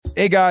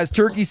Hey guys,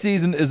 turkey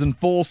season is in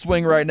full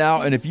swing right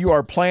now, and if you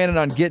are planning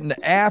on getting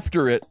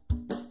after it,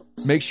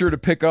 make sure to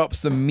pick up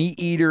some Meat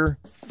Eater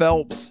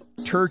Phelps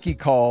turkey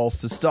calls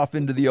to stuff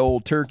into the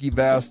old turkey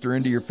vest or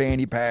into your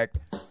fanny pack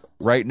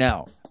right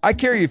now. I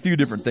carry a few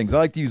different things. I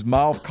like to use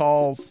mouth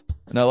calls,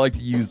 and I like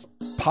to use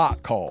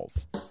pot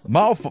calls.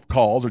 Mouth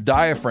calls or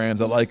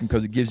diaphragms, I like them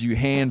because it gives you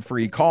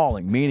hand-free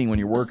calling, meaning when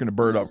you're working a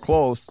bird up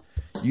close,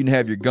 you can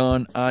have your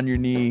gun on your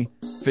knee,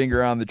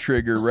 finger on the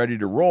trigger, ready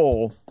to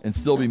roll, and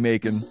still be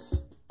making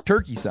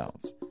turkey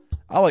sounds.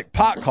 I like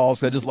pot calls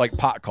because I just like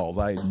pot calls.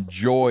 I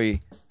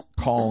enjoy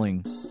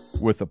calling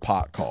with a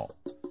pot call.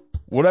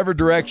 Whatever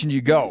direction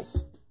you go,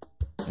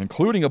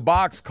 including a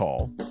box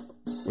call,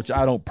 which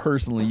I don't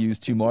personally use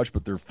too much,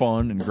 but they're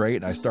fun and great,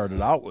 and I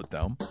started out with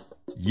them.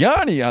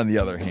 Yanni, on the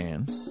other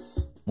hand,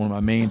 one of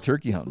my main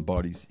turkey hunting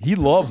buddies, he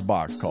loves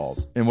box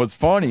calls. And what's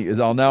funny is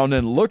I'll now and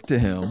then look to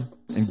him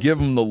and give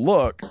him the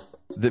look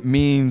that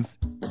means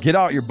get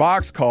out your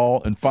box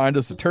call and find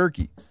us a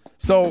turkey.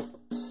 So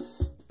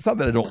it's not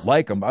that I don't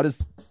like him. I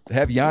just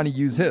have Yanni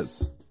use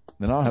his.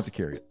 Then I don't have to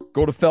carry it.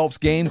 Go to Phelps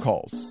Game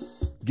Calls.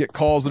 Get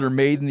calls that are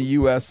made in the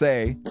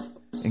USA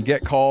and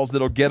get calls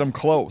that'll get them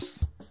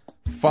close.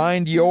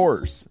 Find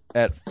yours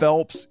at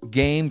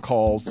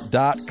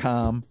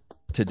phelpsgamecalls.com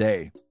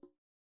today.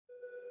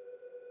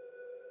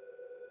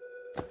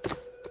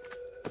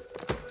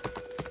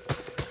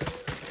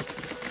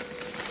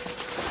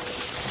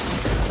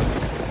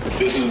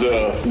 This is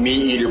the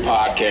Meat Eater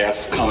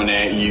Podcast coming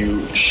at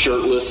you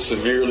shirtless,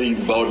 severely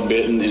bug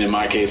bitten, and in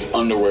my case,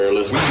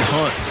 underwearless. We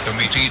hunt the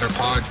Meat Eater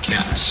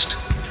Podcast.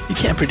 You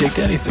can't predict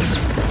anything.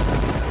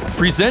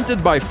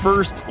 Presented by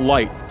First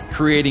Light,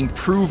 creating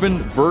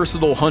proven,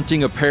 versatile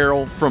hunting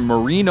apparel from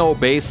merino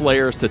base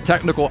layers to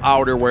technical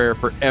outerwear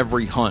for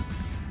every hunt.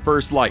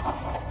 First Light.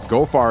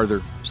 Go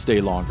farther, stay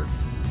longer.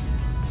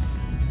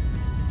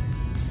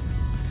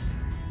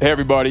 Hey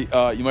everybody,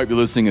 you might be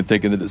listening and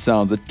thinking that it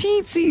sounds a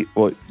teensy.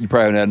 Well, you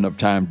probably haven't had enough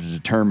time to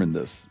determine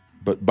this,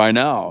 but by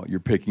now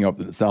you're picking up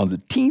that it sounds a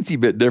teensy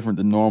bit different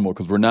than normal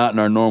because we're not in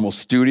our normal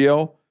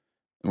studio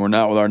and we're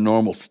not with our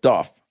normal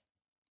stuff.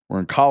 We're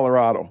in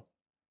Colorado.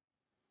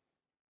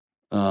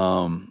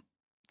 That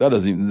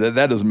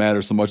doesn't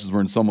matter so much as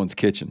we're in someone's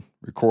kitchen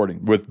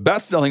recording with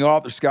best-selling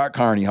author Scott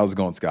Carney. How's it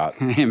going, Scott?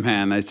 Hey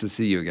man, nice to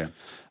see you again.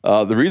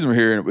 The reason we're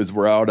here is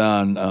we're out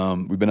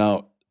on. We've been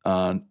out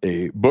on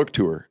a book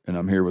tour, and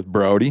I'm here with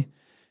Brody,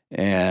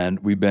 and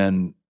we've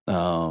been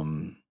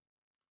going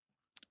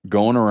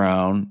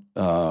around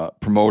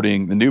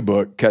promoting the new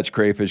book, Catch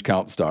Crayfish,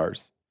 Count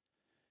Stars,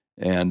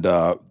 and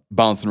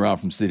bouncing around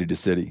from city to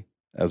city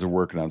as we're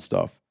working on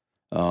stuff,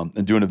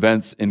 and doing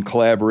events in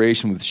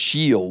collaboration with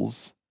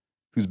Shields,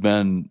 who's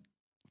been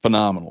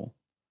phenomenal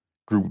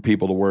group of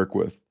people to work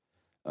with.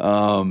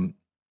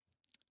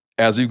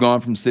 As we've gone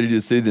from city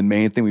to city, the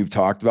main thing we've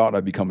talked about, and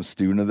I've become a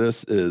student of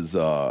this, is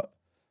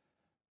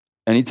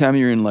anytime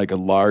you're in like a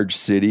large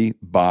city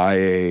by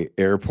a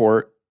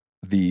airport,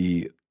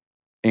 the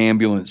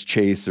ambulance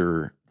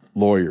chaser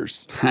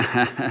lawyers,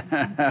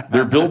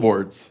 they're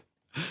billboards.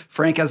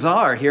 Frank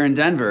Azar here in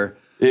Denver.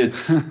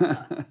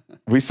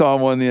 We saw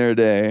one the other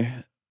day.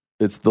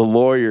 It's the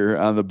lawyer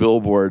on the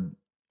billboard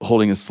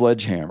holding a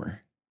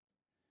sledgehammer.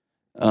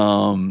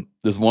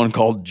 There's one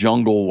called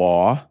Jungle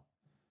Law.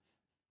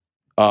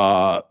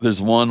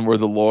 There's one where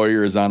the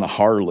lawyer is on a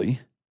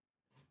Harley.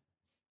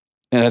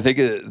 And I think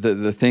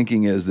the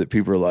thinking is that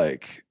people are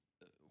like,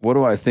 what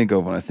do I think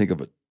of when I think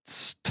of a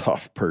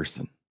tough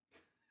person?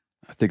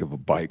 I think of a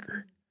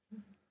biker.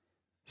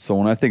 So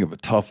when I think of a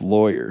tough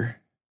lawyer,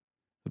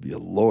 it'll be a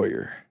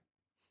lawyer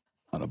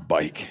on a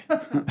bike.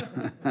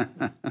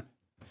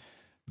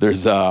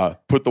 There's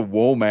put the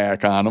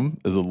Womack on them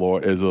as a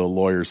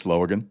lawyer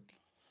slogan.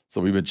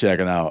 So we've been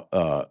checking out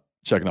that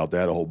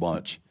a whole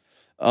bunch.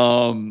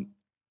 Also,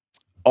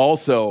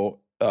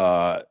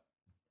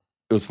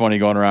 it was funny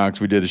going around because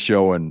we did a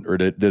show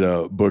did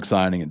a book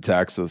signing in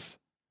Texas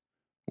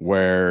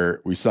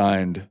where we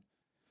signed,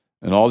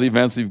 and all the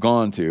events we've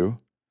gone to,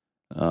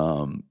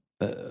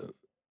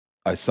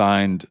 I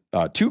signed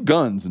 2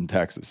 guns in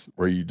Texas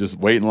where you just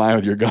wait in line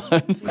with your gun.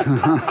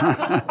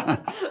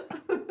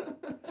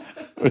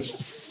 Which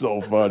is so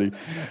funny.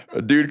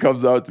 A dude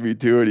comes out to me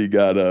too, and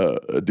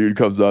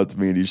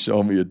he's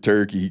showing me a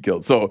turkey he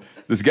killed. So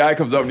this guy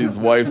comes up and his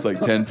wife's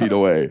like 10 feet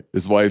away.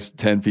 His wife's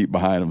 10 feet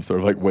behind him, sort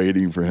of like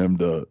waiting for him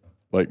to,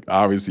 like,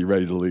 obviously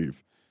ready to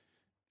leave.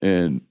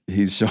 And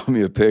he's showing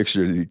me a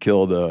picture that he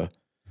killed a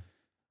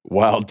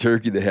wild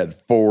turkey that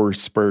had 4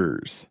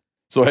 spurs.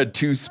 So it had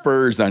 2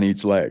 spurs on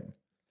each leg.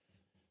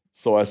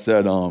 So I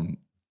said, I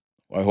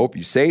hope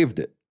you saved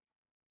it.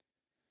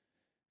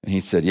 And he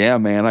said, yeah,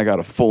 man, I got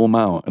a full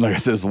mount. And like I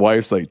said, his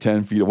wife's like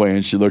 10 feet away,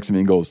 and she looks at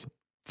me and goes,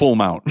 full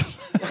mount.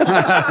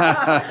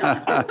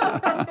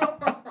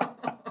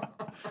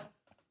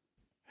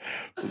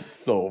 It's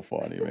so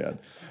funny, man.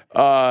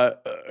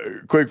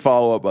 Quick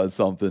follow-up on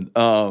something.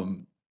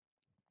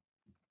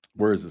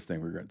 Where is this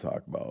thing we're going to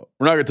talk about?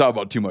 We're not going to talk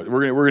about too much.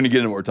 We're going to get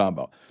into what we're talking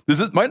about.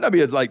 Might not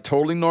be a like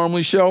totally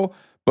normally show,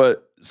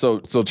 but So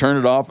turn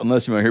it off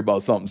unless you want to hear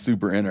about something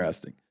super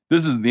interesting.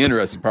 This is the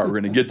interesting part.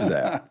 We're going to get to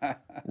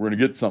that. We're going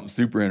to get to something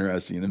super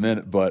interesting in a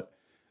minute. But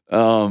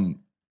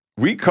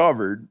we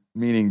covered,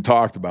 meaning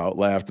talked about,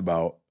 laughed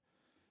about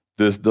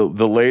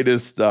the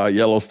latest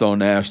Yellowstone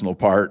National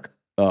Park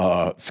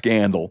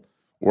scandal,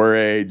 where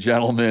a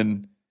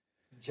gentleman,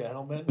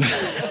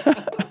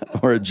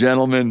 or a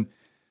gentleman.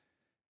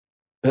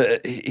 A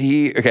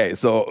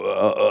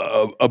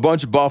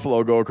bunch of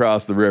buffalo go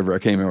across the river. I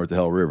can't remember what the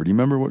hell river. Do you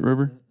remember what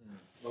river?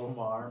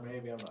 Lomar,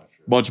 maybe, I'm not sure.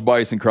 Bunch of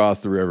bison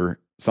cross the river.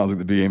 Sounds like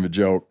the beginning of a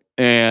joke.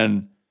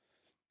 And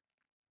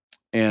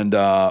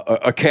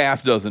a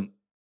calf doesn't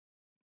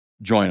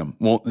join them.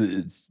 Well,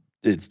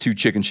 it's too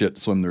chicken shit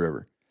to swim the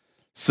river.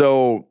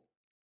 So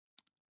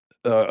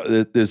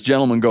this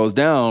gentleman goes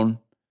down,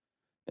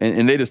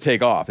 and they just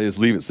take off. They just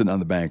leave it sitting on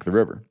the bank of the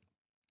river.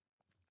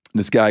 And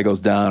this guy goes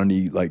down, and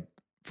he, like,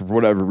 for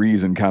whatever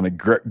reason, kind of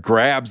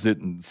grabs it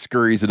and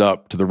scurries it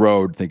up to the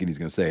road, thinking he's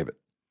going to save it.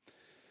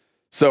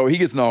 So he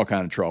gets in all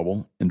kind of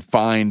trouble and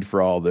fined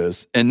for all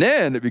this. And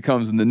then it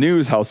becomes in the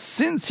news how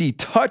since he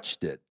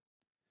touched it,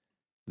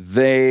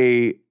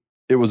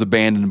 it was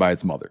abandoned by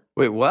its mother.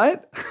 Wait,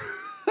 what?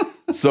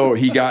 So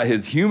he got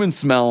his human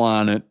smell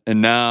on it,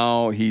 and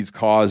now he's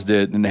caused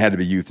it, and it had to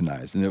be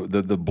euthanized. And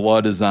the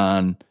blood is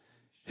on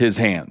his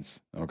hands.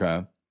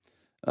 Okay,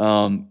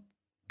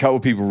 couple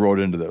people wrote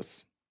into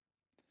this.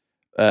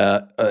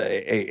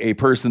 A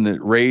person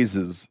that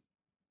raises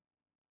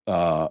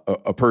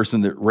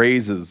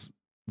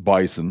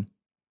bison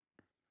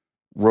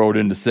wrote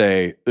in to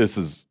say this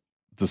is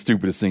the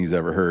stupidest thing he's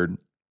ever heard.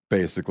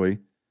 Basically,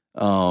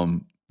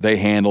 they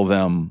handle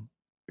them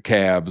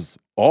calves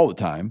all the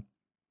time,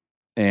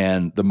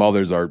 and the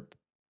mothers are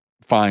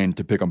fine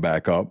to pick them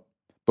back up.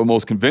 But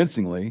most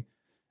convincingly,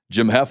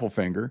 Jim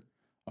Heffelfinger,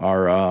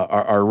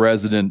 our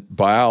resident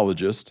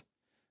biologist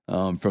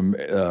from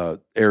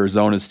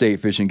Arizona State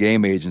Fish and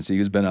Game Agency,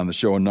 who's been on the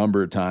show a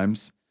number of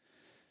times,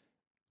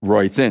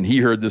 writes in. He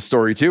heard this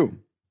story too.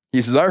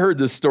 He says, I heard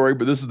this story,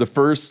 but this is the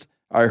first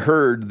I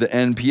heard the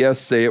NPS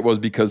say it was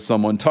because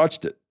someone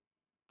touched it.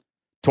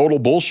 Total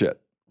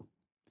bullshit.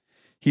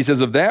 He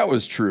says, if that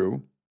was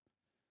true,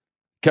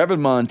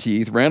 Kevin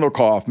Monteith, Randall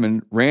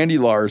Kaufman, Randy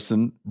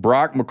Larson,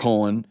 Brock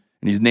McCullen,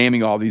 and he's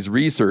naming all these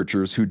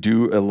researchers who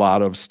do a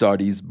lot of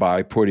studies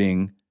by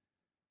putting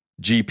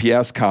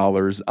GPS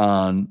collars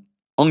on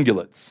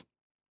ungulates.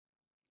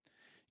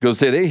 He goes,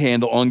 say they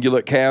handle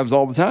ungulate calves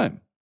all the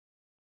time.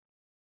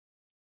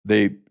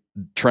 They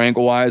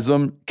tranquilize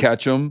them,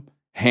 catch them,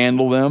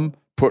 handle them,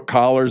 put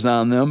collars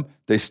on them.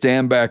 They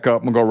stand back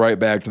up and go right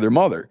back to their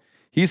mother.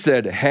 He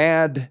said,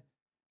 he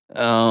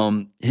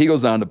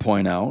goes on to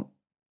point out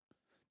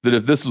that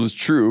if this was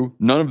true,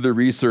 none of the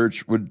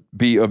research would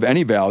be of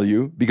any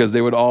value because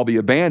they would all be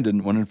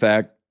abandoned when in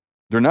fact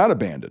they're not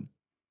abandoned.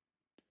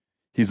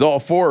 He's all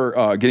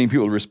for getting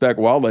people to respect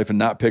wildlife and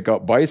not pick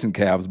up bison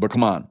calves, but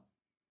come on.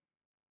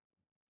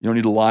 You don't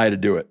need to lie to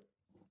do it.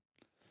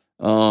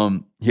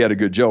 He had a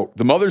good joke.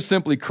 The mother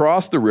simply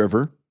crossed the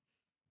river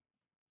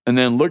and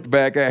then looked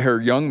back at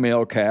her young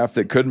male calf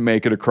that couldn't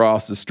make it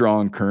across the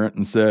strong current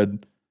and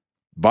said,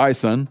 bye,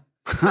 son.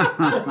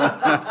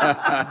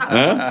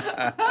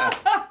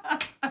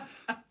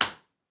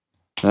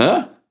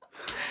 Huh?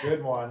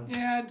 Good one.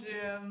 Yeah,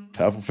 Jim.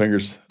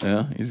 Heffelfinger's,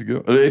 yeah, he's a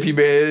good one. If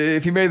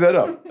you made that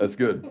up, that's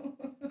good.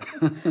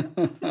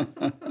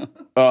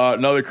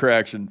 Another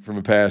correction from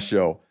a past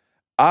show.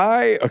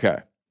 I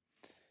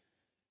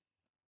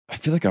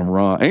feel like I'm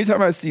wrong.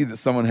 Anytime I see that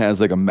someone has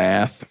like a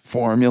math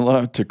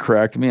formula to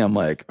correct me, I'm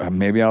like,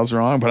 maybe I was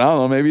wrong, but I don't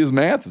know, maybe his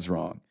math is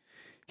wrong.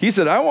 He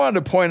said, I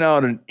wanted to point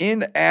out an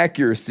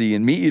inaccuracy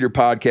in Meat Eater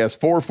Podcast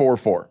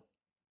 444,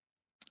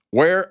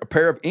 where a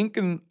pair of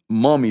Incan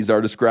mummies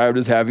are described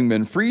as having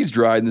been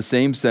freeze-dried in the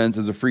same sense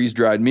as a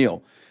freeze-dried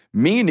meal,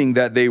 meaning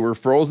that they were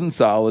frozen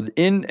solid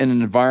in an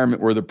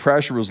environment where the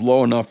pressure was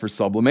low enough for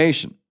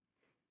sublimation.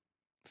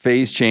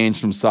 Phase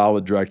change from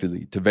solid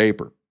directly to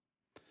vapor.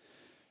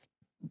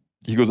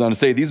 He goes on to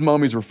say, these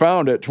mummies were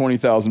found at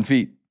 20,000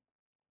 feet,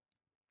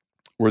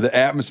 where the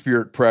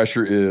atmospheric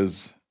pressure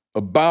is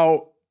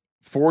about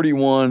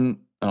 41,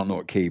 I don't know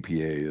what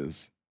kPa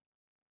is.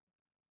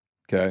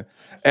 Okay.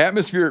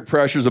 Atmospheric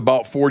pressure is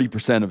about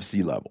 40% of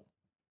sea level.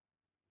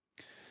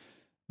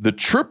 The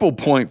triple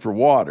point for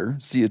water,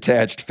 see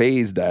attached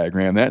phase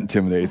diagram, that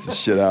intimidates the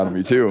shit out of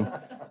me too.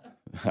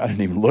 I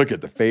didn't even look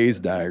at the phase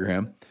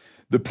diagram.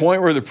 The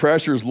point where the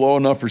pressure is low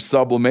enough for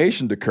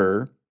sublimation to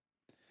occur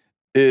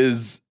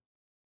is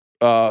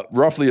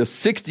roughly a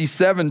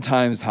 67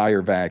 times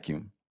higher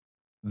vacuum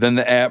than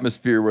the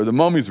atmosphere where the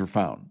mummies were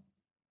found.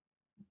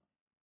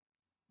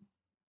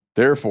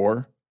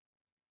 Therefore,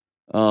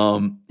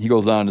 he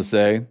goes on to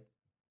say,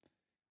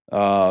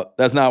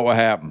 that's not what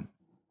happened.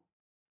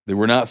 They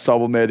were not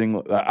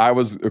sublimating. I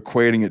was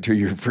equating it to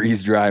your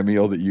freeze-dry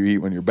meal that you eat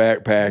when you're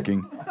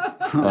backpacking.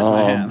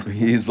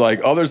 He's like,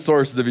 other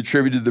sources have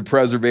attributed the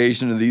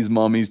preservation of these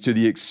mummies to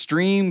the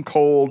extreme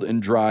cold and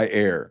dry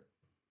air.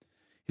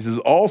 He says,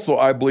 also,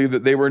 I believe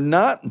that they were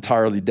not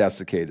entirely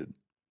desiccated,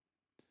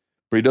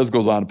 But he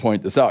goes on to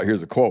point this out.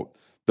 Here's a quote.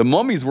 The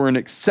mummies were in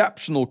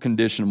exceptional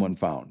condition when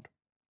found.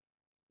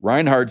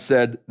 Reinhardt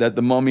said that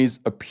the mummies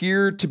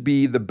appear to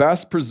be the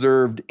best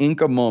preserved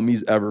Inca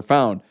mummies ever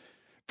found.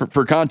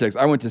 For context,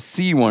 I went to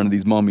see one of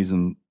these mummies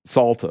in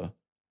Salta,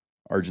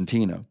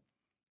 Argentina.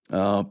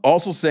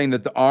 Also saying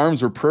that the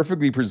arms were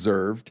perfectly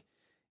preserved,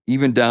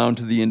 even down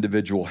to the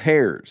individual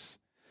hairs.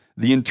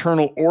 The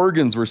internal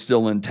organs were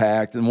still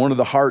intact, and one of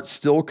the hearts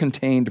still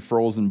contained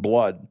frozen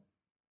blood.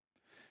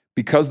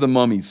 Because the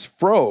mummies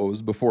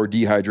froze before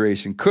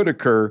dehydration could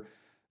occur,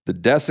 the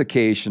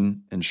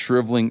desiccation and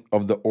shriveling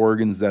of the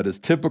organs that is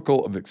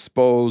typical of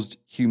exposed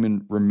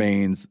human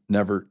remains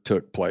never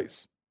took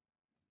place.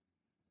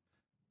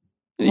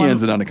 He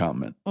ends it on a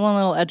comment. One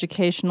little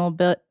educational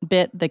bit.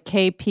 The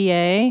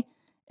kPa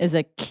is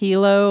a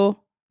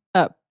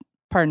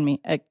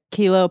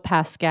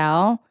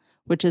kilopascal,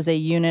 which is a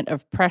unit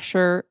of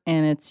pressure,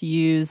 and it's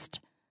used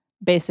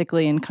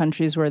basically in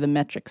countries where the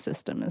metric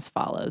system is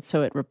followed.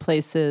 So it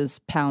replaces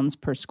pounds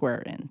per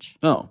square inch.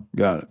 Oh,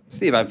 got it.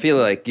 Steve, I feel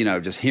like,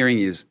 just hearing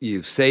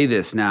you say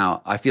this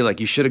now, I feel like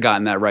you should have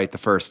gotten that right the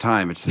first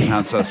time. It just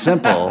sounds so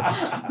simple. I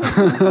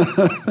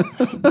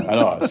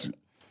know. It's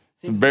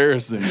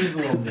embarrassing. He's a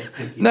little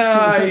nitpicky.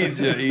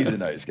 No, he's a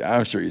nice guy.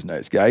 I'm sure he's a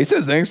nice guy. He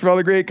says, thanks for all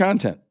the great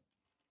content.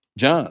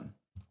 John.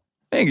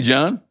 Thank you,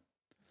 John.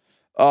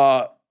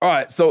 All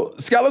right, so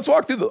Scott, let's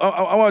walk through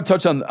I want to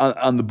touch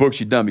on the books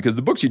you've done, because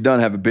the books you've done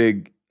have a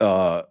big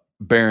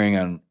bearing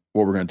on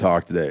what we're going to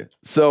talk today.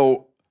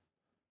 So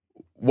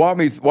walk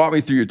me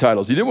through your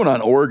titles. You did one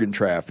on organ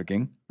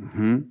trafficking.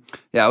 Mm-hmm.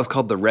 Yeah, it was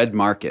called The Red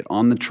Market,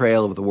 on the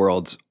trail of the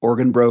world's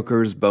organ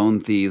brokers, bone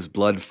thieves,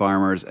 blood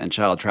farmers, and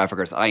child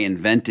traffickers. I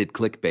invented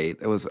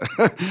clickbait. It was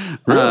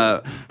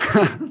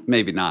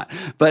maybe not,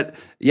 but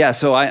yeah.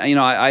 So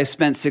I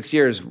spent 6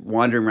 years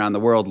wandering around the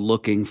world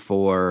looking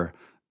for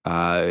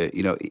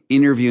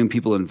interviewing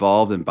people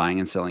involved in buying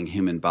and selling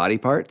human body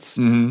parts,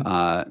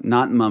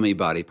 not mummy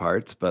body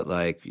parts, but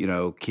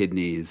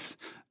kidneys,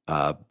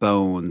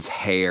 bones,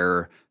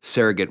 hair,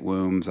 surrogate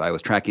wombs. I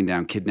was tracking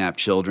down kidnapped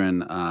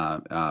children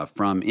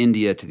from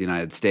India to the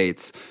United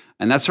States.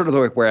 And that's sort of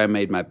where I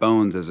made my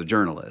bones as a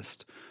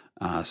journalist.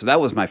 So that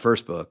was my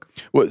first book.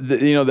 Well, I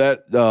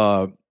don't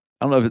know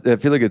I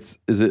feel like is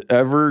it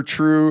ever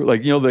true?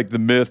 Like the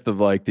myth of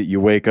that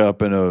you wake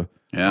up in a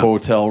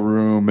hotel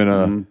room in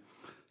a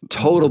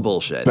total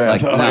bullshit.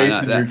 Bath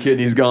ice and your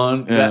kidney's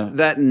gone. Yeah.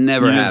 That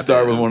never happened. You didn't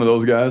start with one of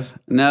those guys?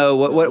 No.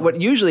 What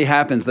usually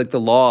happens, the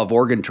law of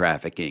organ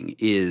trafficking,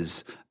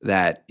 is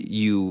that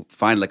you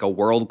find a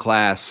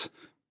world-class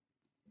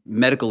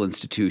medical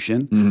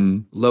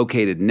institution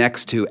located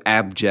next to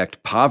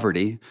abject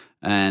poverty,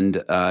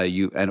 and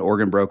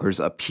organ brokers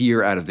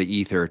appear out of the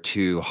ether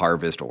to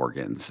harvest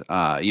organs.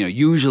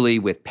 Usually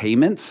with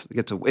payments.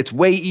 It's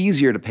way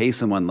easier to pay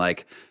someone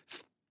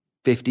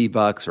 $50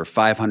 or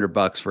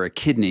 $500 for a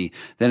kidney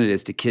than it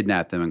is to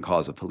kidnap them and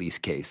cause a police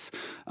case.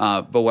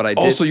 But what I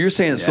did... Also, you're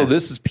saying, so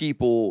this is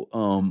people,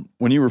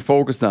 when you were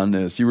focused on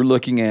this, you were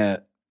looking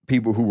at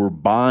people who were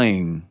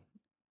buying,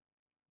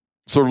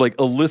 sort of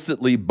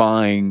illicitly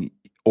buying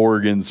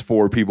organs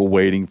for people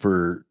waiting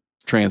for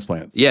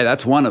transplants. Yeah,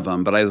 that's one of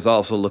them. But I was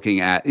also looking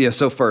at,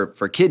 so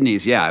for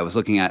kidneys, I was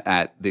looking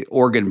at the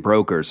organ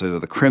brokers, so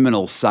the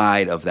criminal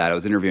side of that. I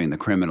was interviewing the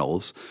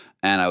criminals,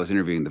 and I was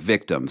interviewing the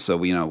victims. So,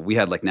 we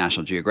had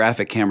National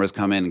Geographic cameras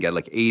come in and get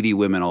 80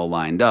 women all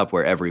lined up,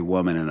 where every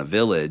woman in a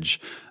village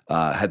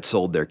had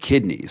sold their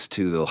kidneys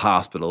to the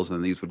hospitals.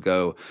 And these would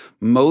go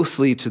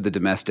mostly to the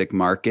domestic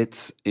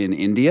markets in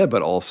India,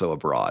 but also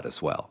abroad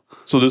as well.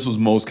 So this was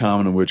most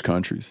common in which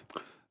countries?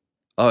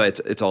 Oh,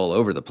 it's all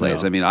over the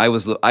place. Yeah. I mean,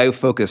 I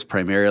focused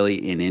primarily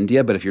in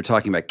India, but if you're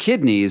talking about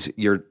kidneys,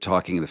 you're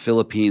talking the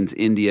Philippines,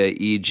 India,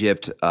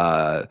 Egypt,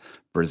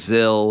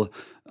 Brazil,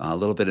 a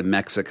little bit of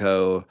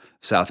Mexico,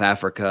 South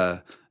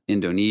Africa,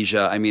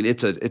 Indonesia. I mean,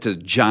 it's a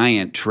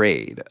giant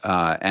trade.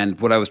 And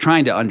what I was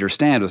trying to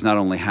understand was not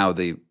only how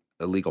the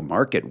illegal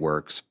market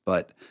works,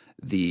 but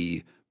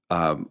the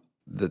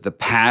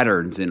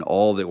patterns in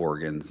all the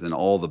organs and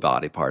all the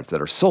body parts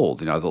that are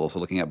sold. I was also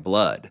looking at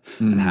blood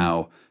and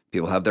how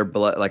people have their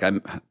blood.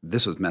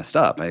 This was messed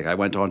up. I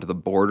went onto the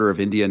border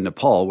of India and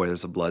Nepal, where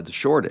there's a blood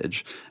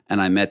shortage,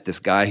 and I met this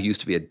guy who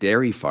used to be a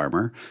dairy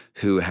farmer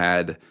who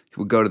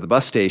would go to the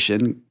bus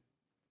station,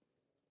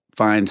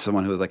 find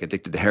someone who was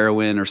addicted to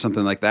heroin or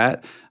something like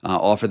that,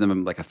 offer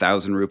them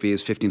 1,000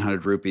 rupees,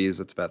 1,500 rupees.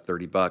 That's about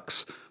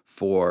 $30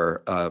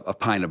 for a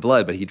pint of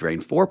blood, but he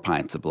drained 4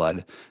 pints of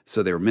blood,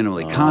 so they were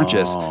minimally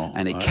conscious,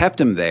 and he kept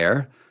them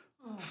there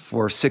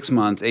for 6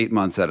 months, 8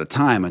 months at a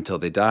time until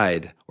they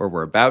died or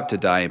were about to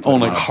die. And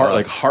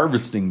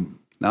harvesting.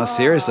 No,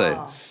 seriously.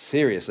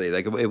 The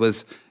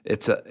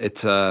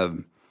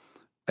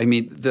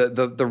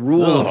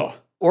rule of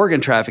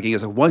organ trafficking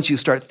is that once you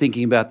start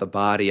thinking about the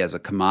body as a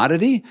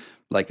commodity,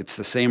 it's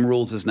the same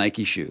rules as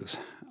Nike shoes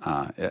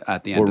at the end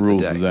of the day. What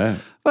rules is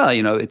that? Well,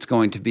 it's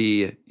going to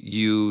be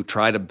you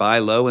try to buy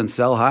low and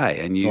sell high,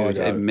 and you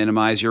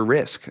minimize your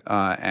risk.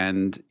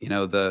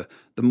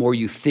 The more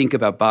you think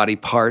about body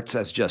parts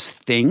as just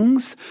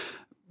things,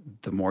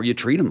 the more you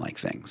treat them like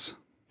things.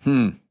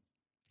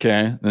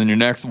 Okay. Then your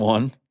next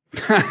one.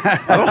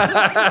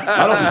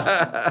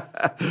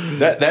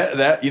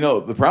 That you know,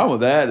 the problem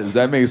with that is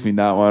that makes me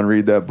not want to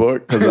read that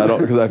book because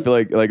I feel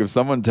like if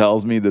someone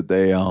tells me that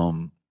they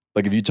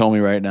like if you told me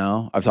right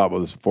now, I've talked about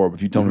this before, but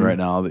if you told me right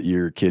now that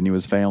your kidney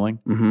was failing,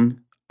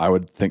 I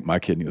would think my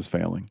kidney was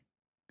failing.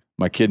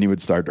 My kidney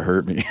would start to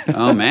hurt me.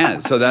 Oh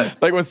man! So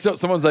that like when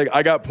someone's like,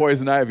 "I got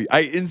poison ivy,"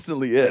 I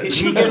instantly itch.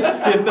 He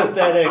gets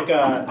sympathetic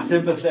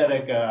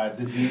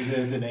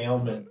diseases and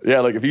ailments. Yeah,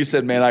 like if you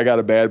said, "Man, I got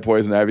a bad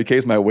poison ivy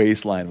case," my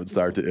waistline would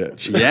start to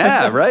itch.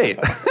 yeah, right.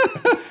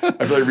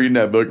 I feel like reading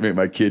that book made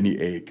my kidney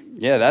ache.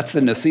 Yeah, that's the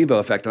nocebo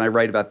effect, and I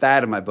write about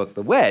that in my book,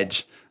 The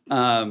Wedge.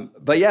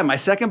 But yeah, my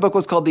second book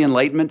was called The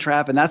Enlightenment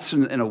Trap, and that's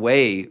in a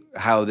way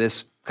how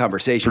this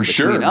conversation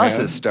between us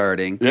is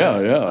starting.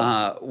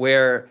 Yeah.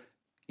 Where,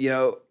 you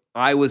know,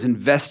 I was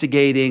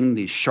investigating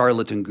these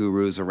charlatan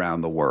gurus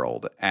around the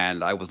world,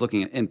 and I was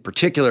looking in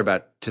particular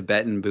about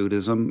Tibetan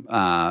Buddhism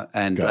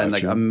and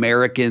like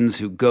Americans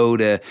who go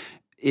to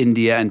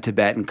India and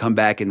Tibet and come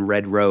back in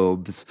red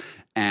robes,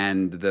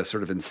 and the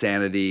sort of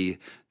insanity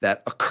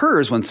that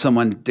occurs when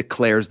someone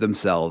declares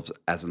themselves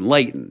as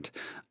enlightened.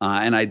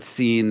 And I'd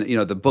seen, you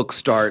know, the book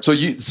starts. So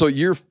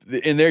you're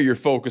in there. You're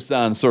focused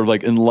on sort of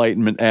like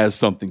enlightenment as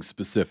something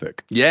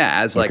specific.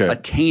 Yeah, as like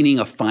attaining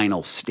a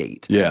final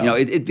state. Yeah, you know,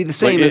 it'd be the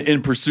same like as,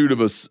 in pursuit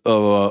of a. I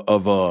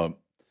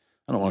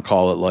don't want to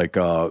call it like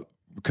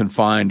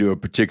confined to a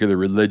particular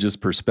religious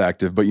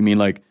perspective, but you mean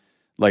like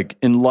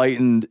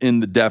enlightened in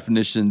the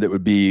definition that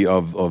would be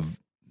of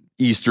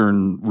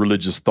Eastern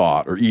religious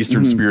thought or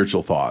Eastern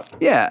spiritual thought.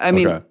 Yeah, I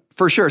mean.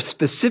 For sure.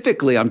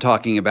 Specifically, I'm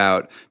talking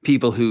about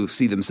people who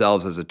see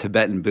themselves as a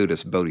Tibetan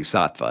Buddhist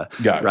bodhisattva,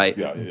 right?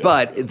 Yeah.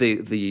 But I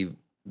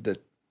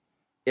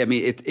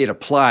mean, it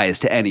applies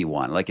to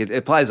anyone. Like it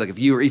applies. Like if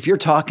you're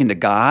talking to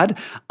God,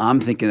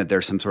 I'm thinking that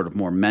there's some sort of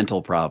more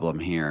mental problem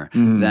here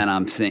than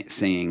I'm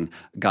seeing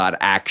God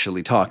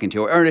actually talking to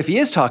you. Or if He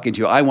is talking to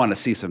you, I want to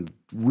see some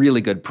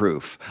really good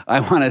proof.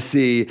 I want to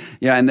see,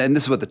 and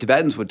this is what the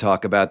Tibetans would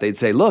talk about. They'd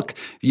say, look,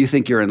 you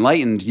think you're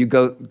enlightened, you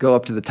go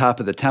up to the top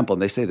of the temple.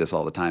 And they say this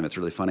all the time. It's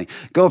really funny.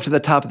 Go up to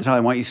the top of the temple. I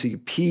want you to see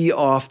pee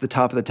off the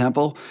top of the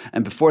temple.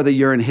 And before the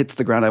urine hits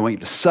the ground, I want you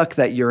to suck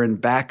that urine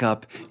back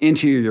up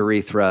into your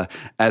urethra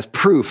as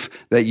proof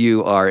that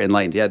you are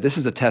enlightened. Yeah, this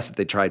is a test that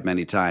they tried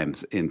many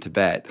times in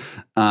Tibet.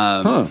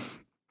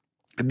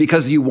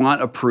 Because you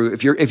want a proof.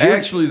 If you're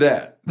actually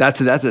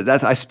that's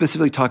I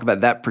specifically talk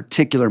about that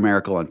particular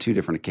miracle on 2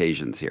 different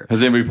occasions here.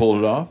 Has anybody pulled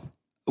it off?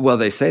 Well,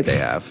 they say they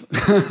have,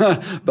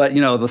 but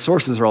you know the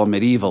sources are all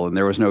medieval and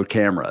there was no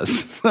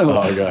cameras. So,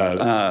 oh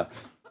God.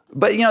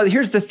 But you know,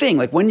 here's the thing: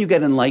 like when you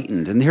get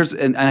enlightened,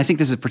 and I think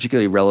this is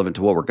particularly relevant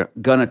to what we're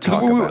gonna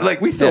talk about.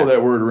 Like we throw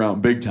that word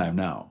around big time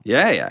now.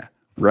 Yeah,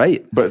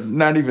 right. But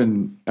not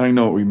even. I don't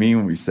know what we mean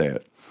when we say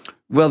it.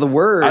 Well, the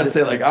word I'd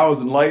say like I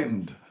was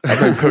enlightened. I've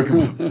been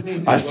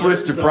cooking. I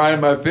switched to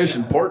frying my fish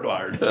in pork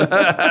lard.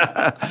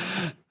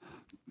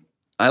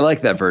 I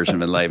like that version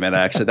of enlightenment.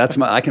 Actually,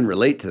 I can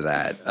relate to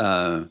that.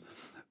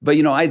 But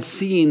you know, I'd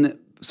seen.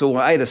 So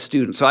I had a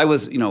student. So I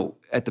was, you know,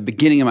 at the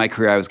beginning of my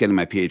career, I was getting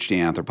my PhD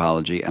in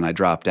anthropology, and I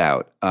dropped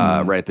out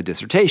right at the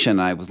dissertation.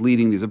 I was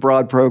leading these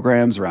abroad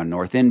programs around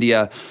North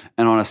India,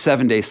 and on a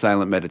 7-day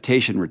silent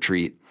meditation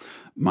retreat,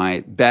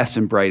 my best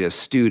and brightest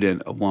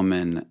student, a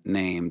woman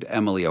named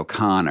Emily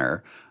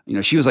O'Connor. You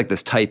know, she was like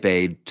this type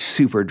A,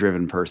 super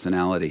driven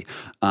personality.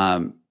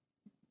 But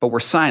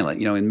we're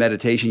silent. You know, in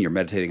meditation, you're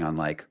meditating on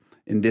like,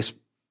 in this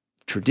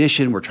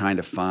tradition, we're trying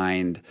to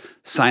find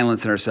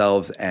silence in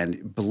ourselves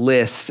and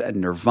bliss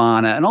and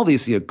nirvana and all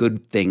these, you know,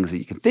 good things that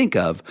you can think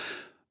of.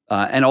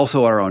 And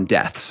also our own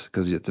deaths,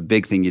 because it's a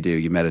big thing you do.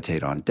 You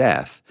meditate on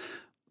death.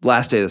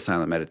 Last day of the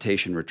silent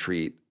meditation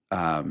retreat,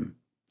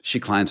 she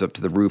climbs up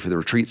to the roof of the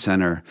retreat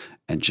center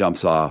and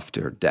jumps off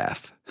to her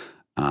death.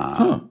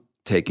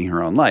 Taking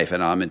her own life.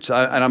 And I'm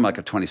like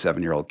a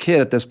 27-year-old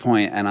kid at this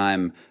point, and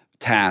I'm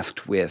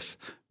tasked with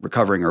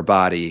recovering her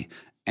body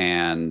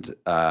and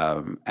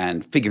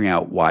figuring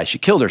out why she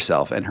killed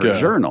herself. And her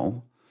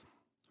journal,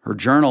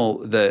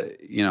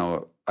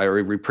 I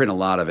reprint a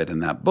lot of it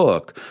in that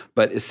book,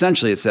 but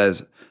essentially it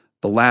says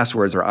the last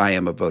words are, "I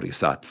am a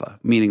bodhisattva,"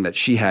 meaning that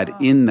she had,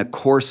 in the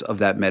course of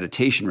that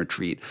meditation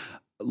retreat,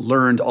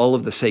 learned all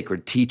of the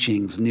sacred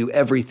teachings, knew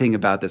everything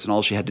about this, and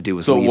all she had to do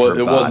was leave her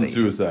body. It wasn't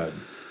suicide.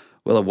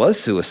 Well, it was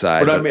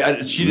suicide. But I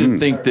mean, she didn't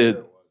think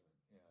that.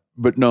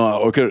 But no,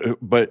 okay.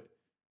 But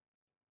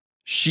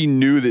she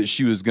knew that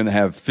she was going to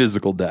have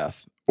physical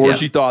death, or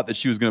she thought that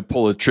she was going to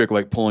pull a trick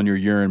like pulling your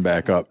urine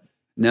back up.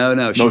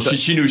 No.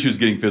 She knew she was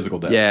getting physical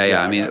death.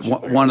 Yeah. I mean,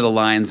 one of the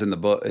lines in the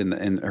book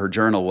in her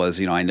journal was,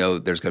 you know, I know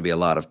there's going to be a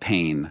lot of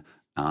pain.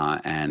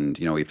 And,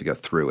 you know, we have to go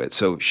through it.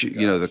 So,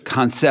 you know, the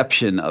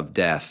conception of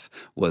death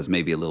was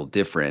maybe a little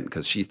different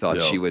because she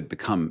thought she would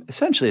become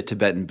essentially a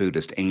Tibetan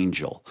Buddhist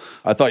angel.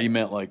 I thought you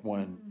meant like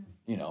when,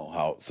 you know,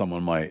 how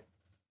someone might,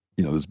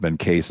 you know, there's been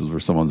cases where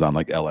someone's on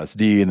like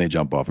LSD and they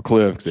jump off a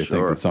cliff because they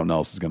think that something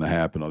else is going to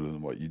happen other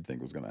than what you'd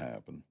think was going to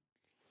happen.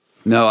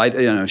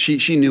 No,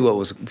 she knew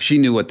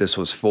what this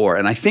was for.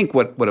 And I think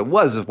what it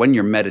was is when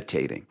you're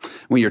meditating,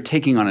 when you're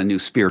taking on a new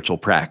spiritual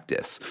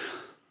practice,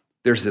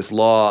 there's this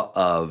law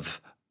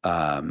of,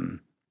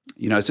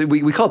 so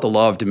we call it the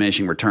law of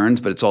diminishing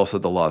returns, but it's also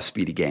the law of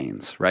speedy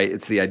gains, right?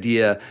 It's the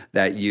idea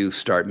that you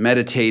start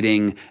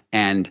meditating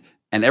and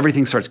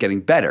everything starts getting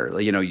better.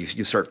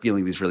 You start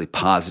feeling these really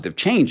positive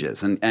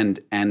changes, and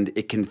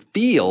it can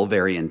feel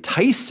very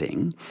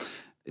enticing.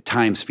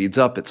 Time speeds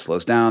up, it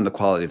slows down, the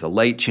quality of the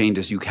light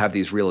changes. You have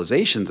these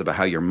realizations about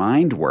how your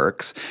mind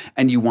works,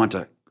 and you want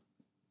to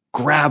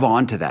grab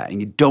onto that,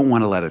 and you don't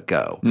want to let it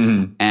go.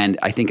 Mm-hmm. And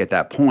I think at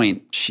that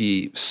point,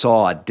 she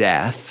saw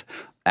death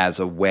as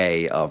a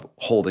way of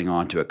holding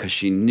on to it, because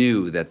she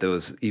knew that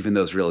those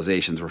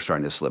realizations were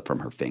starting to slip from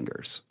her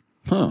fingers.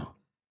 Huh.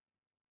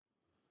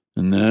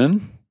 And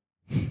then?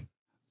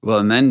 Well,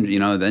 and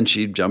then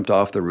she jumped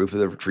off the roof of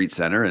the retreat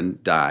center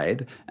and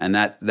died. And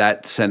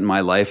that sent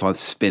my life on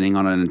spinning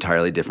on an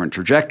entirely different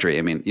trajectory.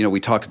 I mean, we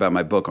talked about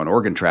my book on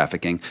organ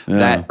trafficking. Yeah.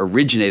 That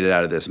originated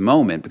out of this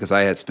moment because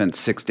I had spent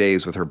 6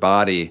 days with her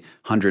body,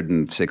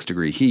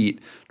 106-degree heat,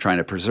 trying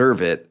to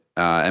preserve it.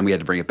 And we had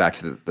to bring it back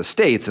to the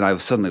States. And I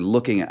was suddenly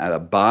looking at a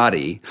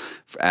body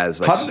as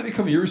like... How did it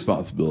become your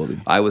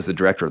responsibility? I was the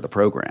director of the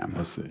program.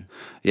 I see.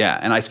 Yeah,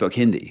 and I spoke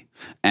Hindi.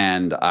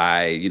 And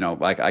I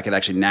could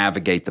actually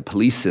navigate the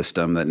police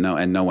system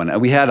no one...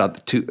 We had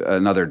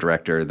another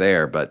director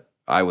there, but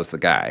I was the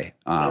guy.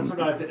 That's what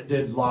I was...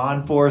 Did law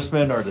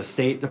enforcement or the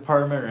State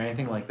Department or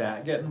anything like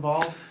that get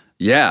involved?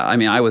 Yeah, I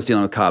mean, I was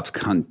dealing with cops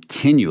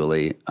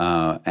continually,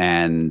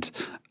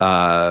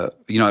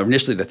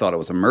 initially they thought it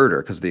was a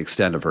murder because of the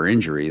extent of her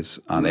injuries.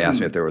 They asked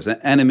me if there was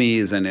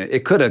enemies, and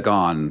it could have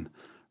gone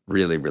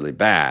really, really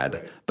bad.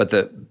 Right. But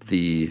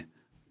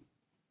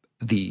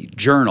the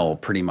journal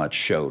pretty much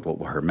showed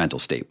what her mental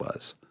state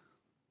was.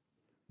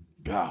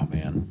 Oh,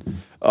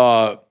 man.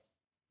 How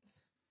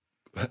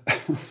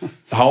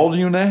old are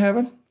you when that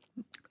happened?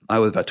 I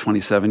was about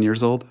 27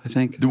 years old, I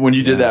think. When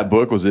you did that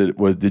book,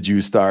 did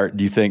you start,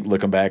 do you think,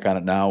 looking back on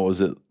it now,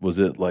 was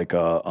it like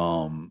a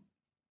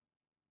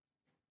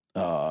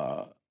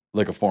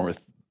form of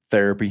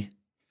therapy?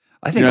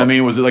 I think, you know what I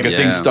mean? Was it like a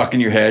thing stuck in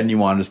your head and you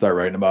wanted to start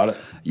writing about it?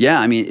 Yeah,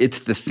 I mean, it's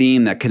the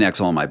theme that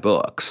connects all my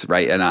books,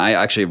 right? And I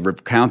actually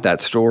recount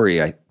that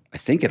story. I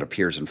think it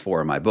appears in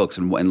 4 of my books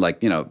in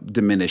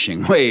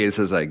diminishing ways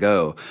as I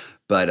go.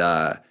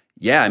 But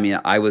yeah, I mean,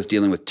 I was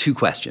dealing with 2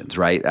 questions,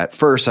 right? At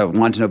first, I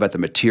wanted to know about the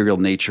material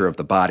nature of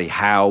the body,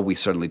 how we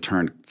suddenly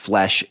turned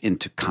flesh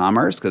into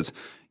commerce, because,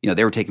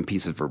 they were taking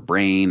pieces of her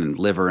brain and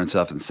liver and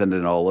stuff and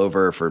sending it all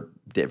over for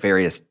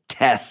various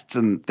tests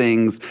and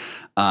things.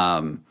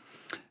 And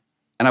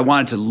I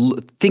wanted to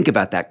think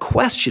about that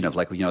question of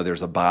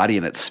there's a body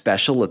and it's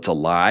special, it's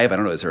alive. I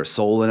don't know, is there a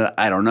soul in it?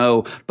 I don't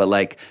know.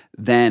 But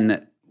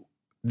then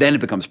it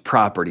becomes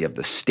property of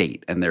the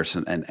state, and there's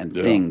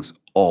things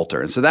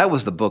alter. And so that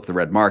was the book, The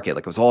Red Market.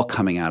 It was all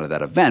coming out of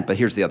that event. But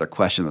here's the other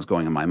question that's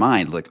going in my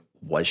mind.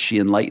 Was she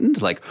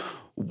enlightened?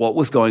 What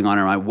was going on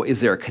in her mind?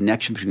 Is there a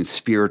connection between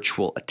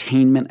spiritual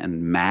attainment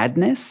and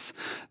madness?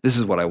 This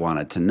is what I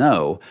wanted to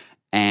know.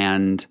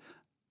 And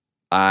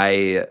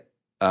I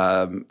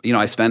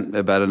spent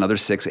about another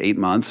 6-8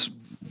 months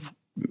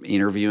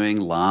interviewing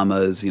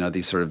lamas,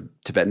 these sort of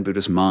Tibetan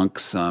Buddhist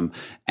monks, and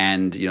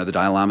the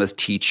Dalai Lama's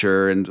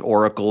teacher and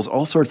oracles,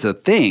 all sorts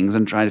of things,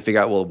 and trying to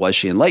figure out, well, was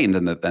she enlightened?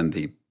 And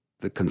the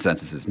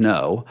consensus is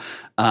no.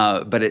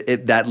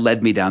 But that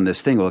led me down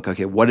this thing.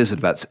 Okay, what is it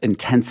about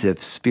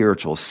intensive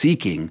spiritual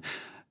seeking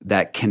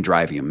that can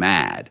drive you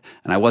mad?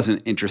 And I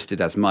wasn't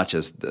interested as much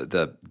as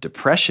the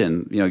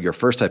depression. Your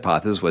first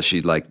hypothesis was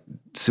she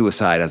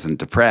suicide as in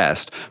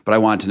depressed, but I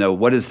wanted to know,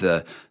 what is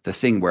the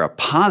thing where a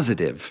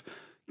positive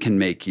can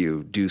make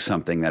you do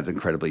something that's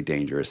incredibly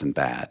dangerous and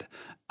bad.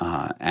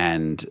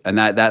 And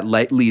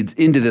that leads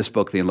into this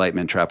book, The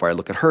Enlightenment Trap, where I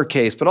look at her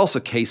case, but also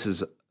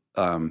cases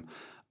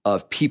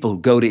of people who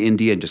go to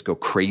India and just go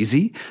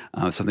crazy.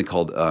 Something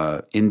called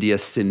India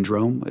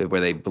syndrome,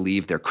 where they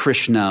believe they're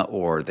Krishna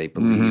or they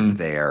believe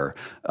they're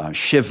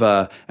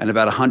Shiva. And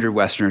about 100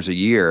 Westerners a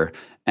year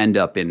end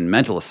up in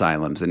mental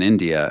asylums in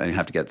India and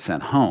have to get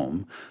sent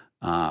home.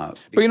 But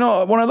when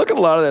I look at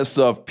a lot of that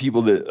stuff,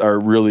 people that are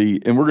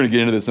really, and we're going to get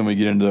into this when we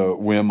get into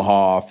Wim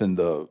Hof and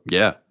the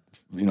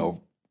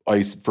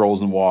ice,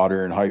 frozen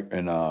water, and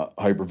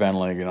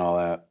hyperventilating and all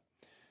that.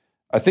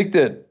 I think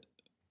that,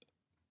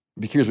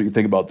 be curious what you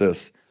think about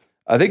this.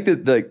 I think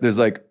that there's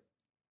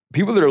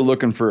people that are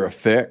looking for a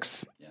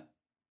fix. Yeah.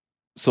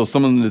 So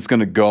someone that's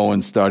going to go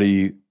and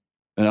study,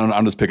 and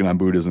I'm just picking on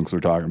Buddhism because we're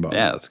talking about.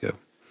 Yeah, let's go.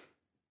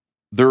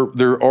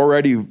 They're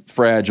already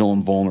fragile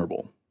and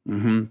vulnerable.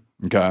 Mm-hmm.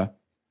 Okay.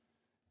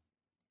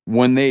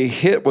 When they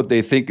hit what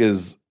they think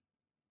is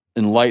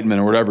enlightenment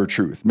or whatever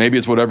truth, maybe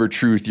it's whatever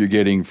truth you're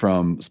getting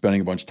from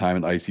spending a bunch of time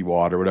in icy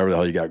water, whatever the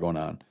hell you got going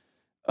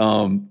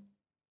on.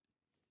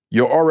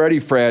 You're already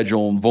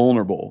fragile and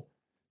vulnerable.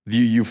 The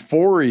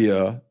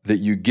euphoria that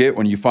you get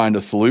when you find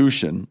a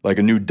solution, like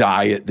a new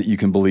diet that you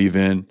can believe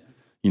in,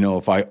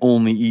 if I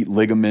only eat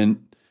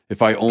ligament,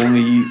 if I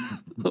only eat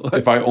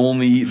if I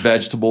only eat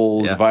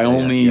vegetables, Yeah, if I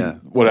only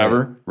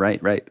whatever.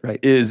 Right.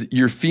 Is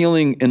you're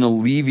feeling an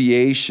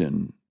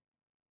alleviation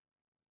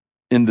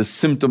in the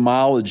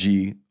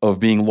symptomology of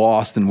being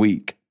lost and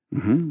weak.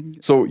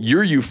 So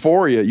your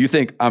euphoria, you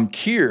think I'm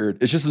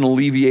cured, it's just an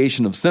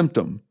alleviation of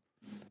symptom,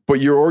 but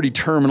you're already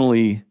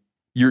terminally,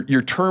 you're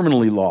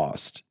terminally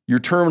lost. You're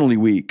terminally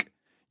weak.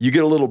 You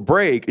get a little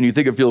break and you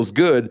think it feels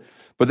good,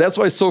 but that's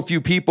why so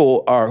few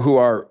people who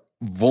are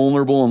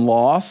vulnerable and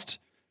lost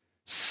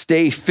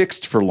stay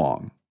fixed for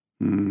long.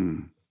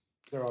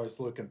 They're always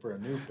looking for a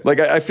new fix. Like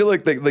I feel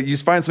like you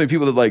find so many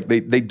people that like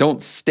they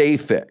don't stay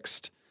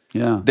fixed.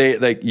 Yeah. They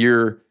like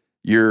you're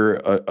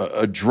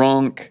a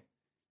drunk,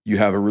 you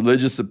have a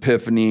religious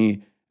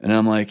epiphany, and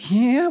I'm like,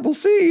 yeah, we'll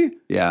see.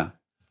 Yeah.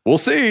 We'll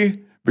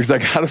see. Because I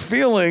got a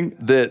feeling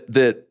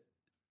that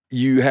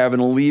you have an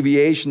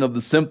alleviation of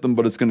the symptom,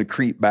 but it's going to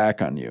creep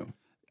back on you.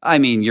 I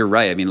mean, you're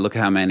right. I mean, look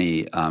how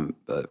many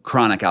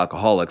chronic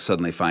alcoholics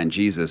suddenly find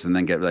Jesus and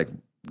then get like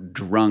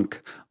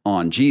drunk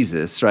on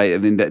Jesus, right? I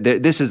mean,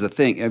 this is a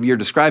thing. You're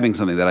describing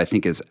something that I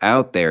think is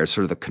out there,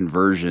 sort of the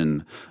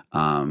conversion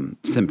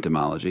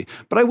symptomology.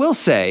 But I will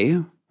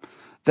say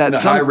that a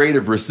high rate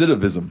of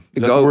recidivism.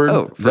 Is that the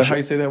word? Is that how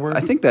you say that word?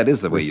 I think that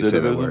is the way you say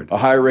that word. A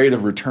high rate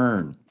of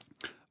return.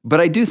 But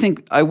I do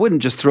think I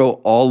wouldn't just throw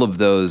all of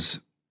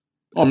those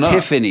not.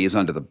 epiphanies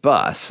under the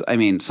bus. I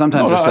mean,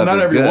 sometimes this stuff not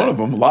is every good. one of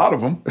them. A lot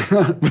of them.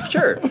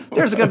 Sure,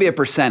 there's going to be a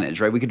percentage,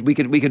 right? We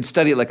could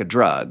study it like a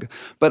drug,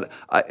 but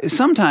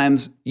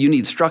sometimes you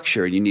need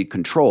structure, you need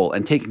control,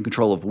 and taking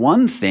control of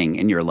one thing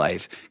in your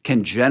life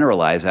can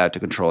generalize out to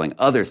controlling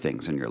other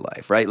things in your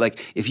life, right?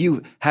 Like if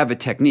you have a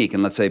technique,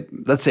 and let's say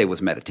it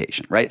was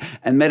meditation, right?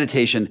 And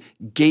meditation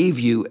gave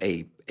you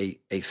a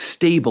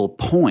stable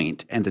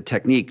point and a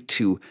technique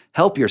to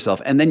help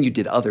yourself, and then you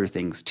did other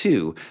things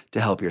too to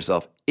help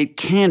yourself, it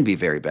can be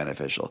very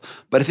beneficial.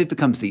 But if it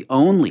becomes the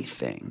only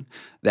thing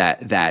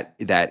that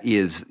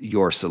is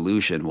your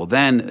solution, well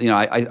then,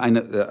 I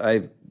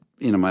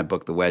know, my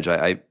book, The Wedge,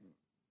 I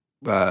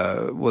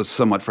was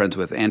somewhat friends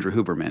with Andrew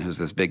Huberman, who's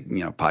this big,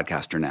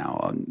 podcaster now,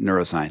 a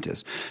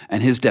neuroscientist.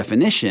 And his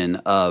definition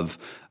of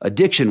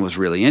addiction was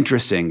really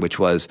interesting, which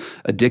was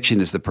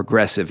addiction is the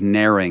progressive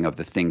narrowing of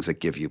the things that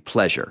give you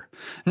pleasure.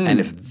 And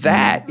if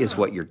that is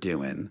what you're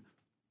doing,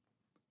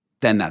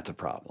 then that's a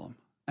problem.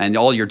 And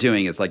all you're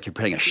doing is like you're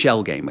playing a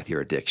shell game with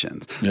your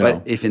addictions. Yeah.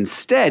 But if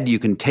instead you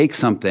can take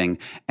something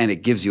and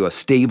it gives you a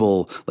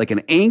stable, like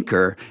an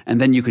anchor,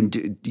 and then you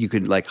can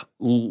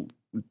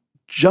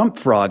jump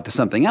frog to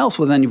something else,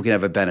 well, then you can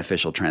have a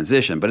beneficial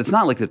transition. But it's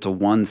not like it's a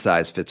one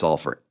size fits all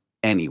for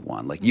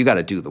anyone. Like you got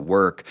to do the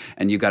work,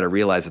 and you got to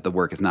realize that the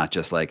work is not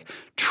just like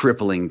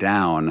tripling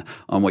down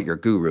on what your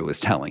guru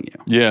is telling you.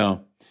 Yeah.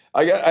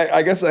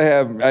 I guess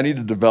I need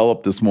to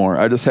develop this more.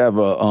 I just have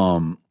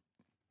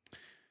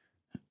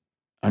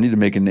I need to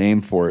make a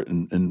name for it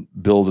and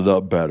build it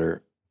up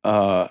better.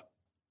 I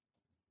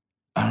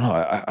don't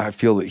know. I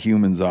feel that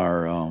humans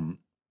are,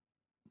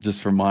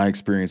 just from my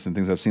experience and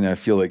things I've seen, I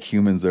feel like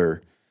humans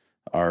are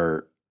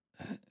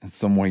in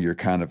some way you're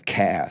kind of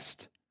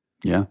cast.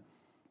 Yeah.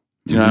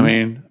 Do you know what I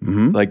mean?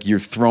 Mm-hmm. Like you're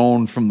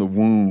thrown from the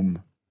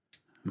womb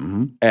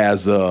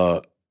as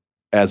a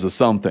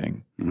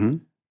something. Mm-hmm.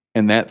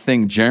 And that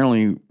thing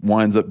generally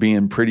winds up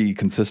being pretty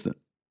consistent.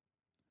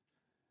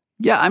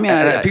 Yeah, I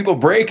mean, people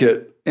break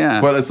it.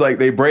 Yeah, but it's like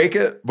they break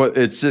it, but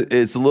it's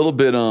a little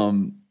bit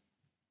the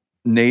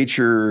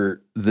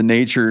nature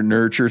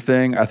nurture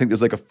thing. I think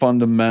there's like a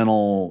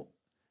fundamental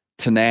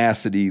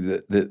tenacity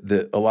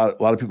that a lot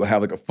of people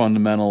have, like a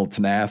fundamental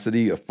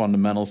tenacity, a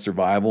fundamental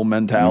survival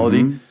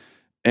mentality,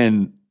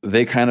 and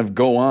they kind of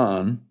go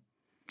on.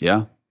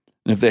 Yeah.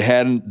 And if they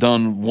hadn't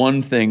done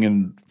one thing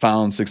and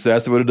found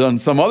success, they would have done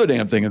some other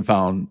damn thing and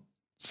found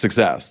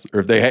success. Or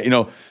if they had,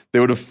 they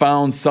would have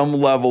found some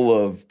level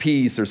of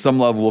peace or some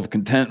level of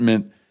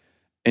contentment,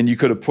 and you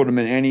could have put them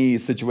in any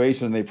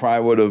situation and they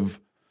probably would have,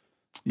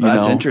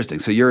 that's interesting.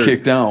 So you're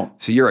kicked out.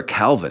 So you're a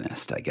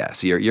Calvinist, I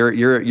guess.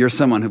 You're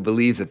someone who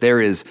believes that there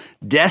is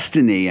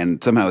destiny,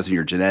 and somehow it's in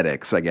your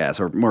genetics, I guess,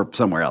 or more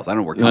somewhere else. I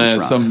don't know where it comes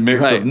from. Some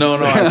mix of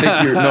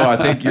I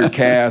think you're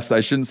cast.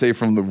 I shouldn't say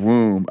from the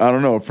womb. I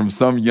don't know, from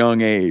some young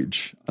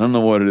age. I don't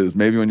know what it is.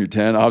 Maybe when you're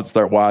 10, I'll have to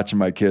start watching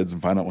my kids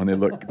and find out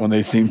when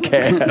they seem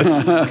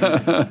cast.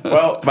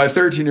 Well, my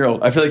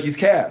 13-year-old, I feel like he's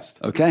cast.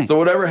 Okay. So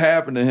whatever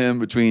happened to him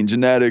between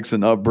genetics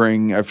and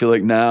upbringing, I feel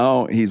like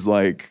now he's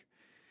like,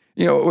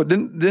 don't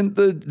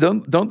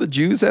the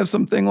Jews have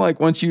something like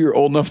once you're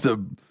old enough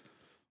to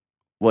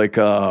like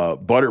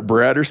butter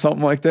bread or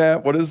something like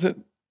that? What is it?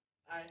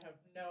 I have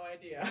no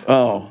idea.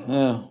 Oh,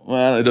 yeah.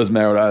 Well, it doesn't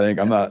matter what I think.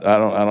 I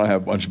don't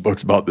have a bunch of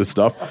books about this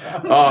stuff.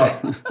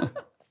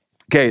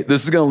 Okay,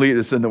 this is going to lead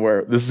us into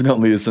where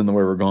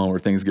we're going, where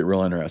things get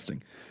real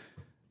interesting.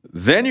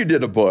 Then you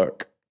did a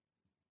book,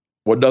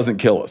 What Doesn't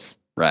Kill Us.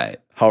 Right.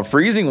 How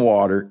freezing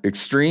water,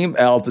 extreme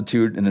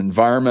altitude, and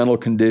environmental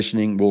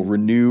conditioning will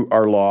renew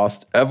our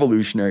lost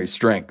evolutionary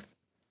strength,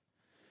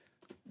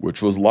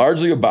 which was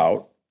largely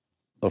about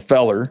a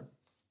feller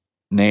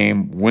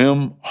named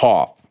Wim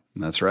Hof.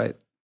 That's right.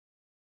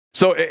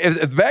 So if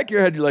the back of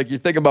your head, you're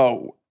thinking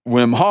about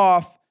Wim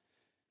Hof.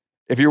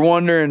 If you're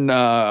wondering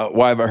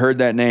why have I heard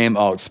that name,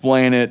 I'll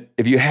explain it.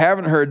 If you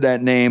haven't heard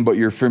that name, but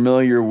you're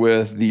familiar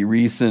with the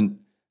recent,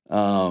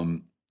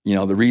 the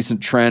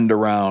recent trend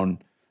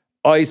around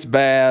ice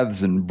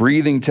baths and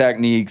breathing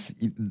techniques,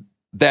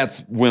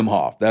 that's Wim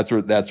Hof. That's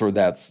where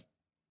that's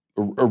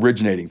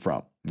originating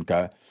from.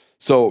 Okay.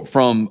 So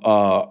from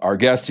our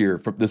guest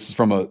here, this is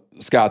from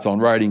Scott's own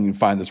writing. You can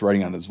find this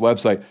writing on his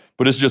website,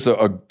 but it's just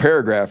a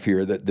paragraph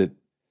here that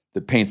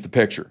paints the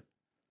picture.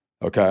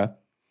 Okay.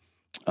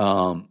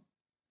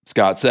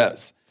 Scott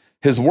says,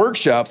 his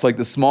workshops, like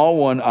the small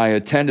one I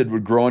attended,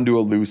 would grow into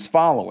a loose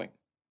following.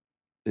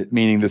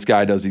 Meaning this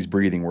guy does these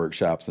breathing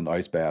workshops and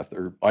ice bath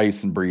or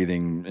ice and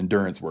breathing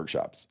endurance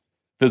workshops,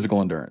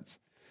 physical endurance.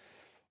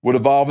 Would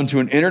evolve into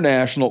an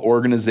international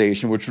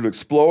organization which would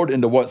explode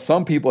into what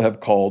some people have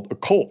called a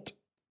cult.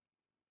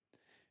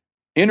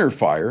 Inner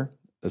Fire,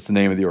 that's the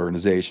name of the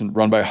organization,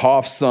 run by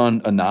Hof's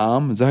son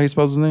Anam. Is that how you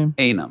spell his name?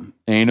 Anam.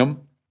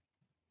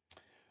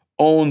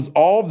 Owns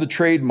all of the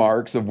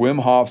trademarks of Wim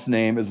Hof's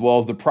name as well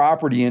as the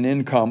property and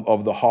income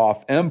of the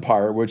Hof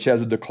empire, which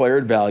has a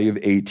declared value of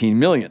 $18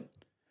 million.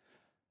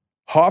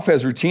 Hof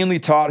has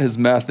routinely taught his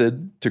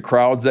method to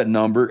crowds that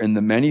number in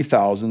the many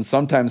thousands,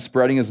 sometimes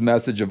spreading his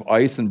message of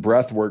ice and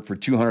breath work for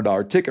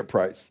 $200 ticket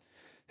price.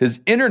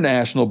 His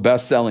international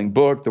best-selling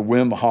book, The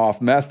Wim Hof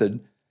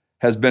Method,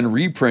 has been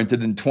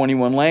reprinted in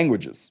 21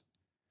 languages.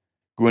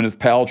 Gwyneth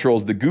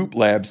Paltrow's The Goop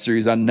Lab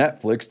series on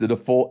Netflix did a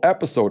full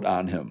episode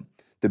on him.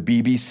 The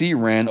BBC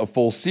ran a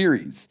full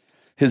series.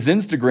 His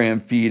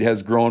Instagram feed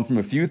has grown from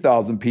a few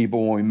thousand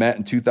people when we met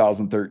in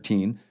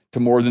 2013 to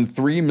more than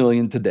 3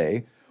 million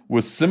today,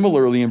 with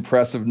similarly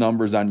impressive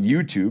numbers on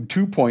YouTube,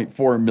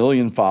 2.4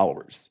 million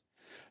followers.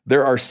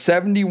 There are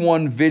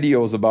 71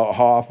 videos about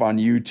Hof on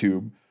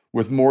YouTube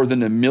with more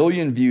than 1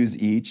 million views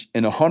each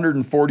and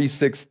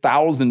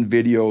 146,000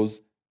 videos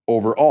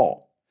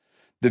overall.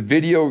 The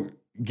video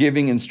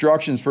giving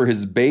instructions for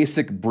his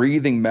basic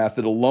breathing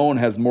method alone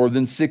has more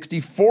than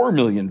 64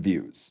 million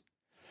views.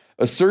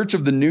 A search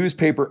of the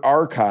newspaper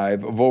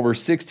archive of over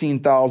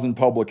 16,000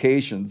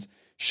 publications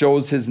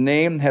shows his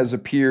name has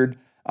appeared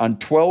on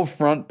 12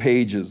 front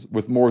pages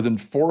with more than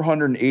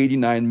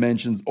 489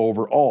 mentions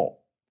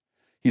overall.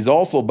 He's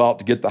also about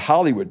to get the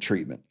Hollywood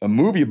treatment. A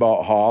movie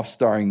about Hof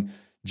starring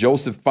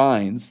Joseph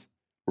Fiennes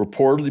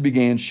reportedly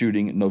began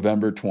shooting in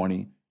November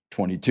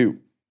 2022.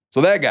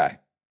 So that guy.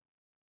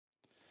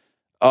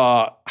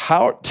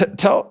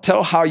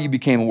 Tell how you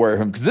became aware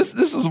of him, because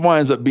this is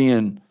winds up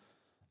being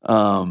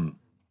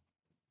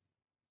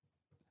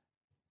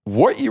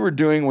what you were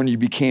doing when you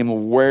became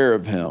aware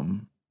of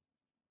him,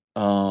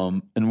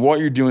 and what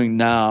you're doing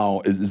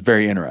now is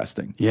very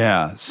interesting.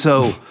 Yeah.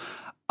 So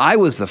I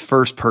was the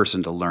first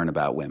person to learn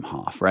about Wim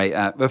Hof, right?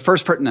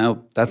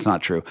 No, that's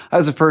not true. I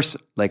was the first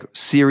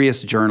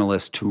serious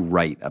journalist to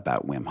write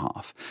about Wim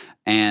Hof,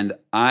 and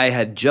I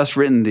had just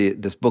written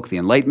this book, The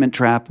Enlightenment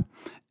Trap.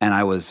 And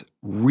I was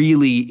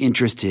really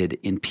interested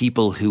in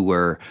people who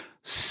were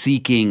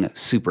seeking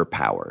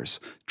superpowers,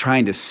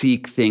 trying to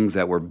seek things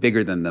that were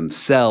bigger than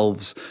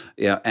themselves.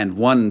 And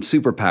one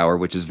superpower,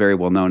 which is very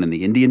well known in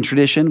the Indian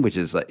tradition, which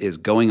is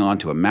going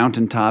onto a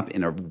mountaintop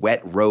in a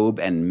wet robe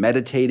and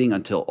meditating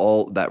until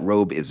all that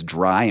robe is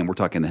dry. And we're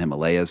talking the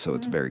Himalayas, so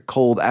it's very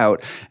cold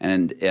out.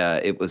 And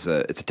it's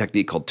a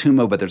technique called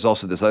Tumo, but there's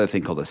also this other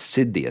thing called a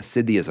Siddhi. A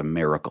Siddhi is a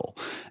miracle.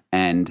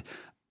 And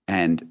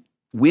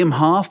Wim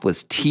Hof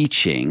was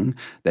teaching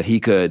that he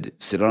could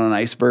sit on an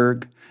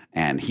iceberg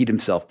and heat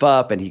himself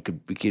up, and he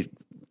could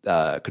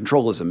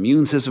control his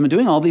immune system, and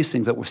doing all these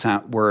things that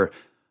were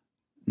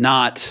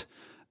not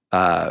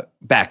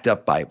backed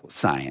up by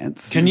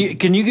science. Can you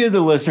give the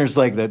listeners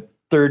the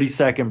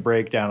 30-second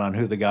breakdown on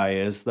who the guy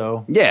is,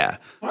 though? Yeah.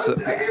 So,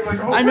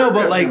 I know,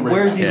 but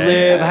where's he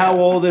live? Yeah. How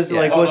old is he?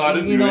 What's what I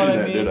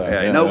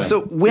mean?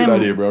 So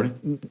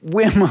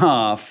Wim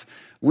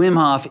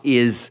Hof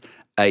is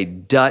a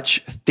Dutch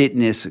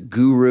fitness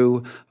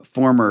guru,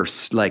 former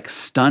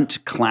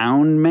stunt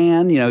clown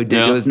man. He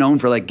was known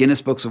for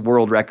Guinness Books of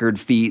World Record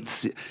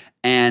feats,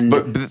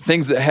 but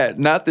things that had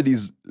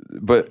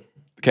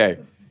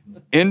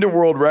into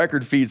world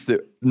record feats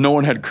that no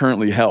one had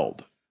currently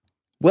held.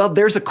 Well,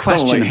 there's a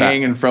question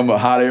hanging from a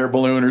hot air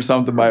balloon or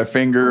something by a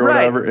finger or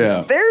whatever.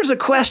 Yeah, there's a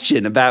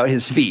question about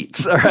his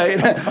feats. All right,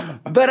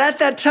 but at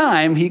that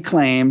time he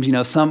claimed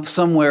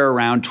somewhere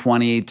around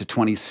 20 to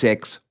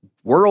 26.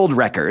 World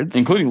records,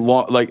 including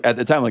at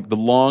the time, the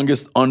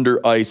longest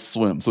under ice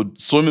swim. So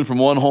swimming from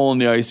one hole in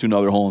the ice to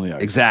another hole in the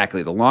ice.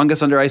 Exactly, the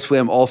longest under ice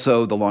swim.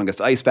 Also, the longest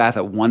ice bath.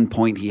 At one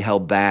point, he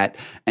held that,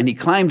 and he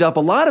climbed up a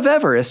lot of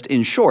Everest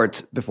in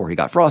shorts before he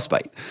got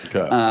frostbite.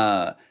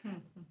 Okay.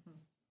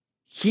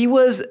 He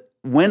was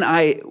when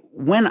I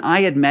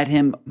had met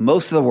him,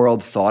 most of the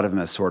world thought of him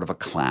as sort of a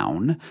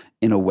clown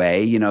in a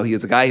way. You know, he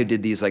was a guy who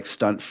did these like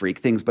stunt freak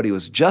things, but he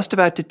was just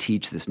about to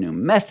teach this new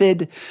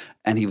method,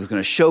 and he was going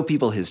to show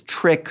people his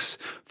tricks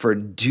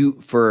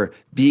for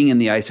being in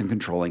the ice and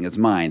controlling his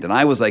mind. And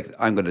I was like,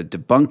 I'm going to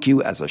debunk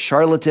you as a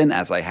charlatan,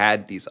 as I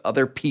had these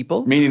other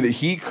people. Meaning that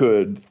he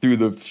could, through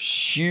the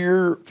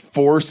sheer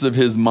force of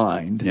his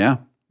mind, Yeah,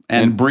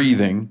 and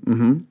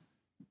breathing,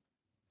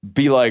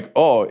 be like,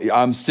 oh,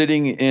 I'm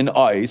sitting in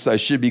ice. I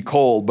should be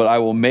cold, but I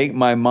will make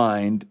my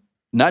mind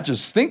not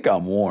just think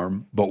I'm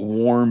warm, but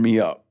warm me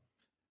up.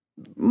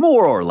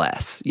 more or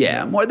less,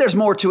 yeah. There's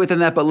more to it than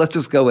that, but let's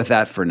just go with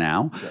that for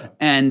now. Yeah.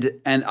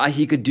 And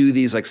he could do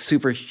these like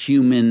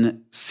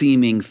superhuman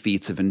seeming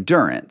feats of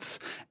endurance,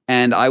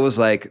 and I was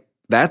like,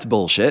 that's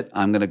bullshit.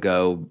 I'm gonna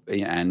go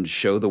and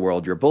show the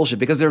world your bullshit,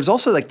 because there's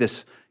also like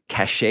this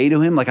cachet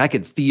to him. Like I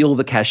could feel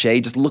the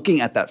cachet just looking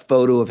at that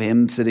photo of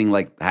him sitting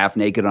like half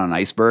naked on an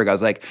iceberg. I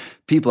was like,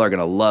 people are going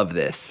to love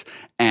this.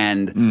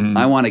 And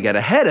I want to get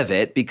ahead of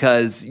it,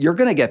 because you're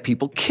going to get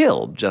people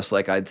killed, just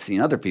like I'd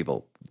seen other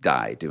people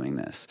die doing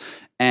this.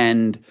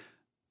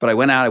 But I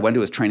went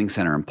to his training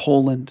center in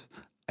Poland.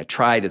 I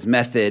tried his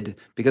method,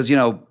 because, you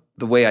know,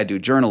 the way I do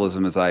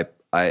journalism is I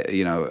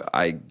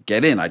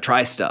get in, I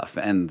try stuff,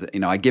 and, you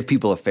know, I give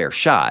people a fair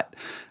shot.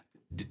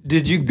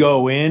 Did you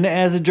go in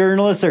as a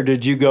journalist, or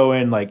did you go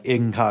in like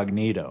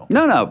incognito?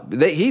 No.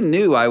 He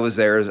knew I was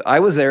there. I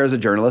was there as a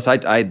journalist.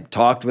 I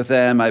talked with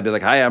them. I'd be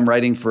like, "Hi, I'm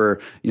writing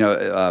for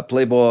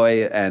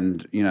Playboy,"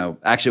 and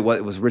actually, what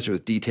it was rich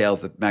with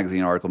details. The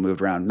magazine article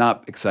moved around.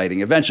 Not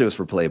exciting. Eventually, it was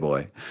for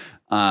Playboy.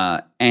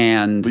 But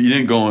you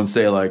didn't go and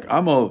say like,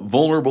 I'm a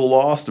vulnerable,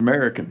 lost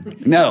American.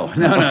 No.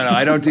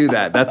 I don't do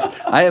that.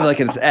 I have like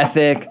an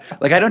ethic.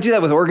 Like I don't do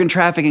that with organ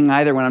trafficking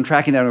either. When I'm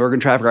tracking down an organ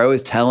trafficker, I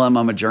always tell them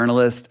I'm a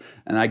journalist,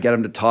 and I get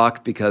them to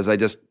talk, because I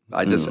just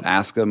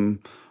ask them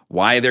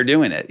why they're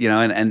doing it,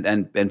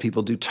 and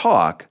people do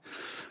talk.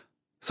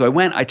 So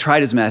I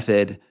tried his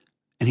method,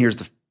 and here's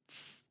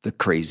the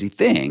crazy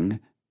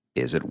thing.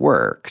 Is it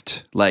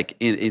worked? Like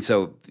in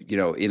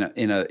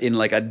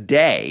like a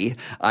day,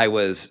 I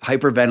was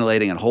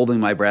hyperventilating and holding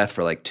my breath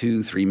for like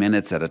 2-3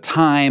 minutes at a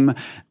time,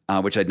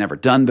 which I'd never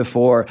done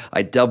before.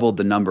 I doubled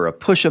the number of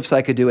push-ups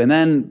I could do, and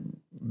then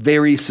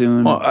very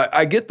soon,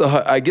 I get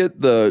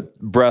the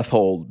breath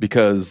hold,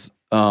 because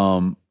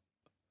I've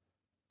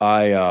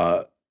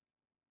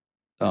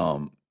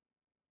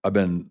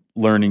been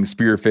learning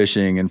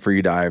spearfishing and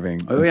free diving,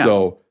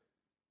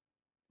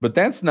 but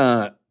that's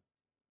not.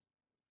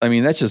 I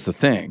mean, that's just the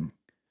thing.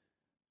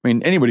 I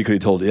mean, anybody could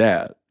have told you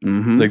that.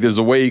 Mm-hmm. Like, there's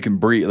a way you can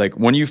breathe. Like,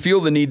 when you feel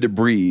the need to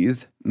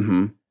breathe,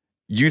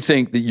 you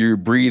think that you're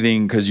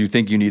breathing because you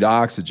think you need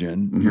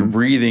oxygen. Mm-hmm. You're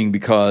breathing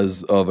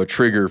because of a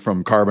trigger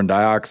from carbon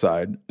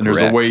dioxide. And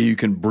there's a way you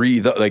can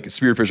breathe, like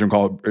spearfishing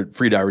called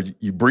free divers.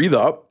 You breathe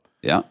up.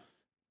 Yeah.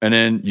 And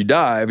then you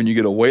dive, and you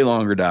get a way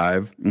longer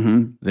dive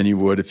than you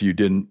would if you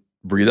didn't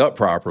breathe up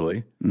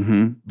properly.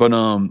 Mm-hmm. But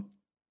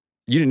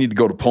you didn't need to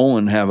go to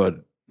Poland and have a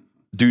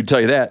dude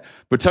tell you that.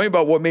 But tell me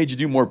about what made you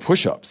do more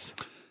push-ups.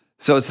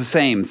 So it's the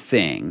same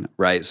thing,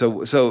 right?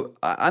 So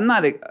I'm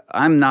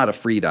not a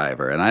free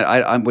diver, and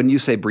I when you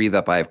say breathe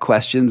up, I have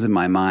questions in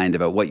my mind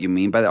about what you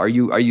mean by that. Are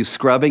you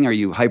scrubbing? Are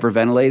you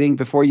hyperventilating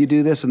before you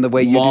do this? And the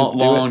way you do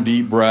long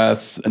deep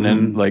breaths, and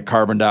then like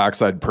carbon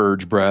dioxide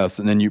purge breaths,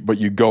 and then you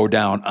go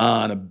down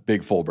on a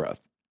big full breath.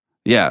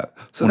 Yeah.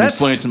 So when I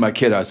explained it to my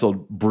kid, I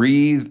said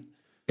breathe.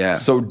 Yeah.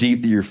 So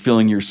deep that you're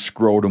filling your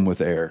scrotum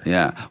with air.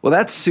 Yeah. Well,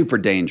 that's super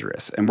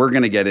dangerous, and we're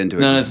going to get into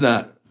it. No, it's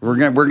not. We're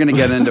going to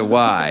get into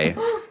why.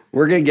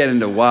 We're going to get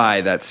into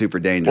why that's super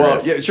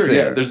dangerous. Well, yeah, sure.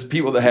 Yeah. There's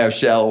people that have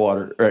shallow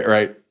water,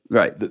 right?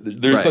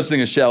 There's such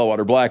thing as shallow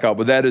water blackout,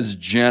 but that is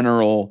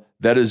general.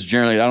 That is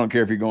generally, I don't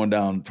care if you're going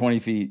down 20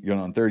 feet, you're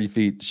going down 30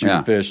 feet,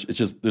 shooting fish. It's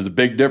just, there's a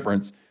big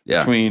difference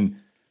between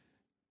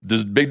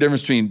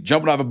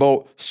jumping off a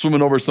boat,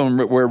 swimming over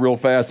somewhere real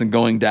fast and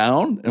going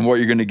down, and what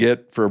you're going to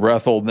get for a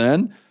breath hold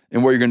then,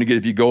 and what you're going to get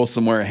if you go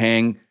somewhere,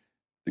 hang,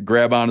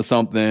 grab onto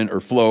something or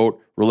float,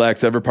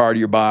 relax every part of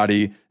your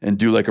body and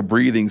do like a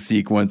breathing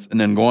sequence and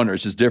then go under.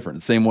 It's just different.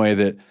 The same way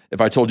that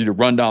if I told you to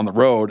run down the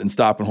road and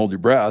stop and hold your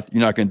breath, you're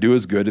not going to do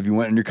as good if you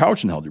went on your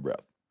couch and held your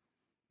breath.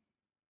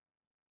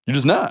 You're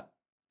just not.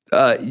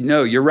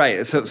 No, you're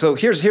right. So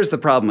here's the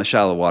problem with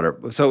shallow water.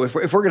 So if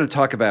we're going to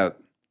talk about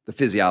the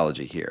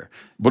physiology here.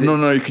 But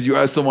no, because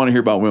I still want to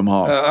hear about Wim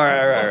Hof. All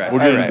right.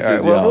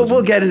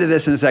 We'll get into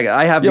this in a second.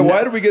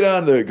 Why did we get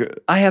on to...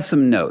 I have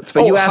some notes.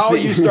 But you asked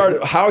me...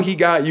 how he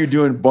got you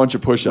doing a bunch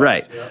of push-ups.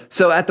 Right. Yeah.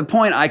 So at the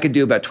point, I could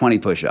do about 20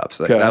 push-ups.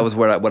 That was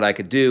what I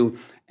could do.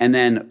 And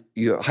then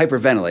you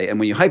hyperventilate. And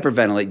when you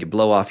hyperventilate, you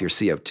blow off your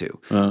CO2.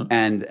 Uh-huh.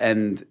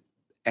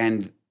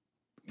 And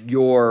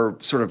your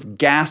sort of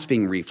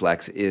gasping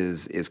reflex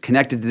is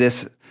connected to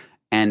this.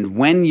 And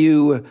when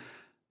you...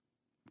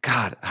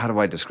 God, how do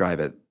I describe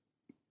it?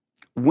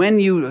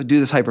 When you do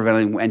this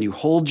hyperventilating and you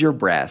hold your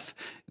breath,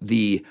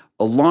 the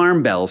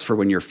alarm bells for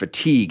when your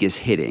fatigue is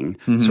hitting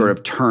sort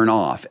of turn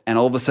off, and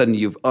all of a sudden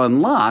you've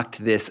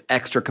unlocked this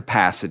extra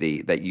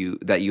capacity that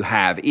you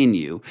have in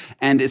you.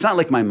 And it's not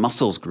like my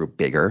muscles grew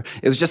bigger.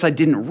 It was just I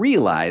didn't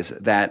realize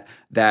that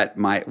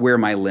where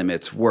my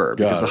limits were,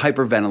 because the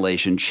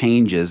hyperventilation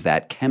changes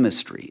that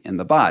chemistry in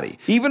the body.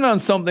 Even on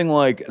something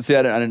like, see,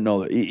 I didn't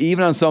know that.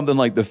 Even on something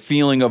like the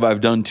feeling of I've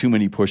done too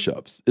many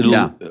push-ups.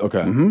 Yeah.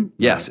 Okay.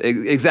 Yes,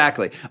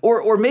 exactly.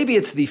 Or maybe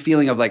it's the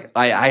feeling of like,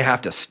 I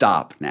have to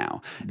stop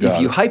now. If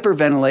you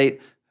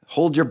hyperventilate,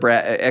 hold your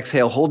breath,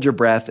 exhale, hold your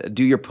breath,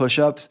 do your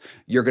push-ups,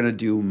 you're going to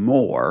do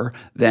more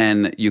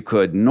than you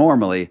could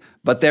normally.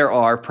 But there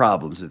are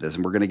problems with this,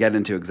 and we're going to get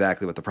into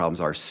exactly what the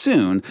problems are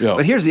soon. Yeah.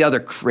 But here's the other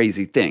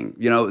crazy thing.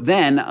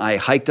 Then I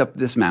hiked up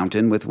this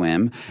mountain with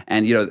Wim,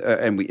 and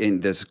in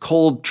this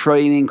cold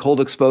training,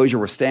 cold exposure,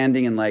 we're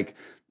standing in like,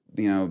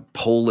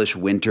 Polish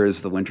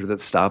winters, the winter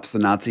that stops the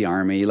Nazi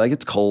army. Like,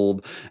 it's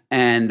cold,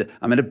 and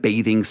I'm in a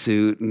bathing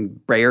suit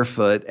and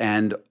barefoot,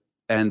 and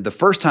the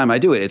first time I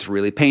do it, it's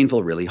really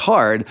painful, really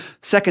hard.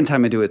 Second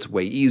time I do it, it's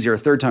way easier.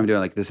 Third time I do it,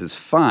 like, this is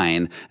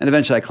fine. And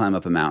eventually I climb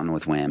up a mountain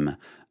with Wim,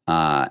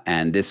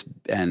 and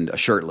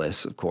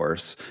shirtless, of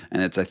course.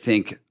 And it's I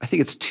think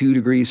it's 2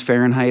 degrees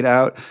Fahrenheit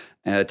out.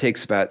 It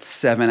takes about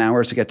 7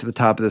 hours to get to the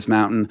top of this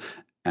mountain,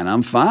 and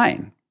I'm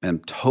fine. I'm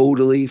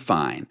totally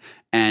fine.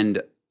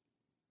 And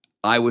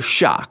I was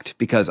shocked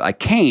because I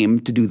came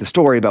to do the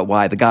story about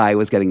why the guy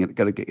was going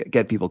to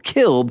get people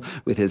killed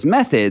with his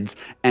methods,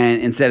 and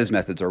instead his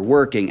methods are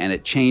working, and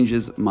it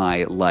changes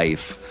my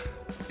life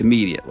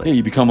immediately. Yeah,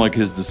 you become like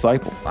his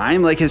disciple.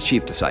 I'm like his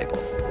chief disciple.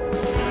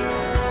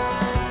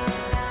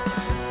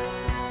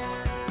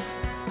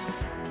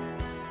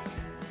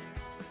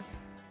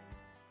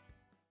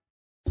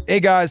 Hey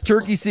guys,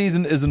 turkey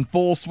season is in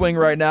full swing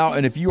right now,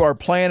 and if you are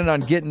planning on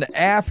getting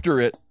after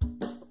it,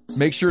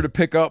 make sure to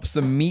pick up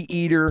some Meat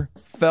Eater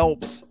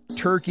Phelps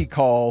turkey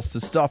calls to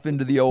stuff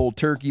into the old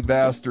turkey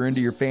vest or into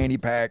your fanny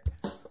pack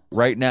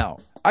right now.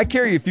 I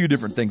carry a few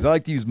different things. I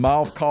like to use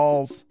mouth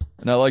calls,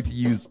 and I like to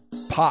use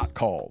pot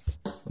calls.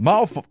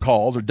 Mouth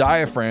calls or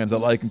diaphragms, I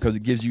like them because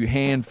it gives you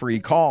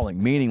hand-free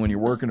calling, meaning when you're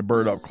working a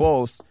bird up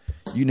close,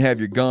 you can have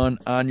your gun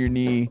on your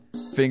knee,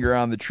 finger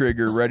on the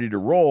trigger, ready to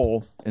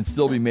roll, and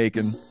still be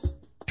making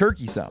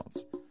turkey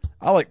sounds.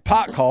 I like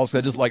pot calls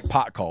because I just like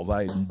pot calls.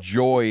 I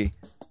enjoy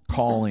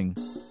calling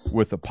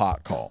with a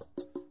pot call.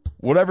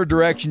 Whatever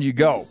direction you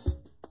go,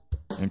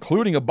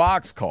 including a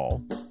box call,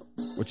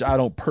 which I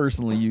don't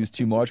personally use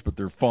too much, but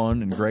they're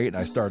fun and great, and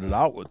I started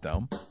out with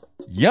them.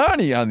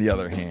 Yanni, on the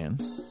other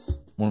hand,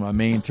 one of my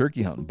main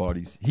turkey hunting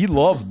buddies, he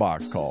loves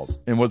box calls.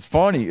 And what's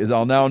funny is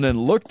I'll now and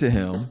then look to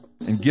him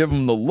and give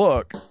him the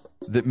look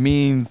that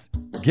means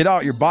get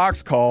out your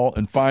box call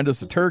and find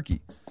us a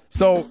turkey.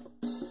 So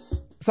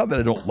it's not that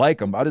I don't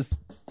like him. I just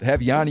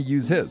have Yanni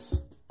use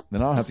his.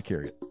 Then I don't have to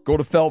carry it. Go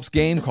to Phelps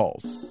Game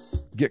Calls.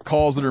 Get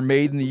calls that are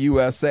made in the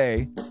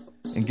USA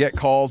and get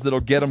calls that'll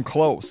get them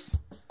close.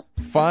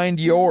 Find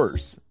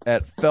yours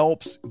at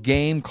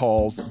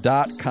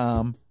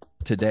phelpsgamecalls.com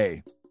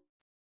today.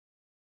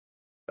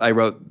 I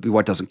wrote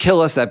What Doesn't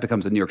Kill Us. That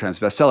becomes a New York Times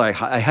bestseller.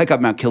 I hike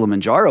up Mount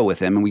Kilimanjaro with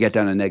him, and we get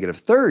down to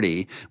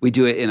 -30. We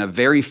do it in a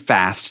very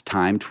fast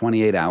time,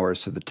 28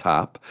 hours to the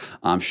top.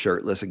 I'm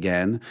shirtless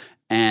again.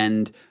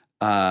 And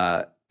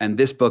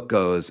this book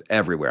goes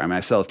everywhere. I mean,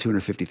 I sell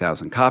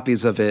 250,000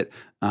 copies of it.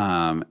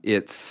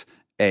 It's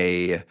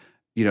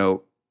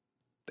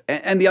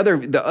and the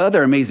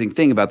other amazing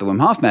thing about the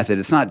Wim Hof method,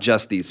 it's not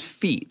just these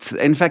feats.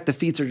 In fact, the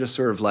feats are just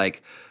sort of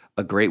like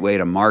a great way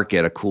to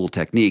market a cool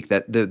technique.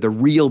 That the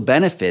real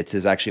benefits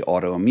is actually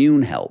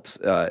autoimmune helps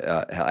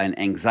and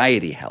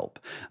anxiety help,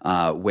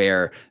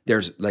 where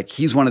there's like,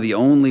 he's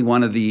only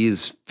one of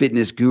these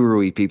fitness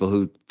guru-y people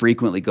who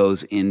frequently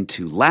goes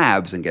into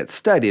labs and gets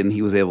studied, and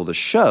he was able to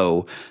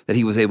show that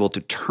he was able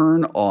to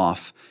turn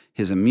off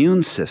his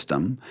immune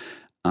system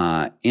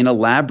in a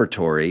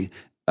laboratory,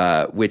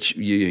 which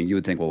you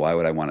would think, well, why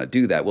would I want to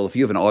do that? Well, if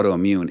you have an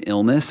autoimmune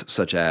illness,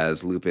 such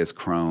as lupus,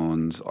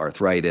 Crohn's,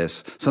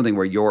 arthritis, something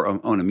where your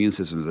own immune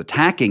system is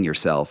attacking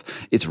yourself,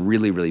 it's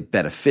really, really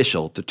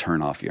beneficial to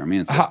turn off your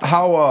immune system.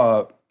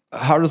 How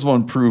does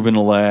one prove in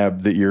a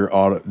lab that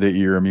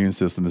your immune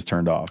system is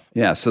turned off?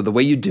 Yeah, so the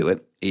way you do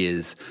it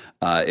is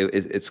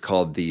it's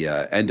called the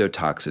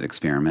endotoxin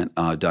experiment,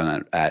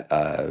 done at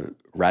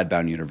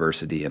Radboud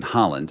University in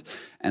Holland.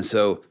 And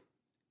so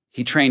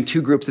he trained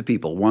 2 groups of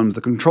people. One was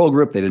the control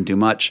group; they didn't do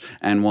much,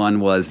 and one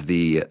was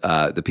the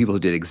people who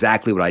did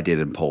exactly what I did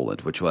in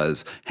Poland, which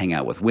was hang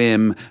out with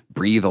Wim,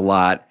 breathe a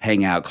lot,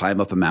 hang out, climb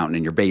up a mountain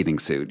in your bathing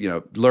suit.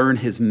 Learn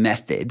his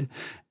method,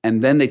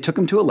 and then they took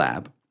him to a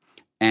lab,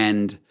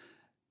 and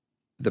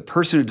the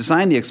person who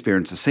designed the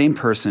experiment is the same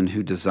person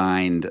who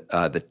designed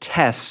the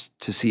test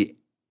to see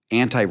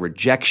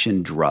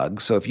anti-rejection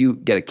drugs. So if you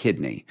get a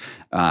kidney,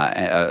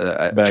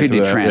 a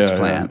kidney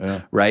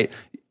transplant, right?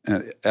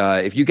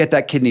 If you get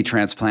that kidney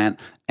transplant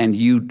and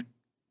you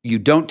you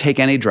don't take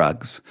any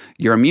drugs,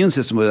 your immune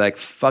system will be like,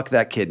 fuck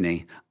that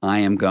kidney. I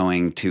am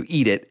going to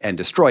eat it and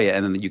destroy it.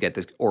 And then you get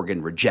this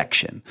organ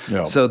rejection.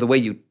 Yeah. So the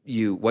way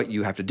what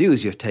you have to do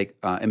is you have to take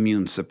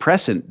immune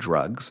suppressant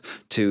drugs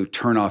to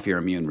turn off your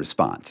immune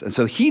response. And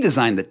so he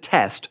designed the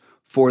test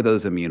for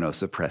those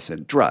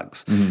immunosuppressant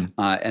drugs.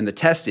 And the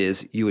test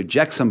is you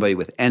inject somebody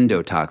with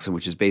endotoxin,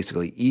 which is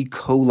basically E.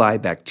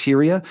 coli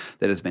bacteria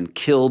that has been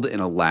killed in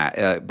a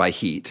lab by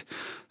heat,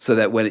 so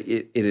that when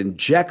it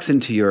injects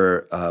into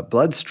your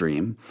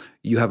bloodstream,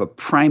 you have a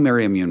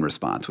primary immune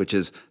response, which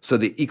is, so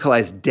the E.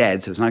 coli is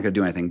dead, so it's not going to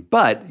do anything,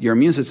 but your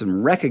immune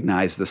system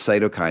recognizes the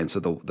cytokines, so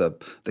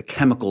the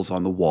chemicals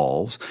on the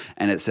walls,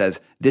 and it says,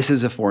 this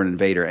is a foreign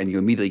invader, and you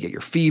immediately get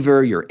your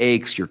fever, your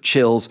aches, your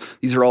chills.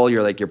 These are all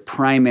your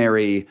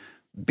primary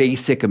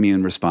basic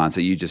immune response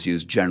that you just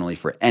use generally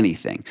for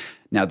anything.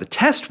 Now, the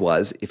test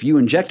was, if you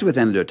inject with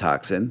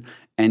endotoxin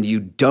and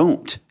you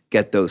don't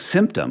get those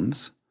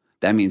symptoms,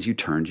 that means you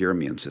turned your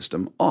immune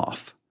system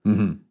off.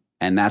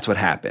 And that's what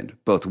happened.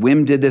 Both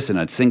Wim did this in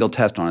a single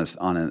test on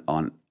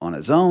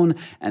his own,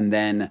 and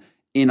then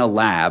in a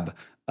lab,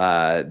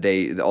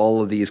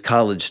 all of these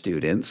college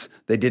students,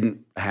 they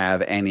didn't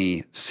have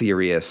any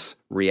serious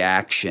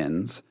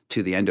reactions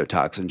to the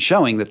endotoxin,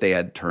 showing that they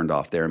had turned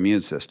off their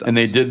immune system. And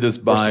they did this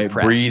by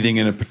breathing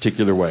in a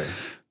particular way.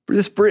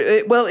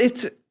 Well,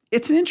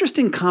 it's an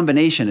interesting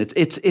combination.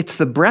 It's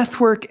the breath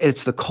work,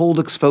 it's the cold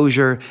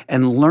exposure,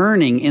 and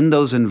learning in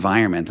those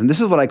environments. And this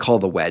is what I call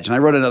the wedge. And I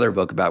wrote another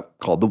book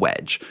called The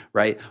Wedge,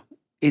 right?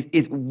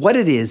 What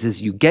it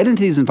is you get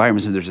into these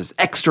environments and there's this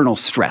external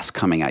stress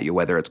coming at you,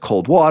 whether it's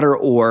cold water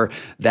or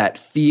that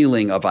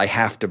feeling of I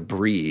have to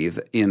breathe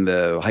in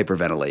the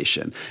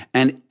hyperventilation.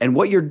 And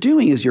what you're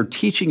doing is you're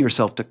teaching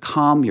yourself to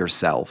calm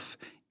yourself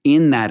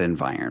in that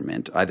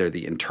environment, either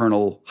the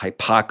internal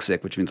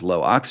hypoxic, which means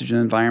low oxygen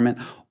environment,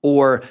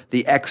 or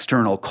the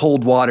external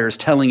cold water is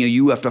telling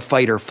you have to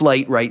fight or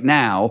flight right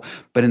now.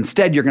 But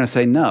instead, you're going to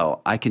say,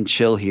 no, I can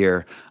chill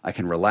here, I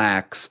can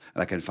relax,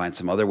 and I can find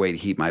some other way to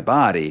heat my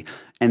body.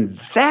 And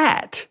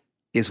that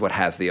is what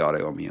has the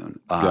autoimmune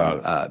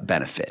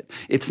benefit.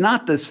 It's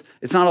not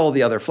all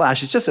the other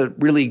flash. It's just a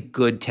really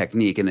good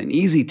technique and an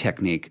easy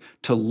technique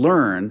to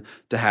learn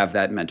to have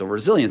that mental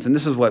resilience. And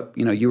this is what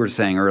you were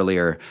saying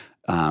earlier.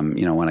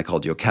 When I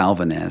called you a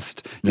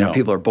Calvinist,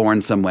 people are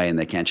born some way and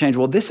they can't change.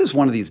 Well, this is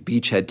one of these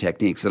beachhead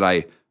techniques that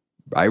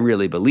I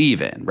really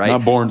believe in, right?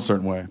 Not born a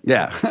certain way.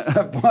 Yeah.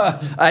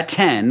 At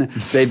 10,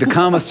 they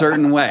become a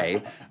certain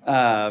way.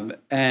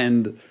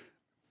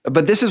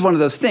 But this is one of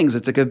those things.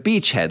 It's like a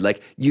beachhead.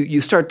 Like you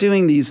start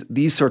doing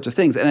these sorts of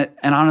things. And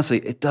honestly,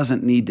 it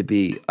doesn't need to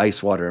be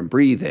ice, water, and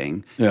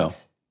breathing. Yeah.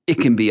 It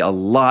can be a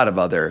lot of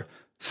other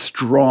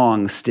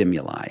strong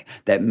stimuli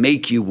that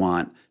make you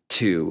want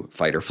to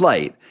fight or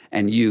flight.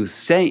 And you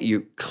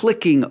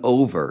clicking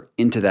over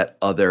into that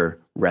other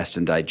rest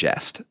and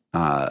digest.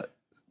 But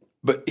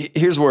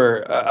here's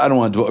where I don't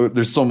want to.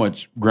 There's so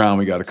much ground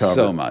we got to cover.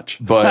 So much.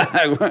 But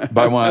I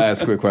want to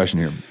ask a quick question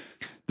here.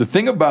 The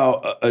thing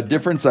about a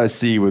difference I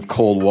see with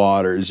cold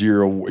water is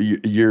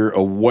you're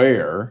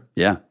aware.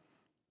 Yeah.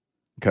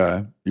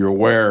 Okay. You're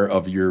aware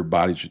of your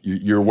body.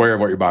 You're aware of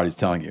what your body's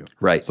telling you.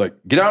 Right. It's like,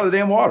 get out of the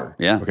damn water.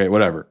 Yeah. Okay.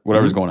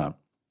 Whatever's going on.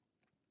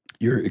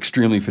 You're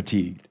extremely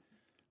fatigued.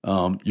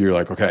 You're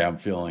like, okay, I'm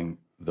feeling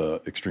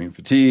the extreme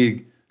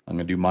fatigue. I'm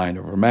going to do mind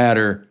over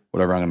matter,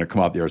 whatever. I'm going to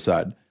come out the other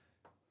side.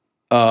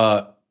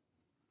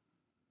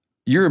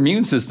 Your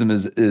immune system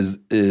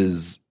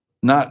is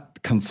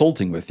not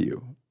consulting with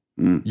you.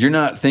 You're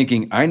not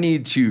thinking, I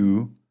need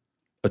to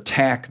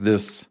attack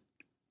this.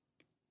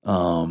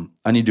 I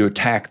need to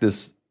attack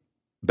this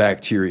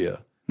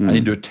bacteria. I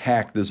need to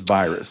attack this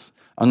virus.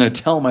 I'm going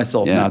to tell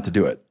myself not to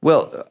do it.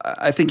 Well,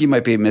 I think you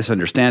might be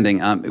misunderstanding.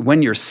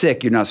 When you're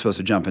sick, you're not supposed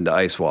to jump into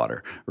ice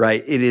water,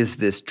 right? It is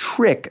this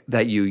trick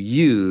that you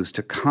use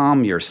to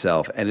calm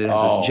yourself, and it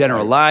has this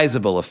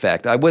generalizable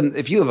effect.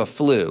 If you have a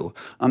flu,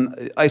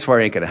 ice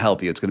water ain't going to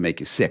help you. It's going to make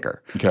you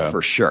sicker,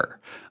 for sure.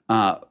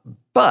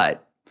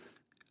 But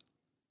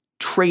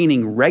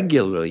training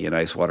regularly in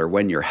ice water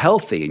when you're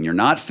healthy and you're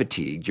not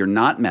fatigued, you're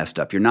not messed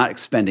up, you're not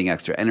expending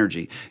extra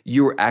energy,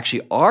 you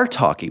actually are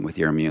talking with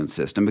your immune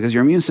system because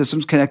your immune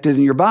system's connected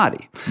in your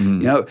body.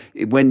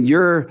 When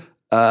you're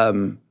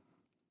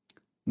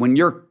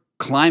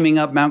climbing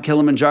up Mount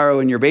Kilimanjaro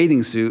in your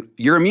bathing suit,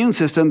 your immune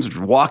system's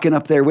walking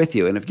up there with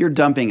you. And if you're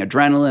dumping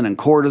adrenaline and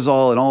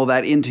cortisol and all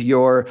that into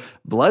your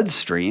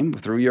bloodstream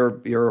through your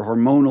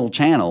hormonal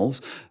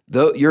channels,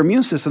 your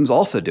immune system's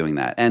also doing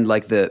that. And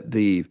like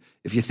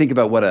if you think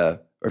about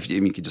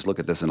you could just look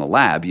at this in a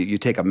lab, you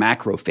take a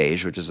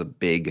macrophage, which is a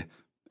big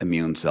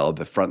immune cell,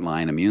 the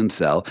frontline immune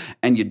cell,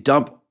 and you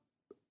dump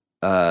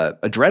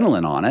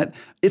adrenaline on it,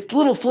 its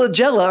little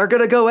flagella are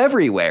going to go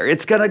everywhere.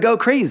 It's going to go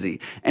crazy.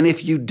 And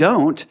if you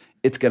don't,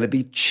 it's going to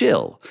be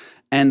chill.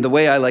 And the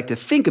way I like to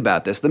think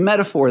about this, the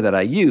metaphor that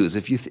I use,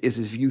 if you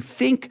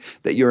think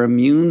that your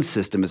immune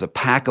system is a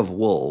pack of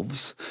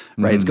wolves,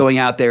 right? It's going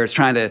out there, it's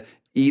trying to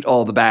eat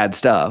all the bad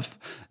stuff,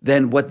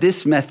 then what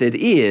this method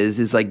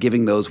is like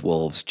giving those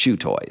wolves chew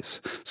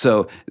toys.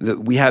 So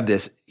we have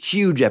this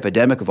huge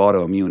epidemic of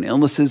autoimmune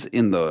illnesses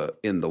in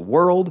the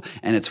world,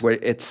 and it's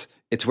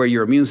where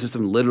your immune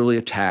system literally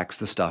attacks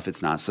the stuff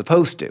it's not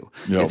supposed to.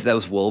 Yep. It's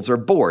those wolves are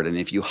bored, and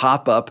if you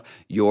hop up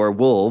your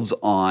wolves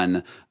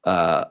on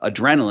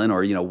adrenaline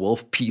or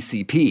wolf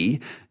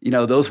PCP,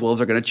 those wolves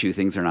are going to chew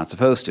things they're not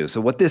supposed to.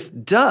 So what this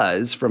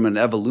does from an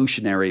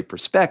evolutionary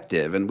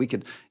perspective, and we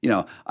could,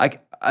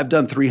 I've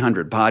done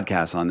 300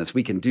 podcasts on this.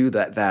 We can do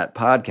that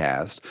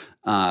podcast.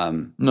 No,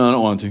 I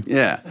don't want to.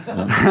 Yeah.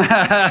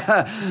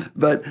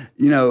 But,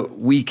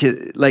 we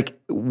could,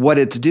 what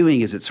it's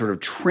doing is it's sort of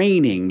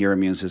training your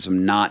immune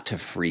system not to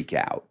freak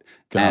out.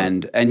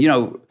 And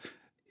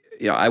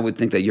I would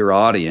think that your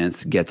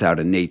audience gets out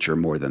in nature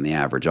more than the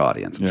average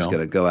audience. I'm just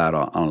going to go out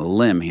on a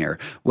limb here.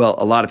 Well,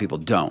 a lot of people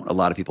don't. A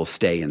lot of people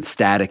stay in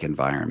static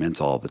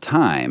environments all the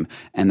time.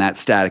 And that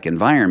static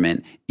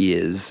environment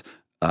is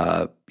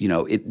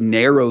it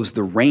narrows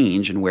the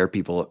range and where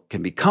people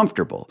can be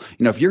comfortable.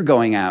 If you're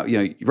going out,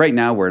 right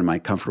now we're in my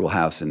comfortable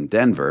house in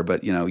Denver,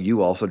 but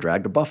you also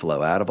dragged a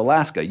buffalo out of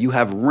Alaska. You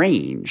have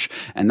range,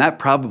 and that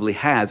probably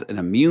has an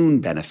immune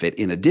benefit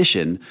in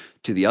addition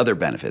to the other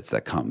benefits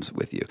that comes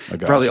with you.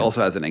 It probably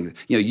also has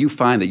you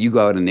find that you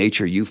go out in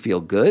nature, you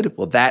feel good.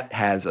 Well, that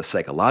has a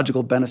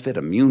psychological benefit,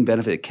 immune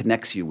benefit. It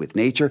connects you with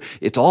nature.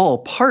 It's all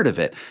part of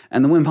it.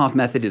 And the Wim Hof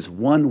method is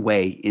one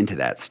way into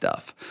that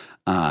stuff.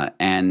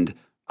 And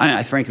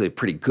I frankly, a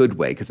pretty good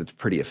way because it's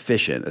pretty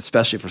efficient,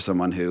 especially for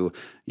someone who,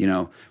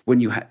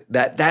 when you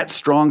that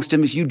strong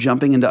stimulus, you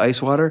jumping into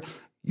ice water,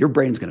 your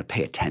brain's going to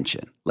pay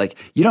attention. Like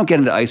you don't get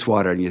into ice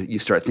water and you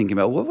start thinking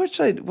about, well,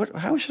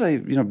 how should I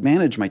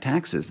manage my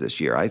taxes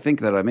this year? I think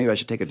that maybe I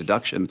should take a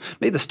deduction,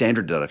 maybe the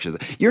standard deductions.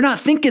 You're not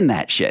thinking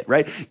that shit,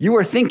 right? You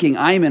are thinking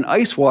I'm in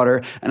ice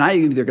water and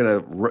I'm either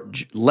going to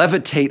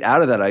levitate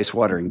out of that ice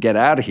water and get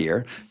out of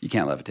here. You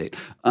can't levitate,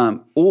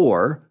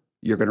 or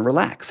you're going to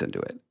relax into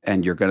it,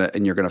 and you're going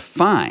to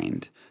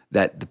find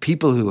that the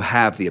people who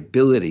have the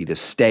ability to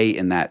stay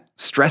in that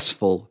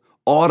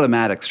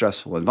automatic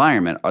stressful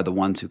environment are the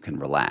ones who can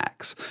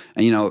relax.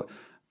 And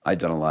I've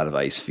done a lot of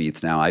ice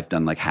feats now. I've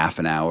done like half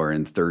an hour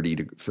in 30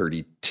 to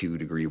 32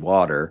 degree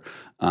water,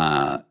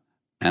 and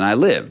I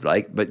lived.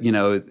 But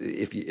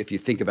if you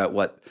think about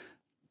what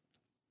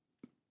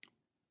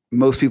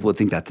most people would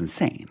think, that's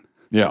insane.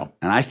 Yeah,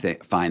 and I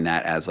find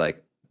that as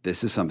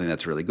this is something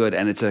that's really good.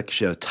 And it's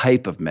actually a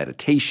type of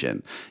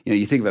meditation.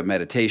 You think about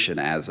meditation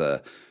as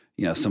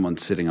someone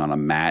sitting on a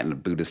mat in a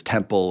Buddhist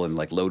temple in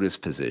lotus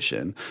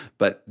position.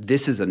 But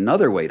this is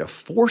another way to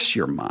force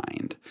your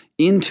mind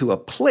into a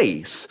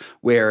place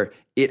where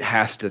it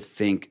has to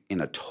think in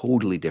a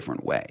totally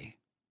different way.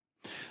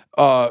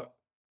 Where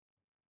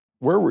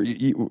were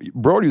you?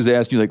 Brody was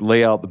asking you,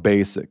 lay out the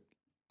basic.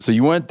 So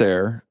you went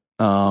there,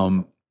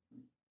 and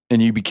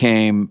you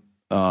became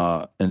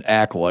an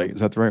acolyte.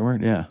 Is that the right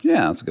word? Yeah.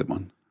 Yeah, that's a good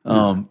one.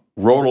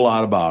 Wrote a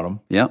lot about him.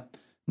 Yeah.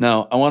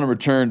 Now, I want to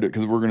return to,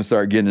 because we're going to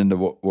start getting into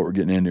what we're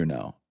getting into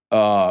now.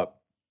 I'm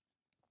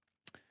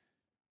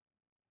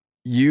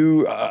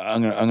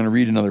going to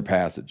read another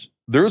passage.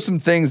 There are some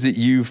things that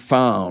you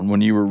found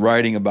when you were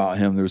writing about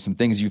him. There were some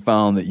things you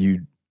found that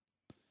you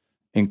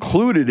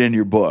included in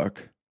your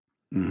book,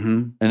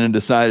 and then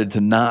decided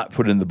to not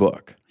put in the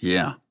book.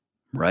 Yeah.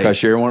 Right. Can I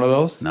share one of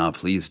those? No,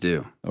 please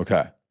do.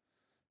 Okay.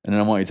 And then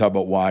I want you to talk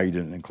about why you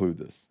didn't include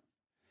this.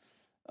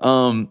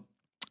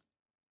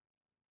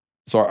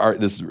 So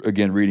this is,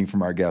 again, reading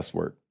from our guest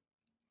work.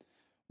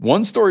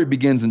 One story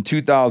begins in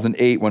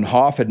 2008 when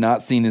Hoff had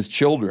not seen his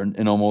children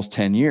in almost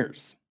 10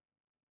 years.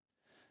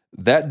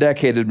 That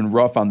decade had been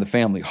rough on the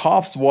family.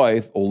 Hoff's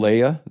wife,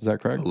 Olaya, is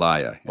that correct?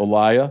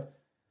 Olaya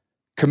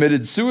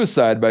committed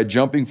suicide by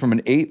jumping from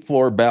an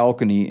 8th-floor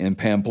balcony in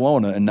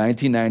Pamplona in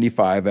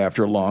 1995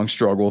 after a long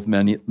struggle with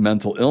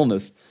mental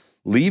illness,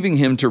 leaving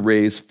him to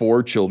raise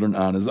 4 children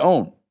on his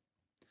own.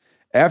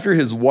 After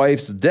his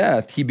wife's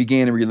death, he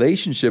began a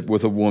relationship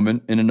with a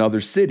woman in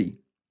another city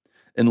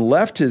and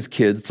left his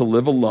kids to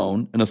live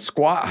alone in a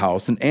squat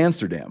house in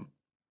Amsterdam.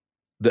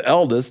 The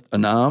eldest,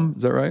 Anam,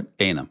 is that right?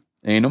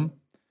 Anam,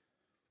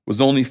 was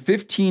only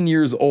 15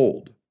 years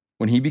old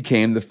when he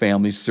became the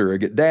family's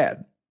surrogate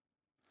dad.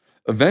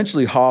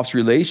 Eventually, Hoff's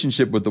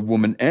relationship with the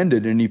woman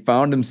ended, and he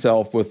found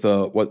himself with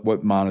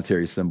what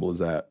monetary symbol is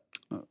that?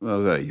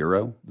 Was that a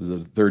euro? Is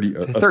it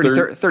 $30,000?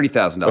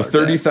 $30,000. A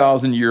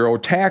 30,000 euro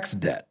tax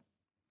debt.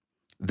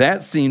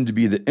 That seemed to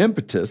be the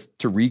impetus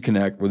to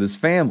reconnect with his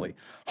family.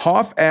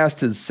 Hoff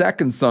asked his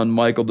second son,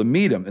 Michael, to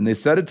meet him, and they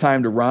set a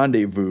time to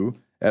rendezvous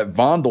at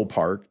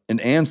Vondelpark in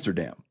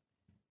Amsterdam.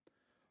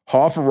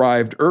 Hoff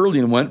arrived early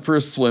and went for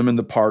a swim in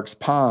the park's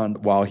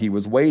pond while he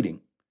was waiting.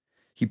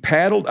 He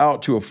paddled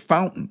out to a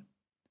fountain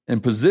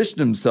and positioned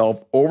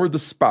himself over the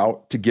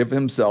spout to give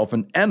himself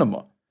an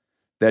enema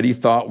that he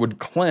thought would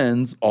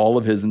cleanse all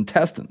of his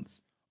intestines,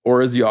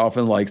 or as he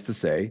often likes to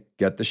say,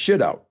 get the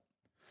shit out.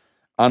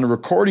 On a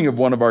recording of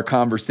one of our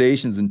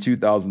conversations in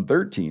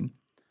 2013,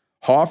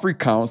 Hoff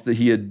recounts that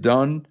he had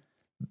done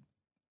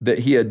that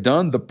he had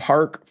done the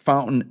park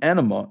fountain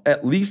enema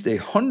at least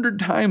 100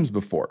 times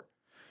before,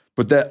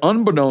 but that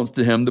unbeknownst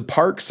to him, the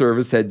Park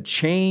Service had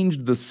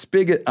changed the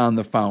spigot on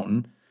the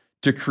fountain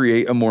to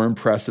create a more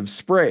impressive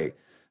spray.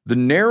 The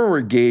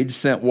narrower gauge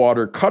sent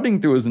water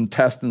cutting through his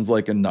intestines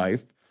like a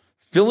knife,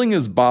 filling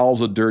his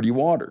bowels with dirty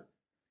water.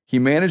 He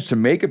managed to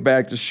make it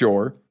back to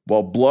shore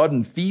while blood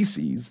and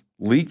feces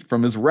leaked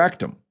from his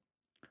rectum.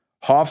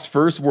 Hoff's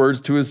first words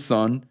to his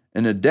son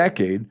in a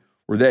decade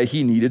were that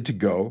he needed to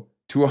go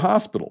to a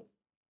hospital.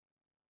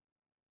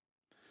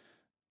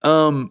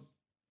 Why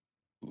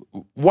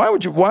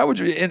would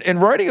you, in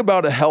writing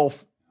about a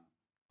health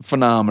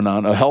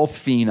phenomenon, a health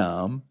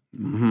phenom,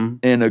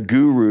 and a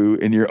guru,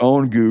 and your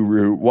own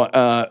guru,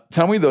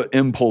 tell me the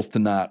impulse to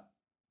not,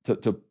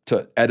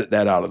 to edit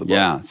that out of the book.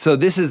 Yeah. So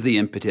this is the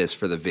impetus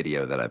for the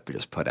video that I've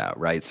just put out,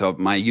 right? So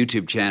my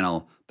YouTube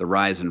channel, The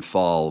Rise and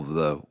Fall of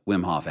the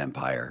Wim Hof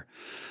Empire.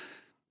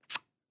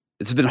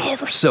 It's been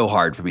so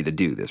hard for me to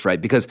do this,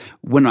 right? Because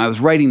when I was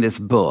writing this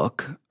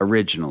book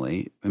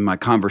originally, in my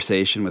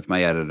conversation with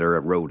my editor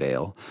at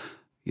Rodale,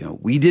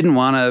 we didn't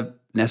want to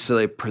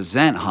necessarily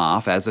present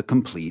Hoff as a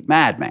complete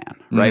madman,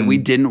 right? We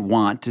didn't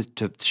want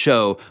to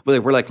show,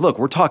 we're like, look,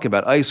 we're talking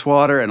about ice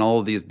water and all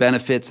of these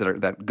benefits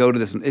that go to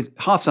this.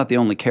 Hoff's not the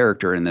only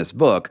character in this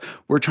book.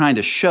 We're trying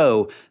to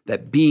show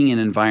that being in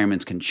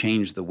environments can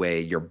change the way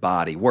your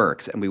body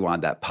works, and we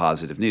want that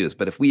positive news.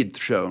 But if we had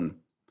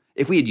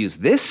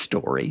used this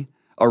story,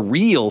 a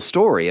real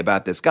story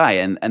about this guy,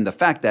 and the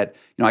fact that,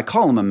 I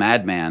call him a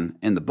madman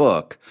in the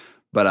book,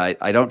 but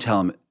I don't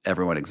tell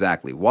everyone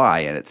exactly why.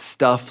 And it's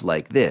stuff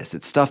like this.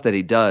 It's stuff that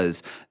he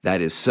does that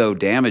is so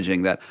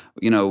damaging that,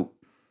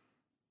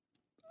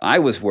 I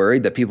was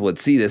worried that people would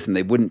see this and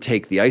they wouldn't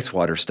take the ice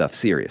water stuff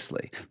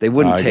seriously. They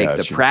wouldn't take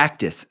the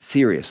practice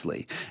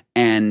seriously.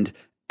 And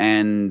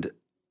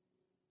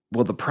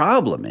well, the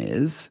problem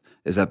is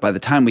that by the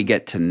time we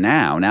get to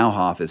now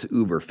Hoff is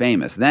uber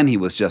famous. Then he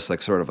was just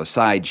like sort of a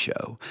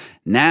sideshow.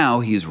 Now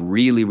he's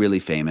really, really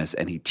famous,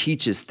 and he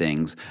teaches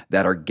things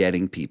that are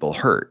getting people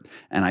hurt.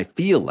 And I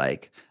feel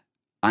like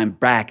I'm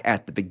back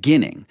at the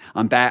beginning.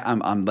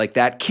 I'm like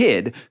that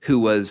kid who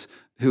was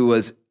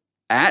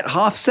at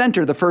Hoff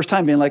Center the first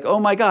time being like,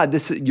 oh my God,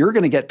 you're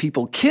going to get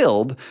people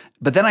killed.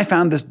 But then I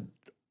found this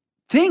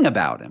thing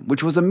about him,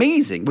 which was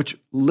amazing, which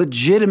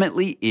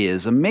legitimately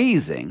is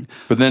amazing.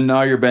 But then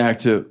now you're back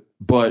to,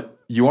 but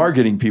you are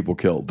getting people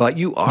killed. But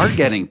you are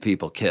getting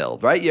people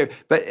killed, right?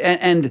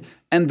 And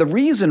the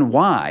reason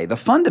why, the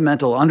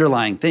fundamental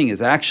underlying thing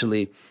is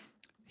actually,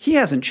 he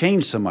hasn't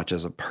changed so much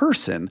as a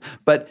person,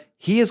 but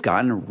he has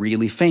gotten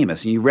really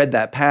famous. And you read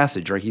that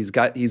passage, right?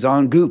 He's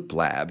on Goop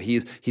Lab. He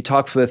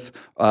talks with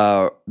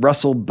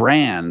Russell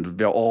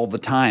Brand all the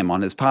time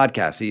on his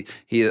podcast.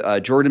 He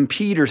Jordan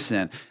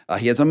Peterson.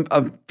 He has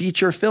a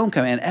feature film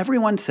coming, and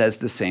everyone says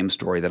the same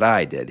story that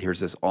I did.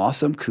 Here's this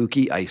awesome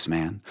kooky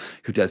Iceman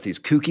who does these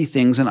kooky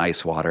things in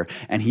ice water,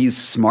 and he's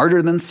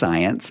smarter than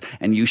science,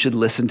 and you should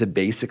listen to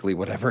basically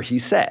whatever he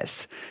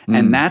says.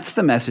 And that's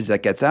the message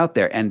that gets out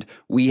there. And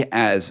we,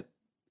 as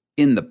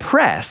in the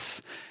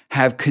press,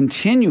 have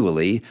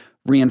continually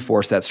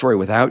reinforced that story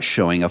without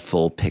showing a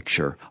full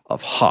picture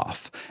of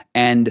Hoff.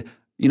 And,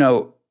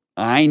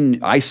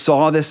 I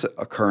saw this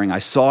occurring. I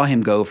saw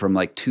him go from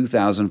like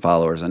 2,000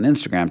 followers on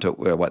Instagram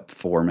to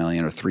 4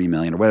 million or 3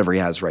 million or whatever he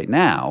has right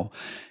now.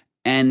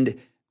 And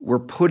we're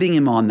putting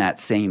him on that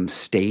same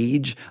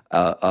stage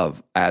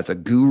as a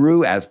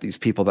guru, as these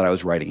people that I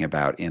was writing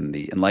about in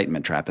the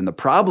Enlightenment Trap. And the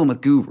problem with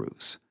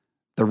gurus,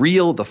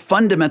 the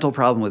fundamental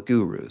problem with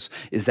gurus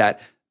is that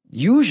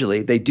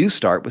usually they do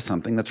start with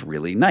something that's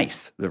really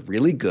nice, they're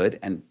really good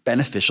and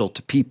beneficial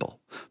to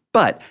people.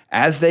 But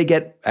as they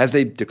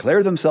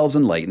declare themselves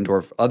enlightened,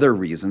 or for other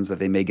reasons that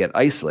they may get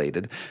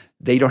isolated,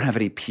 they don't have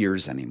any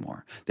peers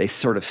anymore. They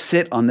sort of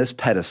sit on this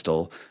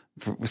pedestal.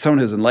 For someone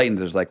who's enlightened,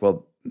 there's like,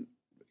 well,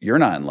 you're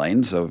not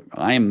enlightened, so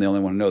I am the only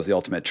one who knows the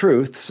ultimate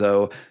truth,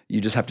 so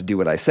you just have to do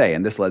what I say.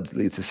 And this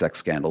leads to sex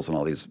scandals and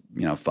all these,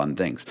 fun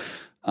things.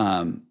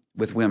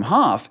 With Wim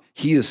Hof,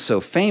 he is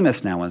so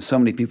famous now, and so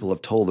many people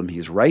have told him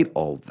he's right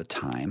all the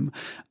time,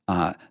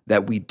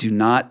 that we do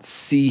not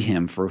see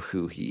him for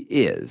who he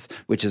is,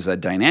 which is a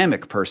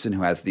dynamic person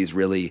who has these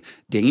really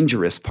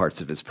dangerous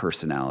parts of his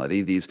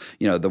personality. These,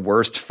 the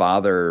worst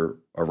father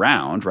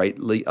around, right?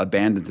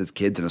 Abandons his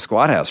kids in a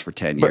squat house for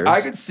 10 years. But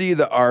I could see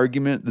the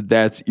argument that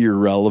that's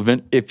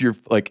irrelevant if you're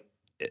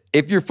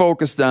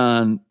focused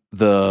on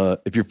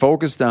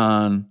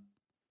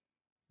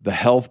the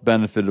health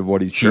benefit of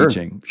what he's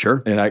teaching.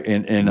 Sure. And I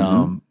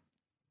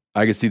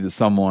could see that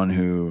someone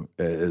who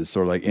is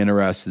sort of like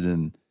interested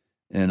in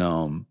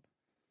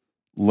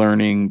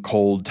learning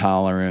cold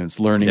tolerance,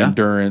 learning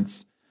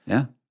endurance.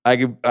 Yeah. I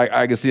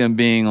could see him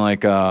being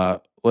like,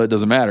 well, it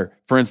doesn't matter.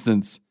 For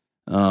instance,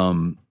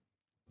 the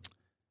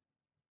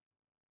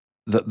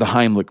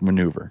Heimlich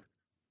maneuver.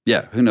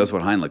 Yeah. Who knows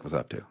what Heimlich was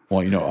up to?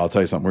 Well, I'll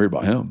tell you something weird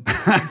about him.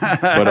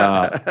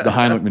 But the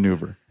Heimlich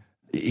maneuver.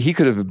 He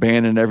could have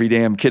abandoned every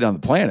damn kid on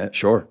the planet.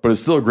 Sure. But it's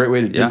still a great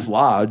way to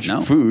dislodge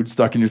food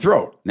stuck in your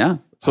throat. Yeah.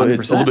 So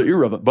it's a 100%. little bit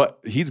irrelevant, but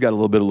he's got a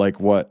little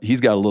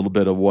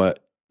bit of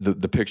what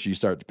the picture you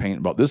start to paint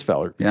about this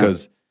feller,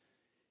 because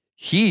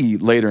he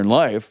later in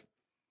life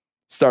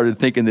started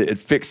thinking that it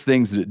fixed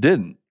things that it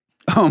didn't.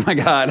 Oh my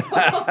God.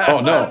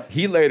 Oh no.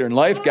 He later in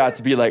life got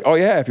to be like, oh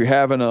yeah, if you're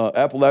having an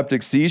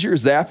epileptic seizure,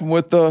 zap him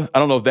with I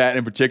don't know if that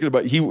in particular,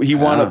 but he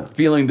wound up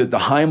feeling that the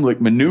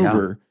Heimlich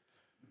maneuver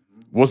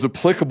was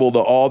applicable to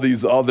all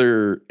these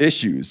other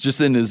issues, just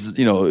in his,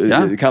 it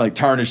kind of like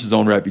tarnished his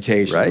own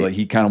reputation. Right. Like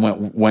he kind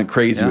of went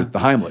crazy with the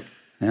Heimlich.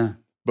 Yeah.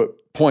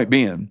 But point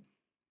being,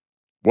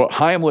 what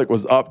Heimlich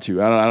was up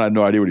to, I have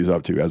no idea what he's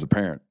up to as a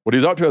parent. What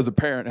he's up to as a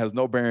parent has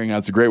no bearing on.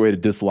 It's a great way to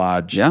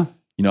dislodge. Yeah.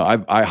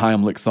 I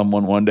Heimlich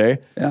someone one day,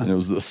 and it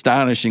was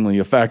astonishingly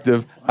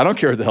effective. I don't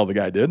care what the hell the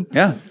guy did.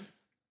 Yeah.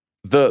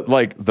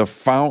 The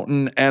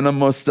fountain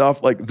enema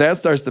stuff, like that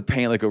starts to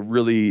paint like a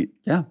really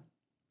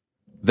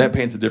that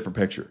paints a different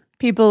picture.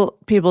 People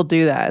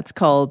do that. It's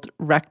called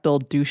rectal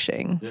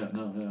douching.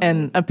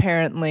 And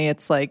apparently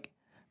it's like,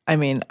 I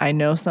mean, I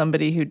know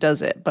somebody who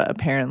does it, but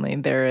apparently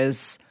there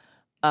is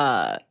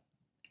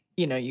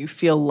you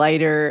feel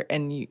lighter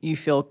and you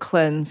feel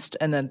cleansed,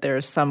 and that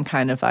there's some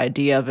kind of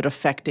idea of it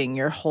affecting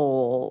your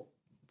whole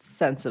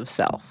sense of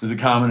self. Is it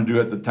common to do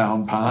at the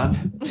town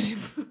pond?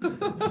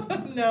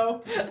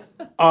 No.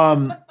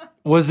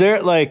 Was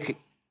there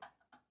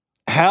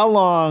how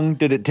long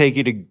did it take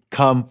you to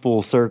come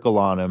full circle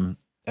on him?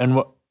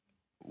 And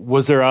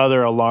was there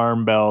other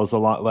alarm bells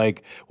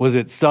was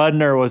it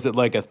sudden, or was it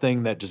like a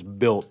thing that just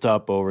built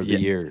up over the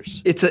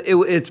years?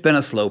 It's been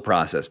a slow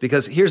process,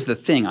 because here's the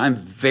thing. I'm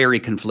very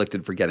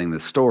conflicted for getting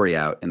this story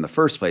out in the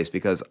first place,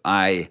 because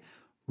I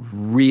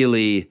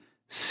really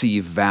see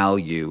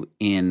value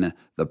in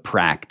the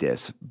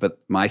practice. But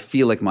I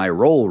feel like my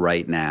role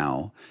right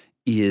now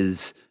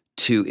is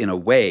to, in a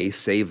way,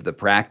 save the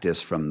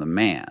practice from the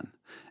man.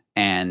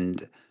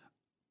 And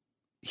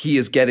he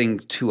is getting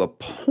to a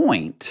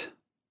point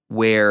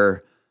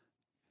where,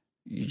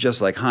 just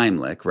like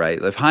Heimlich,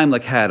 right? If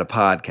Heimlich had a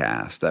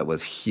podcast that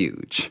was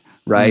huge,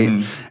 right?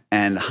 Mm-hmm.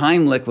 And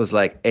Heimlich was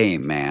like, hey,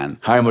 man.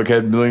 Heimlich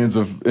had millions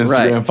of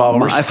Instagram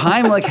followers. If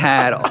Heimlich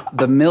had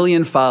the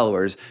million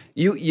followers,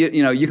 you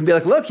can be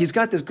like, look, he's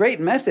got this great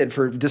method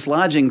for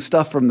dislodging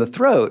stuff from the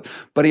throat,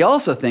 but he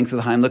also thinks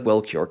that Heimlich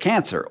will cure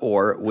cancer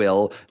or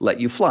will let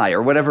you fly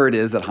or whatever it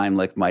is that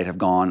Heimlich might have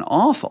gone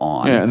off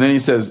on. Yeah, and then he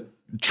says,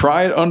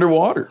 try it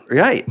underwater.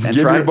 Right. And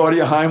give everybody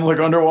a Heimlich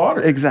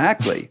underwater.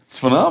 Exactly. It's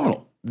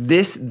phenomenal.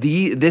 This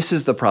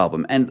is the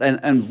problem.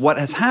 And what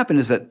has happened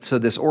is that, so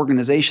this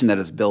organization that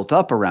is built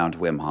up around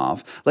Wim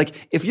Hof,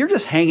 like if you're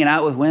just hanging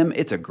out with Wim,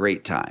 it's a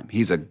great time.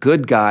 He's a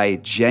good guy,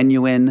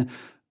 genuine,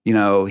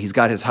 he's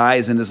got his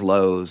highs and his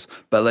lows,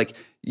 but like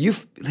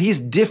he's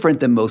different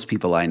than most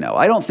people I know.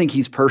 I don't think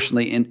he's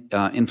personally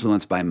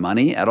influenced by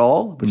money at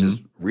all, which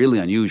is really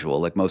unusual.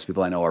 Like most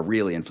people I know are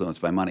really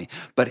influenced by money,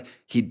 but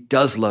he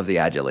does love the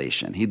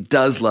adulation. He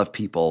does love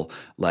people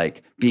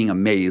like being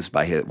amazed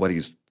by what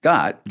he's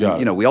got.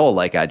 We all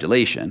like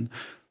adulation,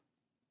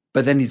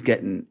 but then he's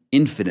getting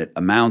infinite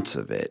amounts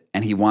of it,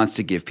 and he wants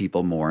to give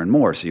people more and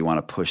more. So you want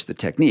to push the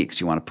techniques,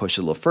 you want to push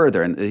a little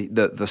further. And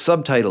the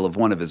subtitle of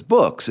one of his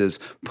books is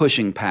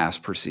Pushing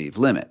Past Perceived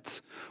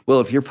Limits. Well,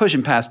 if you're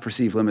pushing past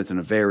perceived limits in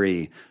a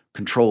very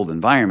controlled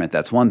environment,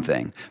 that's one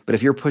thing. But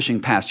if you're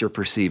pushing past your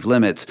perceived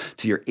limits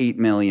to your 8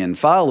 million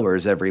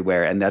followers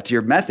everywhere, and that's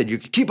your method, you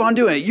keep on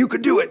doing it, you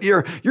could do it,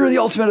 you're the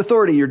ultimate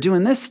authority, you're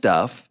doing this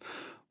stuff,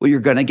 well, you're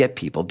going to get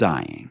people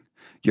dying.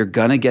 You're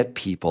going to get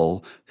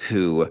people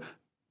who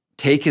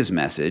take his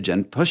message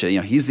and push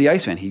it. He's the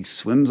Iceman. He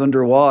swims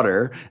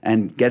underwater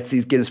and gets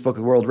these Guinness Book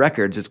of World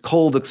Records. It's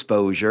cold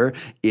exposure.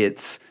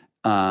 It's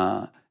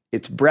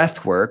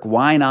breath work.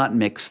 Why not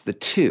mix the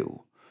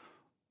two?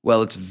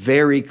 Well, it's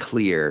very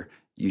clear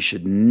you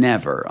should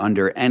never,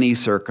 under any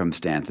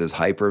circumstances,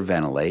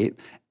 hyperventilate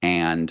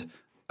and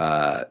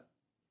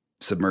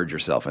submerge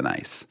yourself in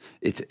ice.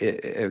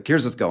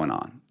 Here's what's going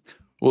on.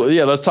 Well,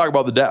 yeah, let's talk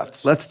about the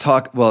deaths. Let's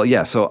talk. Well,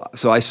 yeah. So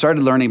I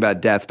started learning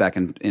about deaths back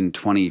in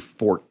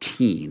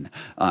 2014.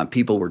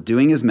 People were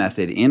doing his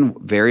method in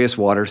various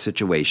water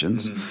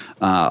situations.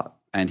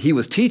 And he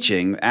was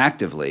teaching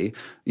actively,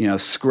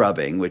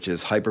 scrubbing, which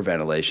is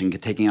hyperventilation,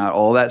 taking out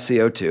all that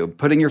CO2,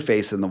 putting your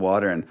face in the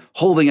water and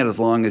holding it as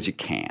long as you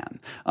can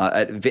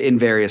in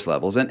various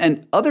levels.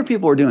 And other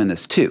people were doing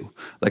this too.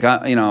 Like,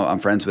 I'm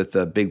friends with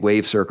the big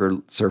wave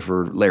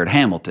surfer Laird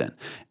Hamilton.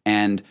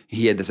 And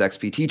he had this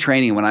XPT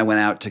training. When I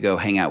went out to go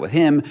hang out with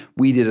him,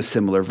 we did a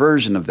similar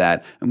version of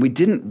that. And we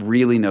didn't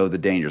really know the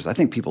dangers. I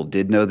think people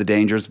did know the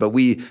dangers, but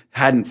we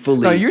hadn't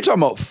fully. No, you're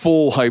talking about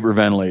full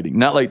hyperventilating,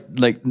 not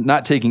like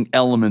not taking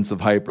elements of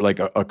like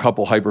a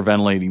couple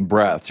hyperventilating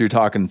breaths. You're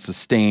talking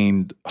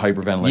sustained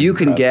hyperventilating.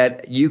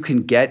 You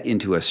can get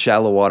into a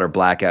shallow water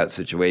blackout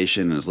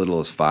situation in as little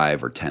as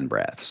 5 or 10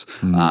 breaths.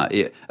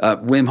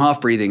 Wim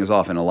Hof breathing is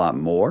often a lot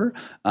more.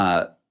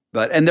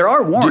 And there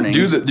are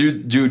warnings.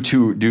 Do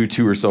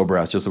two or so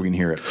breaths just so we can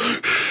hear it.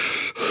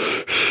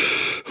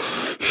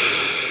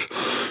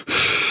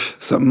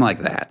 Something like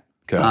that.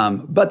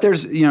 Okay. But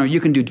there's, you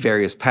can do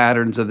various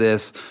patterns of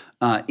this.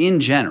 in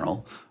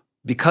general,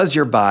 because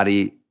your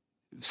body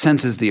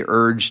senses the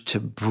urge to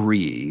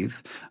breathe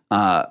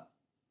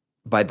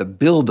by the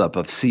buildup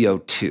of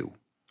CO2,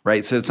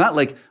 right? So it's not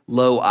like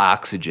low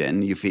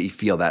oxygen. You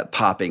feel that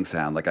popping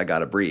sound like I got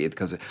to breathe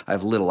because I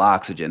have little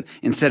oxygen.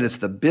 Instead, it's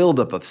the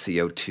buildup of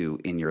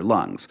CO2 in your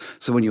lungs.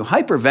 So when you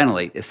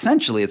hyperventilate,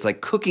 essentially it's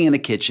like cooking in a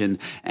kitchen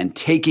and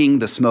taking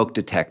the smoke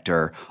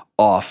detector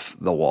off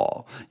the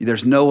wall.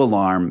 There's no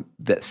alarm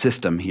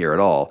system here at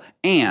all.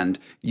 And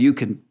you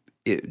can,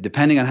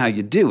 depending on how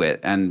you do it,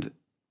 and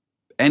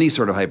any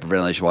sort of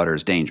hyperventilation water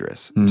is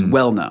dangerous. It's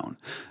well known.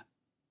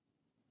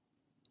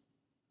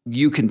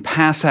 You can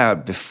pass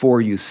out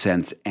before you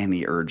sense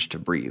any urge to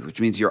breathe, which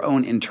means your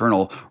own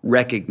internal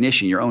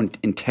recognition, your own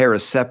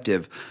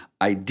interoceptive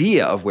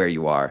idea of where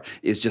you are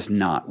is just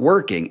not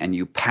working, and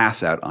you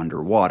pass out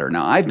underwater.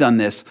 Now, I've done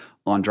this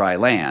on dry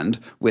land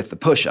with the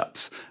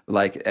push-ups,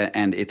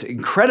 and it's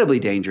incredibly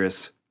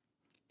dangerous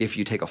if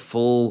you take a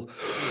full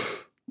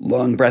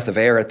long breath of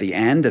air at the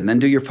end and then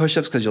do your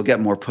push-ups, because you'll get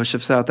more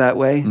push-ups out that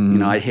way. You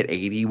know, I hit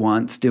 80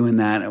 once doing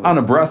that. On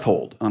a breath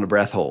hold. On a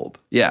breath hold,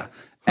 yeah.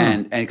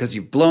 And because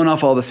you've blown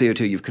off all the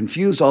CO2, you've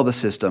confused all the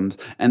systems,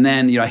 and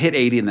then I hit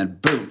 80 and then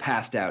boom,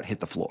 passed out,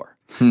 hit the floor.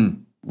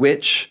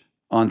 Which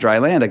on dry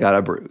land I got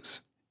a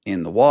bruise.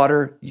 In the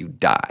water, you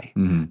die.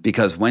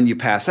 Because when you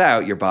pass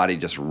out, your body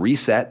just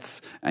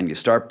resets and you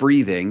start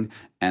breathing,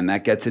 and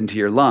that gets into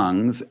your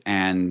lungs.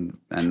 And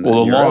well,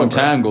 a long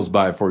time goes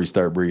by before you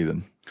start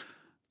breathing.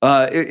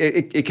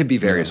 It could be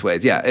various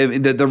ways. Yeah,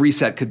 the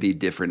reset could be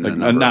different. In a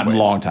number not of in a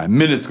ways. long time.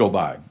 Minutes go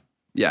by.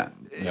 Yeah.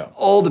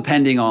 All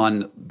depending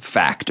on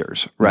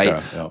factors,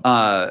 right?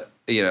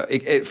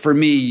 Okay, for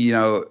me,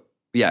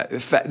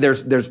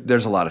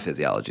 there's a lot of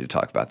physiology to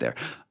talk about there.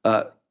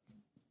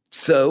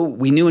 So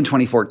we knew in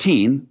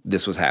 2014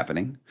 this was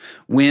happening.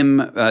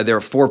 There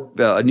were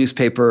a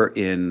newspaper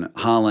in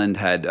Holland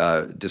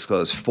had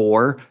disclosed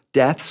 4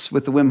 deaths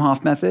with the Wim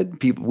Hof method,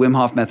 Wim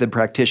Hof method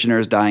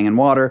practitioners dying in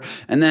water.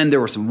 And then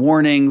there were some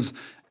warnings.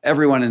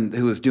 Everyone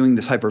who was doing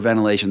this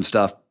hyperventilation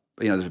stuff,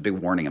 there's a big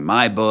warning in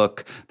my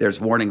book.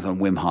 There's warnings on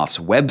Wim Hof's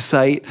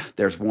website.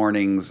 There's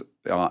warnings,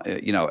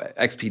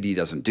 XPD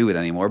doesn't do it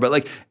anymore.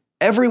 But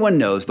everyone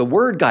knows, the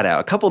word got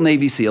out. A couple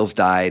Navy SEALs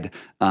died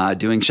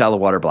doing shallow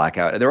water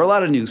blackout. There were a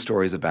lot of news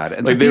stories about it.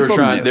 And so they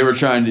were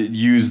trying to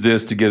use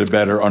this to get a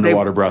better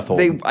underwater breath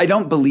hold. I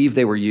don't believe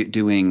they were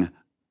doing.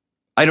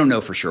 I don't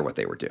know for sure what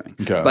they were doing.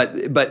 Okay.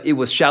 But it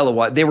was shallow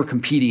water. They were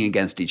competing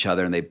against each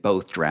other, and they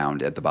both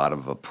drowned at the bottom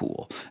of a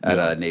pool at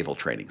a naval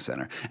training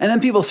center. And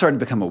then people started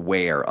to become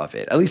aware of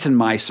it. At least in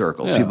my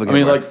circles,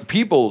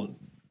 people.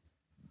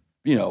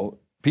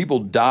 People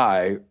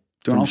die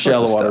doing all from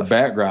shallow water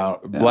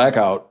stuff.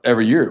 blackout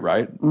every year,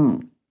 right?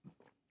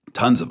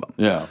 Tons of them.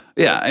 Yeah.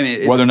 Yeah. I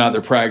mean, whether or not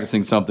they're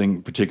practicing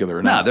something particular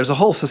or not. No, there's a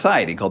whole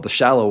society called the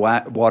Shallow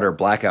Water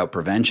Blackout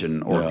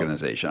Prevention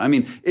Organization. I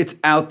mean, it's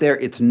out there,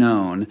 it's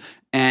known.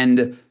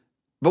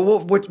 But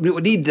what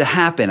needed to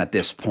happen at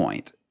this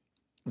point?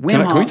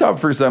 Can we talk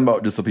for a second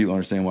about, just so people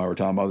understand why we're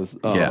talking about this?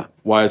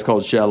 Why it's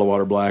called shallow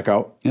water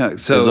blackout? Yeah.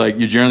 So it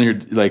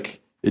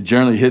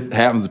generally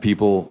happens to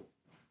people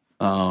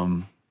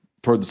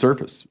toward the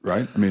surface,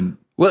 right? I mean,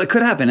 well, it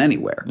could happen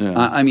anywhere. Yeah.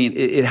 I mean,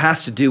 it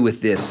has to do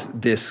with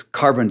this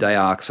carbon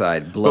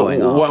dioxide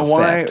blowing off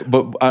effect.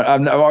 But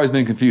I've always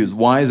been confused.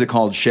 Why is it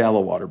called shallow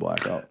water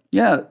blackout?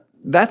 Yeah,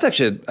 that's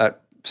actually a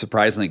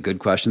surprisingly good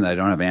question that I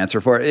don't have an answer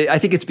for. I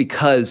think it's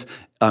because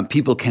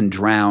people can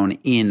drown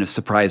in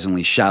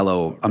surprisingly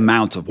shallow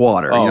amounts of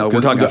water. We're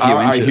talking a few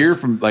inches. I hear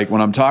from,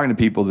 when I'm talking to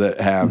people that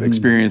have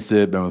experienced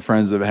it, been with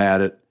friends that have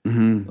had it,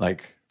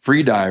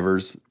 free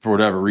divers, for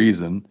whatever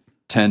reason,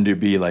 tend to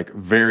be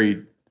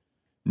very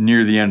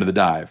near the end of the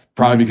dive,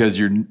 probably because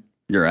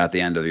you're at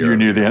the end of you're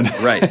near the end,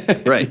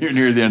 right. You're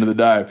near the end of the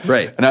dive,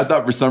 right? And I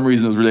thought for some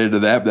reason it was related to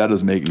that, but that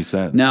doesn't make any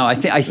sense. No, I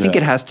think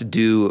it has to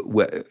do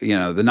with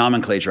the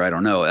nomenclature. I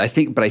don't know. I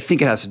think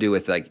it has to do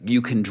with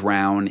you can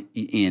drown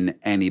in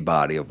any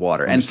body of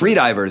water, and free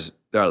divers.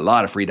 There are a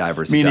lot of free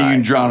divers. Meaning you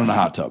can drown in a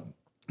hot tub.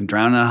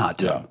 Drown in a hot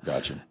tub. Yeah,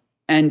 gotcha.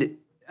 And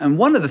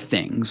one of the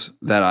things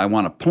that I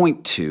want to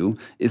point to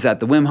is that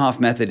the Wim Hof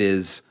method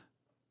is,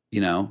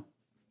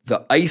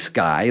 the ice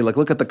guy,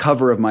 look at the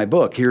cover of my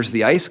book. Here's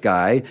the ice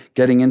guy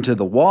getting into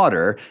the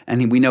water,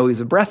 and we know he's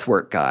a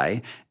breathwork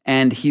guy,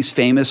 and he's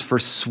famous for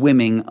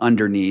swimming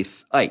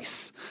underneath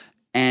ice.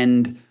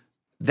 And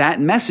that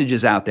message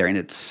is out there, and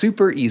it's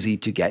super easy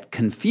to get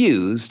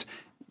confused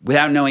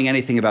without knowing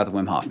anything about the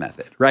Wim Hof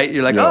method, right?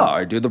 You're like,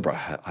 I do the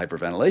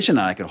hyperventilation,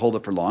 and I can hold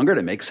it for longer, and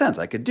it makes sense.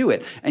 I could do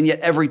it. And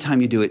yet every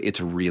time you do it, it's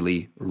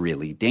really,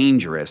 really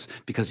dangerous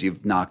because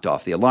you've knocked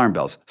off the alarm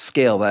bells.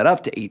 Scale that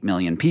up to 8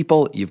 million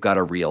people, you've got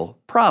a real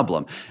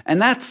problem.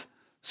 And that's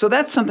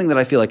something that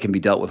I feel like can be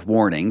dealt with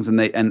warnings.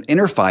 And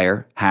Inner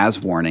Fire has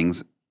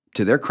warnings,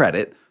 to their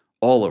credit,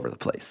 all over the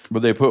place.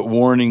 But they put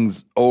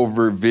warnings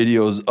over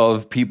videos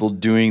of people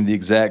doing the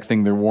exact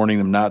thing they're warning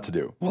them not to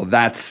do. Well,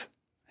 that's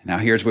Now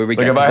here's where we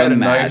Like get if to I had the a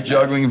knife madness.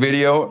 juggling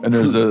video and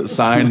there's a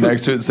sign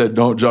next to it that said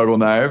 "Don't juggle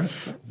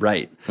knives."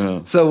 Right.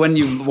 So when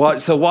you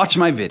watch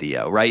my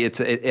video, right?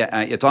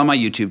 It's on my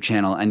YouTube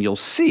channel, and you'll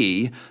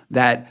see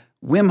that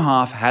Wim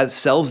Hof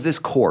sells this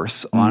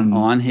course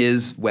on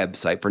his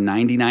website for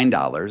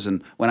 $99.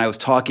 And when I was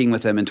talking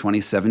with them in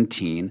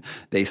 2017,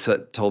 they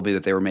told me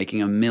that they were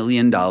making $1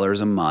 million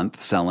a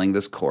month selling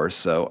this course.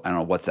 So I don't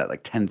know what's that,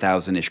 like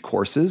 10,000-ish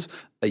courses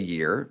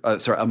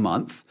a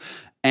month.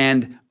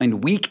 And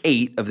in week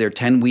 8 of their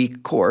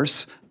 10-week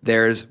course,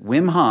 there's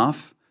Wim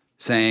Hof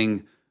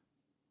saying,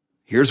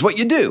 here's what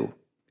you do.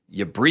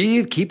 You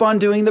breathe, keep on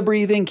doing the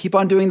breathing,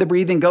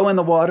 go in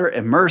the water,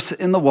 immerse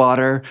in the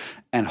water,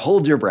 and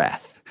hold your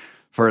breath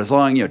for as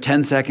long,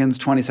 10 seconds,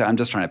 20 seconds, I'm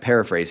just trying to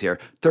paraphrase here,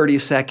 30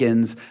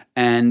 seconds,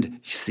 and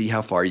see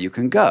how far you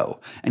can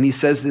go. And he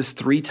says this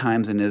 3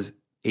 times in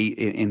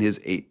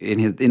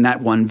that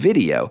one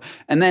video.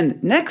 And then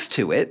next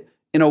to it,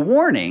 in a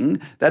warning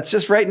that's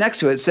just right next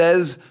to it,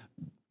 says,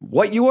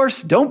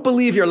 don't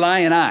believe your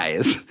lying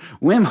eyes.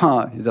 Wim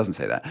Hof, it doesn't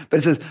say that,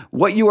 but it says,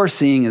 what you are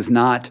seeing is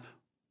not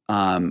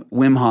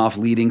Wim Hof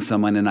leading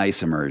someone in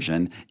ice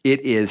immersion.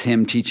 It is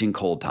him teaching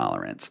cold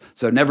tolerance.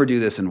 So never do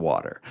this in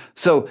water.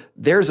 So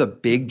there's a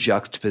big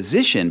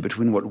juxtaposition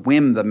between what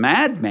Wim the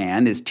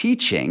madman is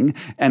teaching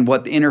and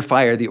what the Inner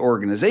Fire, the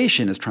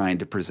organization, is trying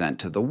to present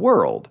to the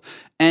world.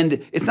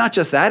 And it's not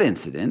just that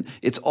incident.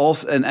 It's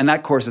also, and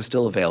that course is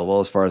still available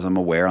as far as I'm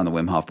aware on the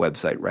Wim Hof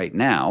website right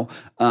now.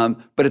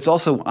 But it's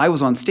also, I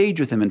was on stage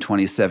with him in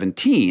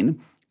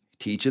 2017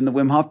 teaching the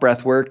Wim Hof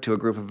breathwork to a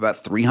group of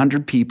about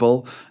 300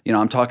 people.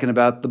 I'm talking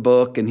about the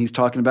book, and he's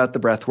talking about the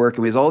breathwork, and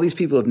we have all these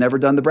people who have never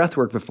done the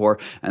breathwork before,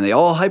 and they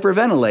all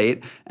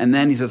hyperventilate, and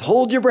then he says,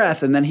 hold your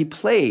breath, and then he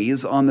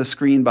plays on the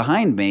screen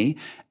behind me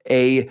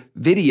a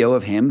video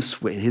of him,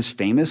 his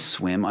famous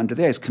swim under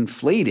the ice,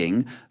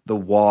 conflating the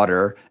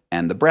water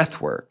and the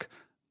breathwork.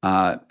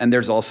 And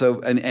there's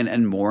also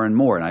and more and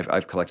more, and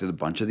I've collected a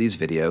bunch of these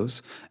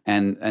videos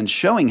and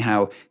showing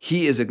how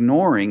he is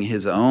ignoring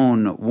his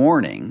own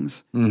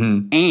warnings,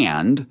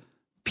 and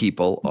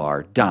people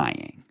are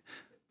dying.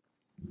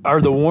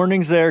 Are the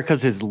warnings there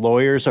because his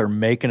lawyers are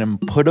making him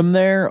put them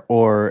there,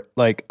 or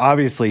like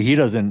obviously he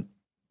doesn't?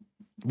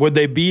 Would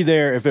they be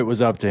there if it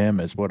was up to him?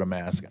 Is what I'm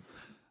asking.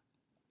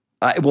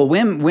 Well,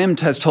 Wim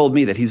has told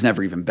me that he's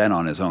never even been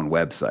on his own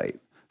website.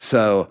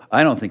 So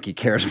I don't think he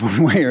cares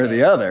one way or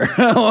the other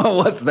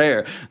what's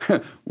there.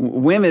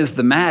 Wim is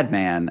the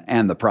madman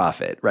and the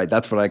prophet, right?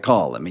 That's what I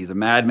call him. He's a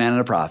madman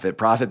and a prophet.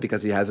 Prophet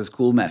because he has his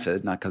cool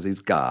method, not because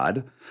he's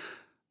God.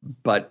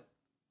 But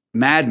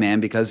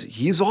madman because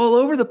he's all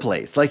over the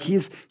place. Like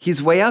he's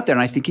way out there.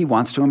 And I think he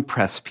wants to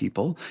impress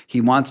people.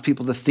 He wants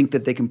people to think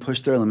that they can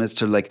push their limits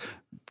to like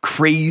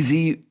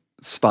crazy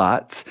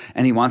spots.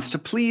 And he wants to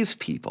please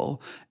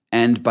people.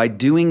 And by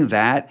doing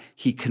that,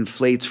 he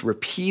conflates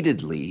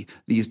repeatedly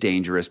these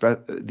dangerous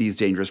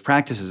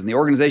practices. And the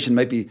organization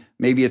maybe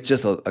it's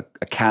just a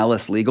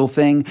callous legal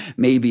thing.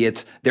 Maybe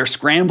it's they're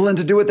scrambling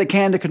to do what they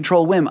can to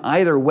control Wim.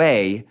 Either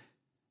way,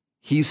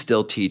 he's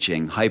still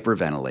teaching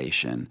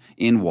hyperventilation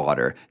in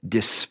water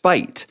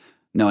despite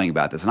knowing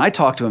about this. And I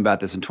talked to him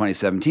about this in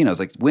 2017. I was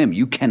like, Wim,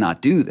 you cannot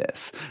do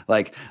this.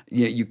 Like,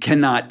 you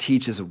cannot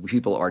teach this.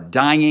 People are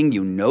dying.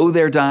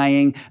 They're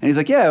dying. And he's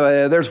like,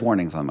 yeah, there's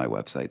warnings on my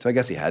website. So I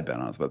guess he had been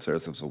on his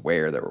website. So I was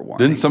aware there were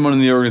warnings. Didn't someone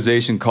in the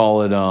organization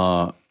call it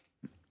not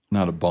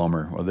a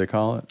bummer? What do they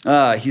call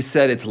it? He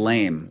said it's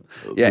lame.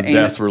 Yeah, the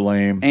deaths were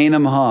lame.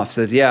 Ainam Hof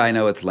says, yeah, I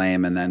know it's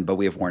lame. But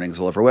we have warnings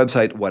all over our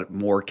website. What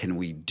more can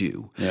we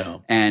do? Yeah.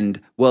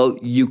 And, well,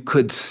 you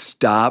could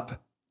stop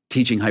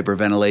teaching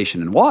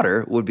hyperventilation in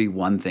water would be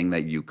one thing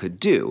that you could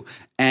do.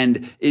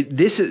 And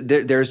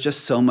there's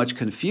just so much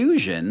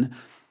confusion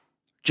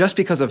just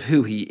because of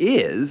who he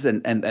is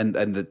and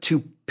the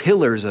 2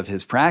 pillars of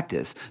his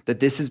practice that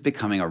this is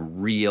becoming a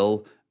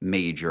real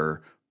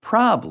major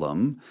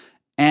problem.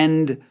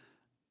 And,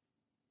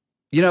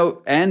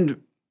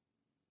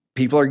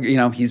 people are,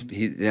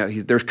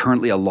 there's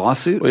currently a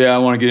lawsuit. Well, yeah, I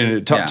want to get into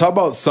it. Talk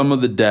about some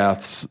of the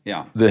deaths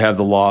that have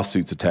the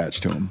lawsuits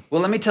attached to them.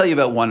 Well, let me tell you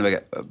about one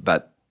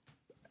that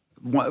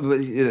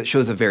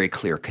shows a very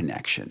clear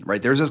connection,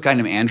 right? There's this guy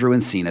named Andrew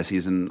Encinas.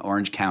 He's in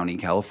Orange County,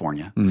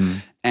 California.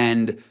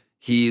 And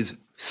he's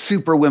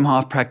super Wim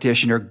Hof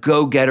practitioner,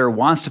 go-getter,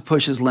 wants to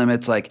push his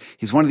limits. Like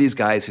he's one of these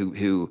guys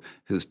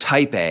who's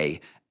type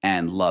A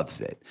and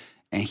loves it.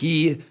 And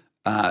he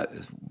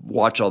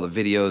watched all the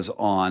videos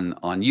on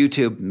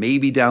YouTube,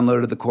 maybe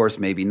downloaded the course,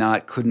 maybe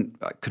not, couldn't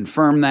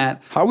confirm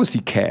that. How was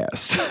he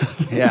cast?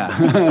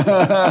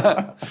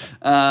 Yeah.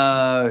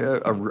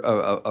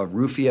 A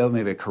Rufio,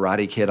 maybe a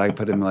Karate Kid. I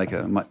put him like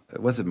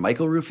was it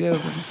Michael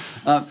Rufio?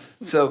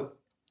 So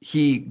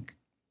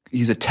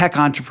he's a tech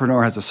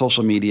entrepreneur, has a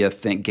social media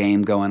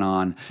game going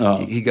on.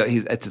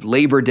 It's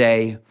Labor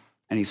Day,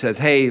 and he says,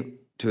 hey,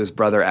 to his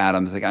brother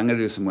Adam, he's like, I'm going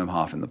to do some Wim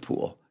Hof in the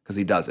pool. Because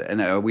he does it.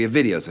 And we have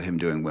videos of him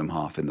doing Wim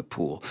Hof in the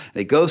pool. And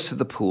he goes to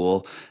the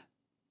pool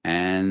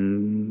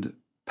and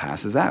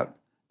passes out.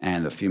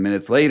 And a few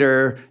minutes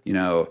later,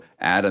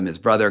 Adam, his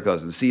brother,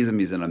 goes and sees him.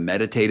 He's in a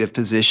meditative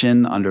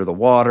position under the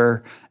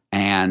water,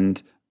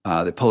 and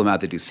they pull him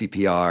out. They do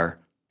CPR.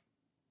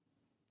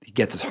 He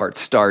gets his heart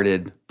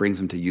started, brings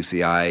him to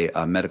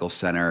UCI Medical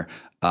Center,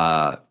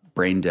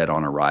 brain dead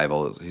on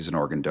arrival. He's an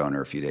organ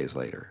donor a few days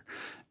later.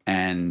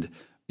 And,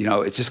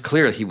 it's just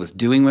clear he was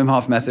doing Wim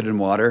Hof method in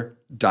water,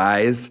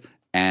 dies,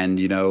 and,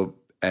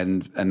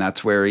 and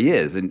that's where he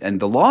is. And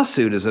the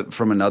lawsuit is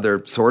from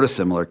another sort of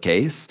similar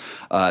case.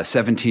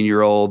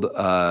 17-year-old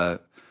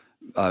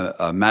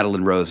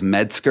Madeline Rose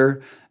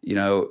Metzger,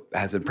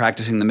 has been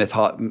practicing the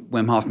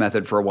Wim Hof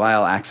method for a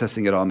while,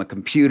 accessing it on the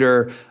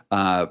computer.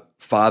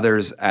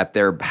 Father's at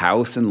their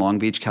house in Long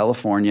Beach,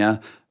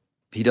 California.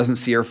 He doesn't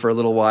see her for a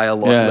little while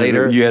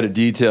later. You had a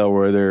detail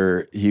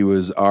where he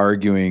was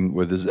arguing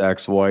with his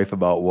ex-wife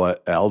about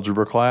what,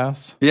 algebra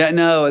class? Yeah,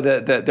 no,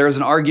 there was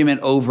an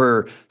argument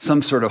over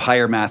some sort of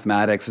higher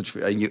mathematics. Which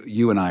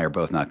you and I are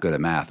both not good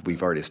at math.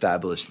 We've already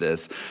established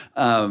this.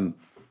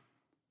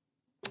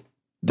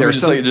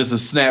 There's just a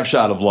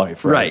snapshot of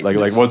life, right?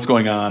 Like what's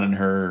going on in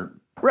her.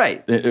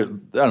 Right. I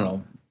don't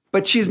know.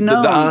 But she's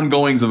known the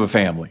ongoings of a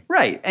family,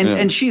 right?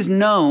 And she's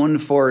known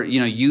for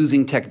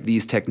using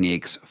these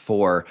techniques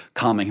for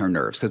calming her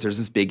nerves because there's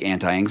this big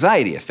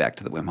anti-anxiety effect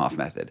to the Wim Hof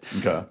method.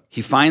 Okay.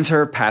 He finds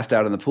her passed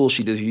out in the pool.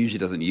 She usually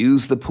doesn't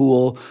use the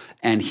pool,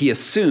 and he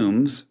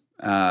assumes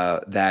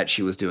that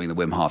she was doing the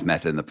Wim Hof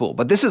method in the pool.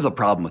 But this is a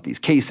problem with these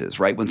cases,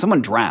 right? When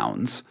someone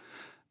drowns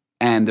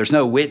and there's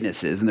no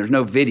witnesses and there's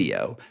no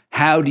video,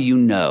 how do you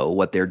know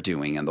what they're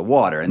doing in the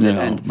water?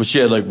 But she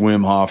had like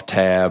Wim Hof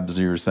tabs,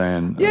 you were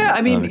saying. Yeah,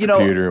 on the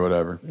computer or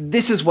whatever.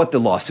 This is what the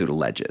lawsuit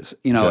alleges,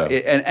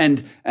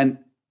 and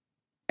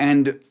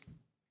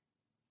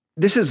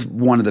this is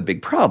one of the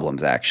big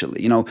problems,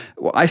 actually.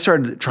 I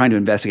started trying to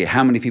investigate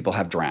how many people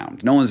have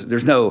drowned.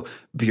 There's no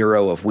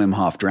Bureau of Wim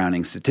Hof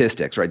drowning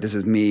statistics, right? This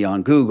is me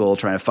on Google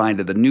trying to find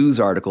the news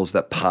articles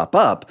that pop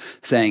up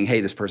saying,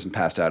 hey, this person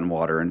passed out in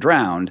water and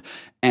drowned.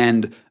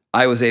 And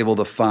I was able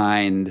to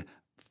find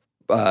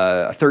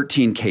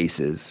 13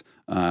 cases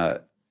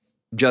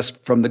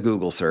just from the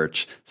Google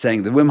search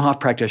saying the Wim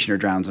Hof practitioner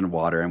drowns in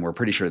water, and we're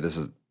pretty sure this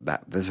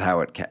is how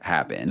it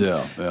happened.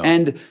 Yeah.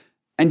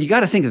 And you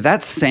got to think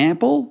that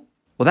sample,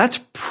 well, that's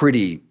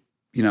pretty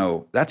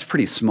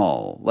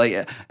small.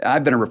 Like,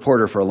 I've been a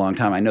reporter for a long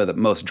time. I know that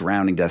most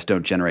drowning deaths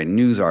don't generate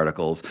news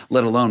articles,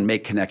 let alone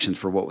make connections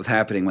for what was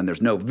happening when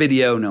there's no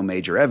video, no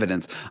major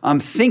evidence. I'm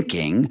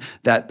thinking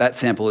that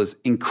sample is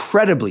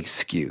incredibly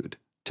skewed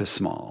to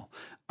small.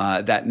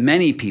 That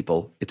many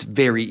people, it's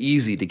very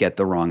easy to get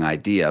the wrong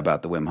idea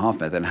about the Wim Hof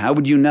method. And how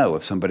would you know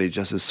if somebody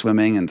just is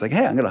swimming and it's like,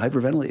 hey, I'm going to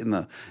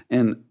hyperventilate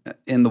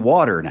in the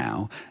water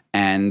now,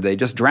 and they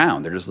just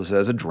drown? They're just listed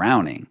as a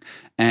drowning.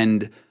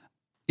 And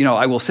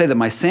I will say that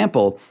my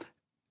sample,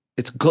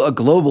 it's a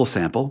global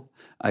sample.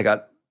 I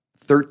got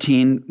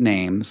 13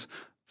 names.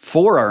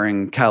 4 are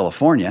in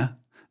California,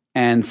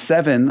 and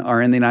 7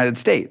 are in the United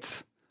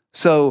States.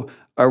 So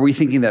are we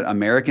thinking that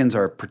Americans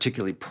are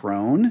particularly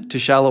prone to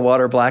shallow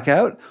water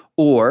blackout,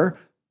 or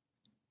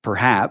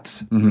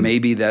perhaps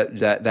maybe that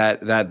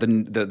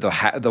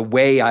the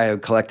way I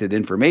have collected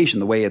information,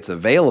 the way it's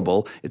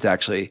available, it's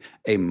actually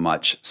a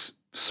much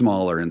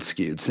smaller and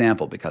skewed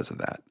sample because of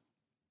that?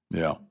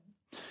 Yeah.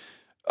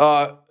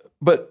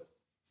 But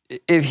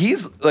if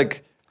he's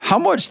like, how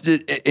much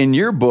did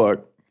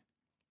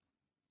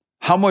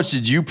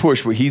you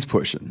push what he's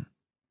pushing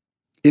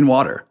in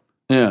water?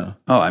 Yeah.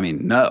 Oh, I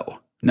mean, no,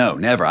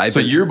 never. So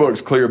your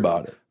book's clear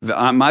about it.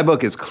 My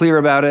book is clear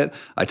about it.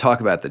 I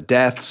talk about the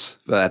deaths.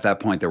 But at that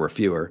point, there were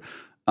fewer.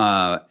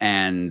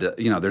 And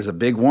there's a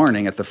big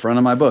warning at the front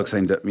of my book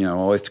saying,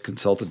 always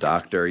consult a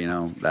doctor,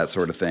 that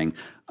sort of thing.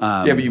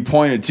 Yeah, but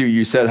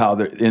you said how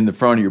in the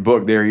front of your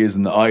book, there he is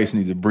in the ice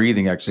and he's a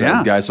breathing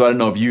exercise guy. So I don't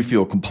know if you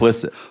feel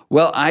complicit.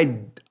 Well,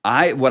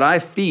 what I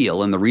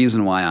feel, and the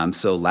reason why I'm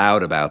so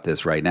loud about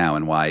this right now,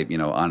 and why,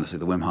 honestly,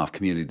 the Wim Hof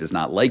community does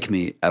not like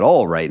me at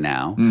all right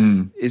now,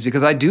 is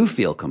because I do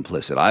feel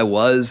complicit.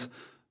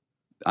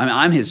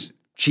 I'm his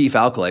chief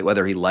alkalite,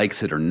 whether he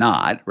likes it or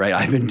not, right?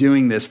 I've been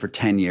doing this for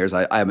 10 years.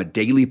 I'm a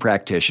daily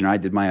practitioner. I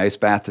did my ice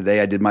bath today.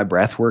 I did my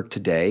breath work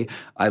today.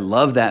 I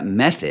love that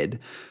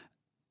method.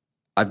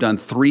 I've done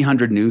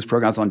 300 news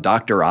programs on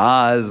Dr.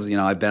 Oz.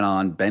 I've been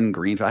on Ben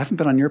Greenfield. I haven't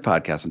been on your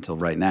podcast until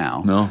right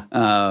now.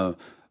 No.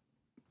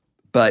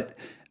 But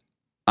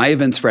I have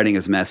been spreading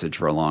his message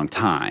for a long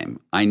time.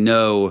 I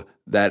know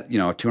that,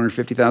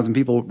 250,000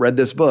 people read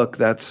this book.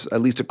 That's at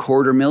least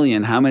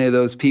 250,000. How many of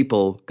those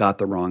people got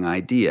the wrong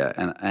idea?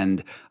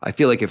 And I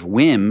feel like if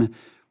Wim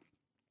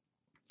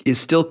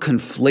is still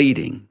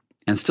conflating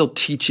and still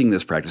teaching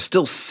this practice,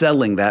 still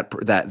selling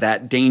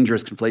that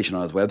dangerous conflation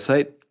on his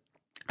website,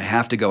 I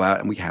have to go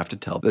out and we have to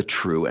tell the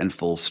true and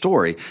full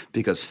story,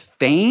 because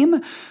fame,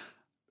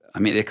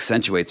 it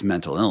accentuates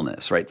mental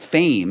illness, right?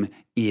 Fame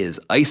is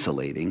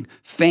isolating.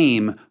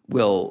 Fame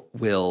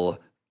will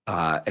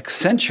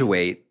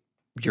accentuate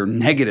your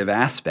negative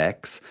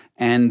aspects,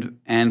 and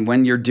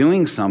when you're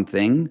doing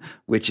something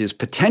which is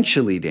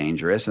potentially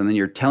dangerous, and then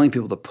you're telling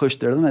people to push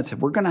their limits,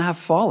 we're going to have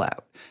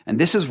fallout. And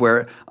this is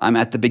where I'm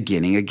at the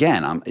beginning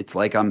again. It's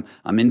like I'm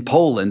in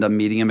Poland. I'm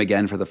meeting him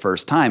again for the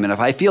first time, and if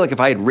I feel like if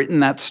I had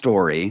written that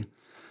story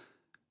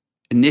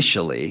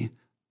initially,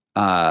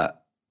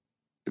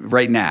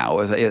 right now,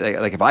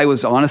 if I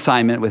was on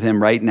assignment with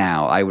him right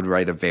now, I would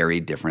write a very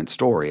different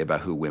story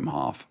about who Wim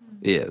Hof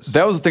is.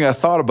 That was the thing I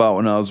thought about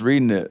when I was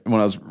reading it. When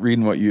I was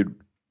reading what you'd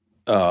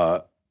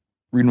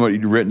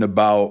written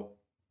about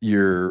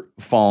your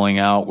falling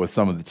out with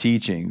some of the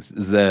teachings,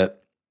 is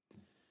that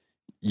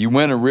you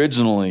went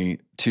originally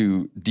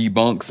to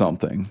debunk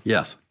something.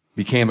 Yes.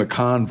 Became a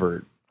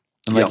convert.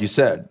 And like you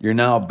said, you're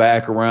now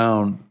back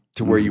around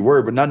to where you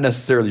were, but not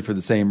necessarily for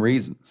the same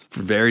reasons.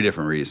 For very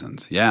different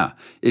reasons. Yeah.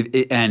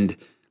 And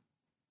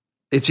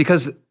it's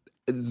because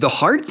the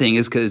hard thing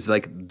is because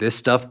like this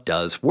stuff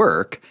does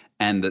work,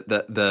 and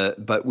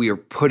but we are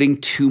putting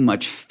too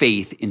much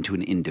faith into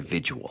an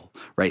individual,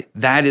 right?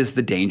 That is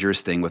the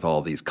dangerous thing with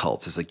all these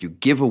cults. It's like you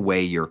give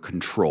away your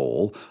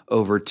control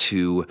over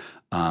to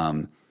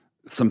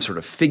some sort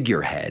of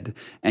figurehead,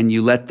 and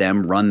you let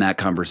them run that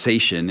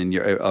conversation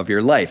of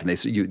your life,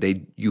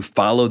 and you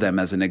follow them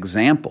as an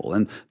example.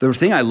 And the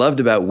thing I loved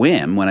about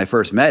Wim when I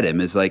first met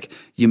him is like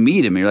you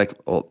meet him and you're like,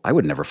 well, I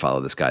would never follow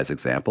this guy's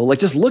example. Like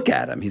just look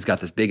at him. He's got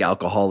this big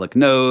alcoholic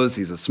nose.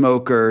 He's a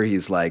smoker.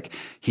 He's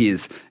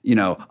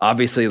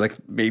obviously like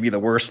maybe the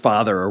worst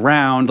father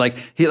around. Like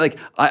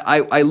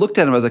I looked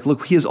at him. I was like,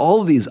 look, he has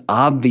all of these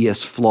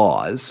obvious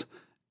flaws,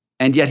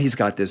 and yet he's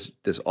got this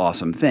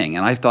awesome thing.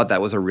 And I thought that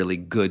was a really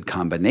good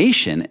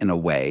combination in a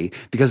way,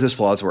 because his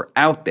flaws were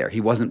out there. He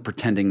wasn't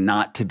pretending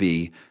not to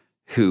be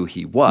who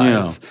he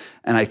was. Yeah.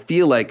 And I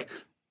feel like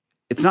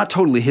it's not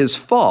totally his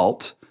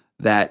fault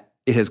that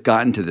it has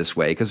gotten to this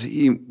way, because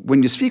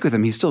when you speak with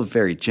him, he's still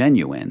very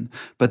genuine.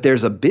 But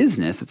there's a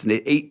business, it's an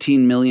 $18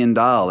 million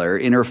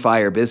Inner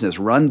Fire business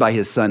run by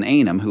his son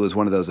Einam, who is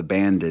one of those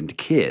abandoned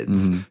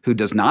kids who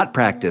does not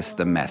practice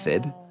the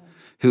method.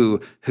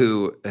 Who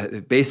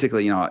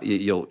basically,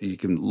 you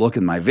can look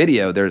in my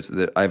video.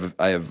 I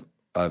have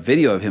a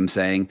video of him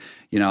saying,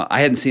 I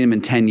hadn't seen him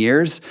in 10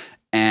 years,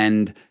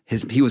 and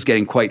he was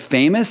getting quite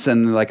famous,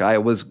 and like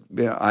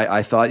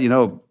I thought,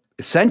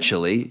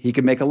 essentially he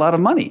could make a lot of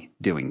money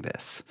doing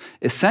this.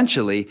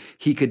 Essentially,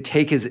 he could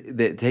take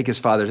his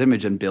father's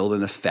image and build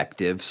an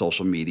effective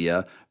social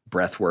media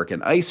breathwork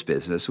and ice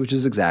business, which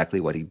is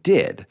exactly what he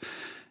did,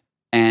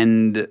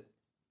 and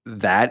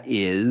that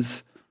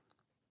is.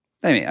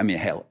 I mean,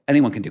 hell,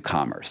 anyone can do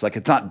commerce. Like,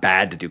 it's not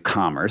bad to do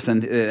commerce,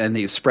 and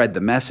you spread the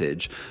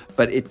message,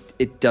 but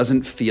it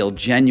doesn't feel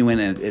genuine,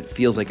 and it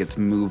feels like it's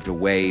moved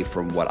away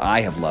from what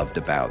I have loved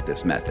about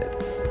this method.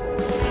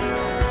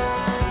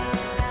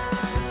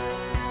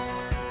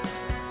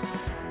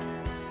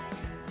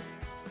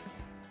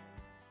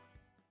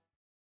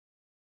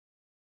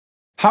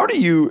 How do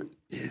you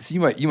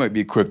might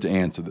be equipped to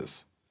answer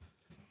this.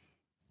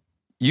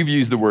 You've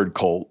used the word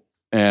cult.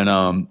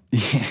 And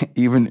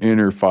even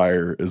Inner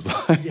Fire is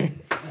like,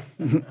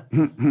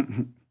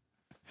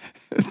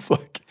 it's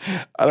like,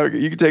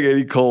 you can take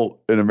any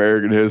cult in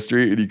American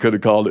history and you could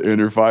have called it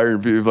Inner Fire,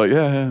 and people would be like,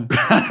 yeah.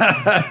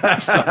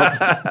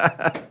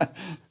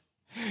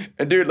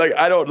 And dude, like,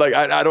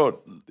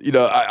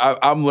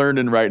 I'm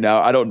learning right now.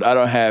 I don't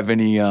have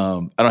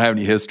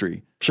any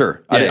history.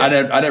 Sure.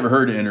 I never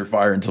heard of Inner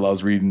Fire until I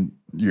was reading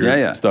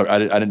your stuff. I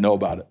didn't know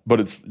about it,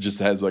 but it just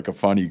has like a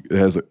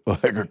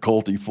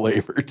culty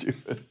flavor to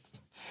it.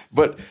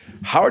 But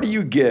how do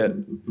you get?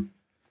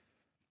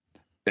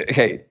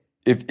 Okay,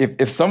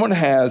 if someone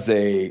has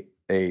a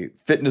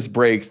fitness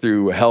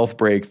breakthrough, a health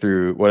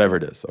breakthrough, whatever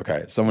it is,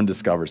 okay, someone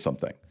discovers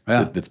something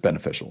that's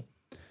beneficial.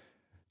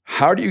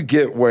 How do you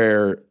get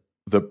where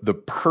the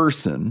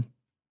person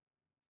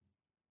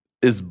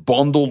is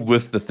bundled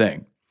with the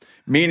thing?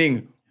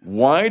 Meaning,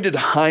 why did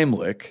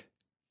Heimlich?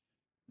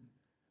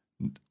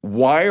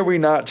 Why are we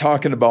not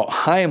talking about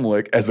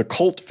Heimlich as a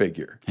cult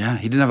figure? Yeah,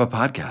 he didn't have a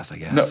podcast, I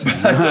guess. No,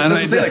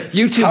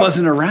 YouTube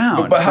wasn't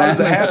around. But how does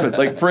it happen?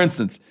 Like, for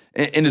instance,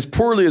 and as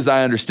poorly as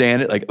I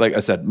understand it, like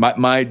I said,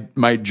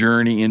 my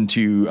journey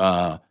into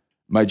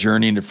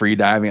free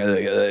diving,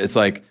 it's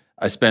like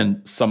I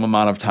spend some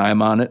amount of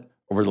time on it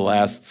over the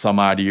last some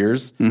odd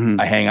years. Mm-hmm.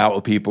 I hang out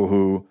with people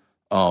who,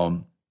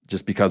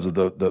 just because of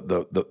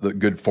the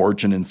good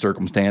fortune and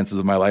circumstances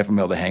of my life, I'm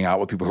able to hang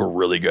out with people who are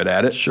really good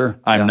at it. Sure,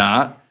 I'm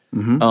not.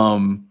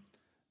 Mm-hmm.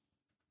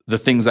 The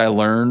things I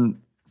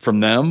learn from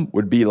them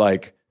would be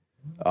like,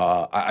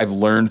 I've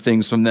learned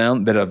things from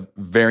them that have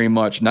very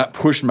much not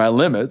pushed my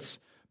limits,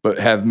 but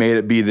have made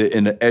it be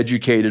in an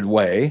educated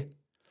way.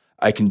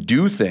 I can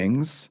do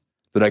things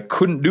that I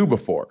couldn't do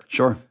before.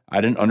 Sure.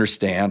 I didn't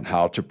understand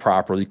how to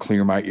properly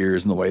clear my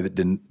ears in a way that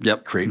didn't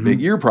create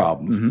big ear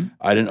problems. Mm-hmm.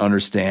 I didn't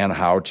understand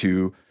how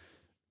to,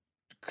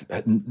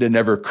 it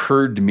never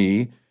occurred to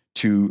me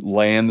to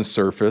lay on the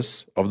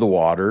surface of the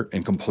water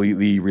and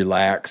completely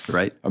relax.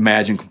 Right.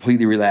 Imagine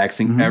completely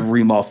relaxing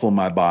every muscle in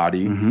my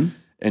body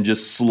and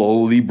just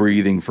slowly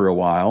breathing for a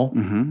while,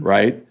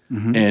 right?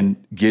 And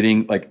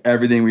getting like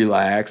everything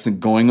relaxed and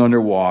going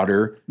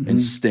underwater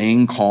and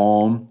staying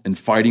calm and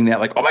fighting that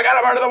like, oh my God,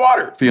 I'm under the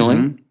water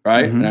feeling,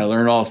 right? And I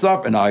learned all the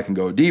stuff, and now I can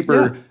go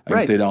deeper. I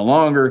can stay down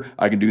longer.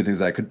 I can do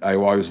things I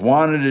always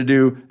wanted to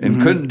do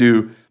and couldn't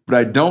do, but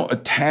I don't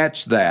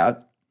attach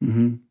that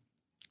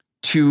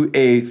to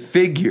a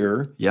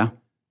figure. Yeah.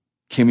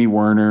 Kimmy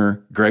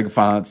Werner, Greg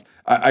Fonts.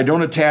 I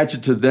don't attach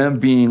it to them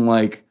being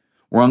like,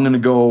 where I'm going to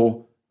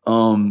go,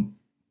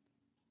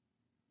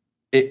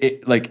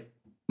 like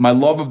my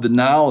love of the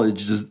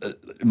knowledge, just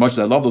much as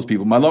I love those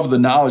people, my love of the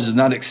knowledge does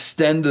not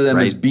extend to them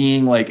as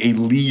being like a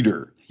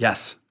leader.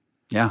 Yes.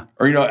 Yeah.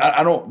 Or, you know,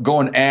 I don't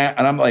go and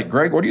I'm like,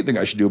 Greg, what do you think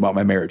I should do about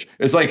my marriage?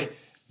 It's like,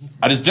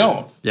 I just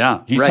don't.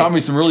 Yeah. He's taught me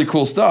some really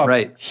cool stuff.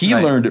 Right. He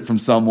learned it from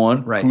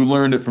someone who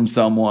learned it from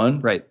someone.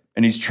 Right.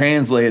 And he's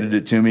translated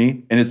it to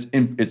me, and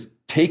it's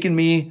taken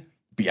me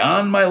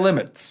beyond my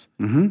limits.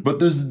 But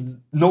there's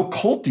no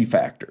culty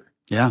factor.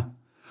 Yeah.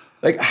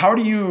 Like, how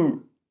did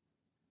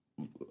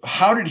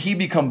he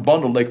become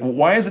bundled? Like,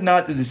 why is it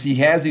not that he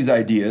has these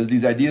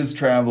ideas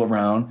travel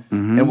around,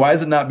 and why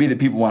is it not be that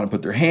people want to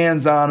put their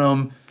hands on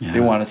him, they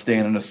want to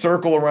stand in a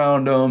circle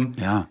around him?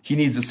 Yeah. He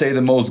needs to say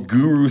the most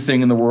guru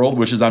thing in the world,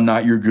 which is, I'm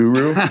not your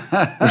guru,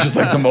 which is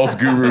like the most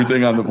guru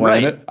thing on the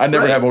planet. I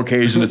never have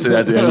occasion to say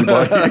that to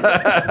anybody.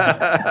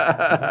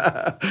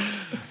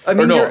 I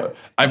mean,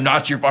 I'm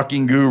not your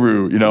fucking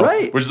guru, you know,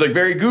 which is like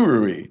very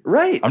guru-y.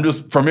 Right. I'm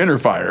just from Inner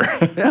Fire.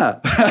 Yeah.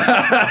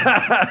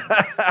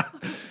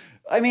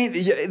 I mean,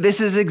 this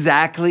is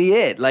exactly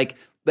it. Like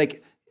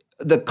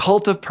the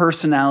cult of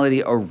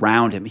personality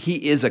around him.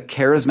 He is a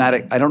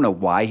charismatic. I don't know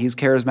why he's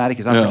charismatic.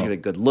 He's not particularly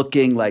good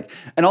looking.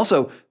 And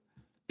also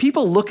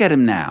people look at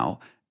him now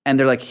and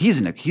they're like, he's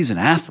an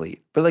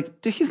athlete. But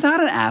like, dude, he's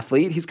not an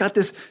athlete. He's got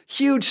this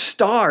huge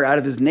star out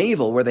of his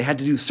navel where they had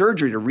to do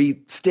surgery to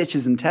re-stitch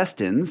his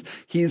intestines.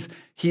 He's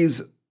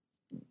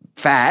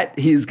fat.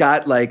 He's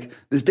got like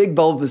this big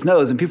bulbous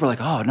nose, and people are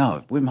like, oh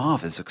no, Wim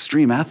Hof is an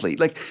extreme athlete.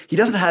 Like, he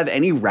doesn't have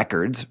any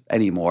records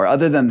anymore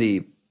other than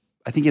I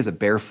think he has a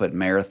barefoot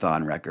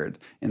marathon record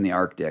in the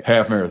Arctic.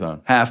 Half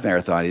marathon.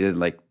 He did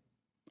like,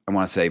 I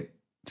want to say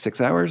 6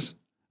 hours.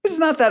 It's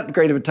not that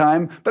great of a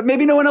time, but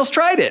maybe no one else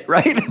tried it,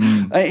 right?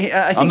 I think,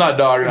 I'm not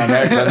dogging on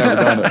that because I've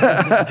never done it.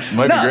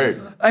 Might be great.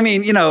 I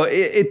mean, you know,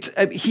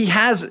 he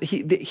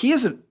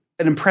is an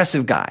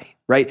impressive guy,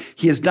 right?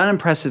 He has done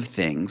impressive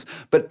things,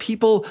 but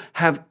people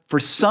have,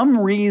 for some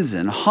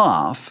reason,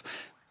 Hoff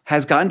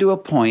has gotten to a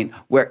point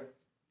where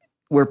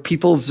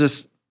people's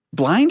just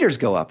blinders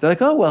go up. They're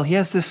like, oh, well, he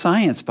has this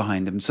science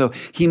behind him, so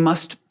he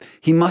must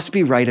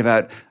be right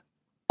about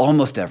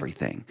almost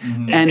everything.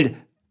 And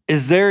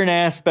is there an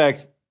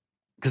aspect,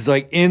 because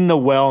like in the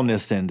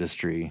wellness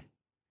industry,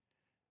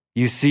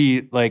 you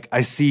see, like,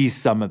 I see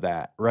some of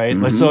that, right?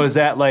 So is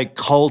that like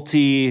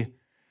culty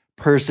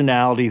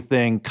personality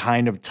thing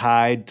kind of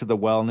tied to the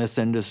wellness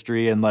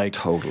industry? And like,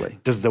 totally,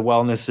 does the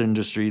wellness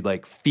industry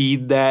like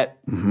feed that?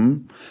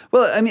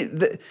 Well, I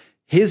mean,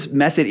 his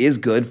method is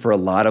good for a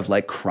lot of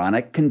like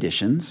chronic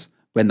conditions.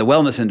 When the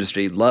wellness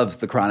industry loves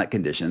the chronic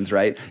conditions,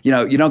 right? You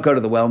know, you don't go to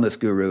the wellness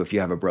guru if you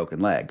have a broken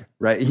leg,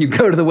 right? You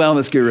go to the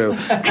wellness guru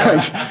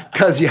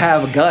because you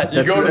have a gut.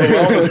 You go to the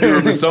wellness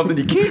guru for something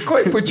you can't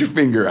quite put your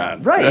finger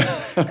on. Right.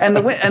 And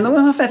the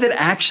Wim Hof method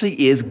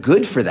actually is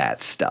good for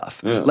that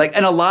stuff. Yeah. Like,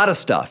 and a lot of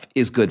stuff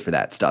is good for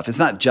that stuff. It's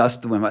not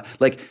just the Wim Hof.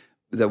 Like,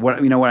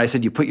 when I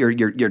said you put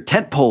your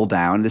tent pole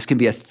down, this can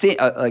be a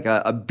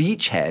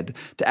beachhead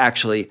to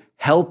actually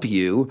help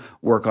you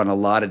work on a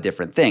lot of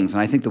different things.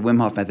 And I think the Wim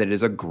Hof method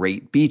is a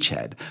great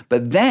beachhead.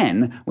 But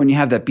then when you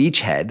have that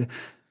beachhead,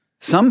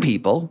 some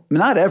people,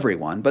 not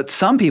everyone, but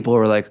some people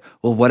are like,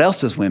 well, what else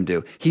does Wim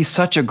do? He's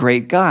such a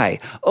great guy.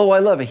 Oh, I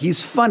love it.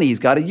 He's funny. He's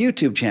got a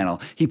YouTube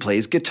channel. He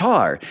plays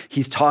guitar.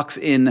 He talks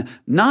in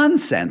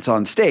nonsense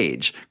on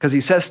stage because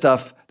he says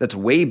stuff that's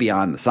way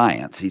beyond the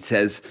science. He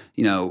says,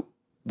 you know,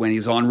 when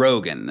he's on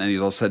Rogan, and he's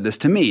also said this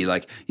to me,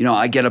 like, you know,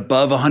 I get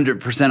above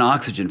 100%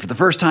 oxygen. For the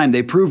first time,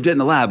 they proved it in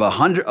the lab,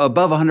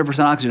 above 100%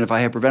 oxygen if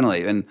I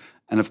hyperventilate.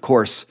 And of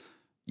course,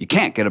 you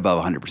can't get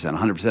above 100%.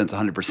 100% is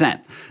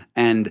 100%.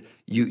 And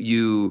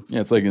you yeah,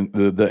 it's like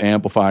the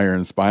amplifier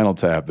in Spinal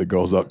Tap that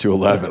goes up to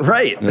 11.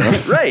 Right, you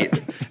know? Right.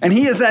 And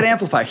he is that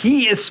amplifier.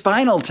 He is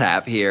Spinal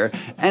Tap here.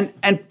 And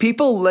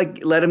people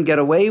like let him get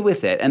away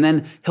with it. And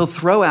then he'll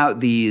throw out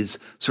these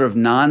sort of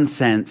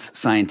nonsense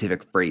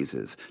scientific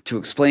phrases to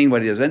explain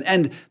what it is.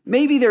 And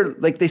maybe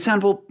they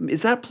sound, well,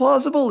 is that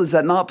plausible? Is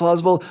that not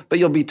plausible? But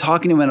you'll be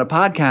talking to him in a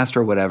podcast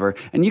or whatever,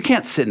 and you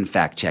can't sit and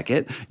fact check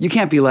it. You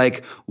can't be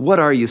like, what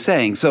are you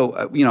saying?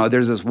 So, you know,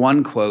 there's this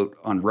one quote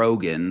on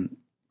Rogan,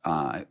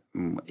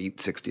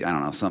 860, I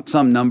don't know,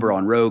 some number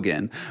on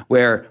Rogan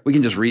where we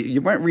can just read.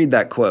 You might read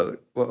that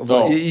quote.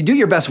 You do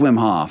your best Wim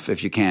Hof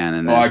if you can.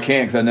 And I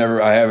can't because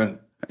I haven't.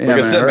 Like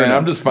I said, man,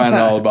 I'm just finding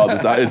out about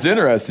this. It's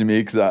interesting to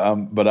me because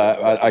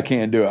I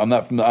can't do it. I'm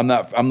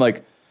not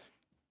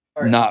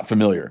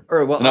familiar.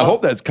 And I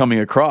hope that's coming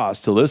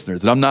across to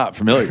listeners. And I'm not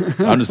familiar.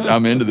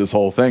 I'm into this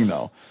whole thing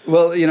though.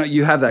 Well, you know,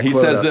 you have that. He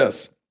quote says up.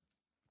 this.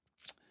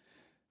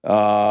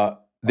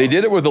 They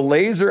did it with a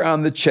laser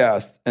on the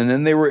chest, and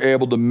then they were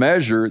able to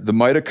measure the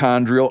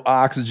mitochondrial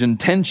oxygen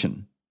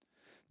tension.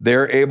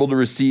 They're able to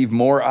receive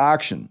more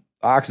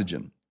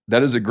oxygen.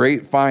 That is a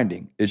great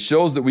finding. It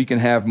shows that we can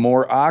have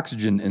more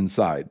oxygen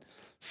inside.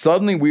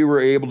 Suddenly, we were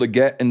able to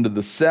get into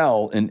the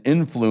cell and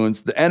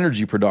influence the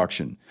energy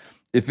production.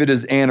 If it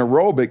is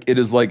anaerobic, it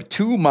is like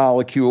 2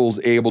 molecules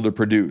able to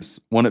produce.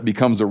 When it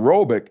becomes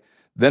aerobic,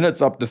 then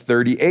it's up to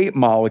 38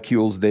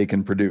 molecules they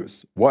can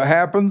produce. What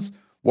happens?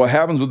 What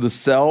happens with the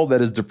cell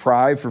that is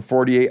deprived for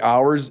 48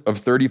 hours of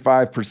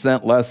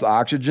 35% less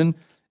oxygen?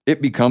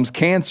 It becomes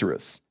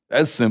cancerous.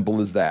 As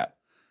simple as that.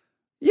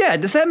 Yeah,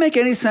 does that make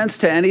any sense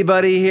to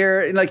anybody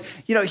here? Like,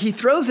 he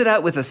throws it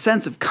out with a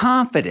sense of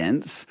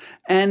confidence,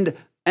 and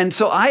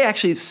so I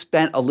actually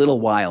spent a little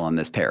while on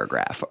this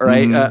paragraph. All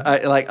right,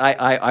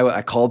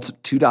 I called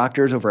 2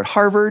 doctors over at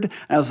Harvard, and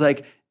I was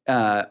like,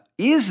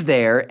 is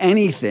there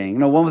anything?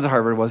 No, one was at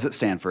Harvard, one was at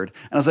Stanford,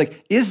 and I was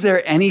like, is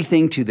there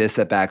anything to this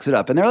that backs it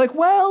up? And they're like,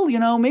 well,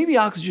 maybe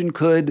oxygen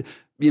could.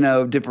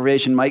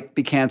 Deprivation might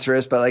be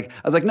cancerous, but I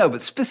was like, no,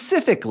 but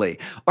specifically,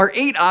 are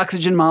 8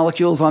 oxygen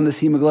molecules on this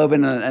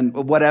hemoglobin and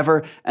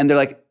whatever? And they're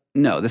like,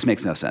 no, this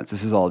makes no sense.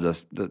 This is all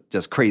just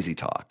crazy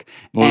talk.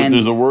 Well,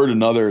 there's a word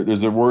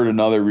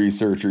another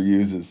researcher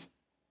uses.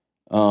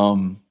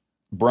 Brian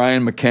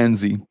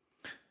McKenzie,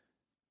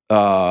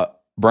 a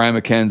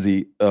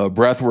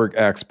breathwork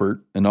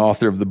expert and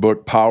author of the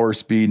book Power,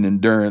 Speed, and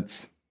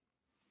Endurance,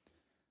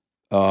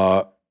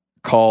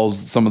 calls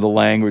some of the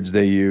language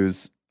they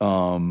use.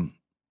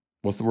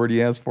 What's the word he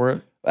has for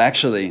it?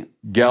 Actually,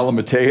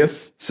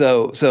 Gallimimus.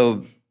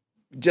 So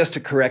just to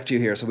correct you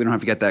here, so we don't have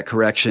to get that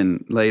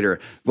correction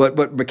later. What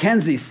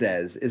McKenzie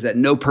says is that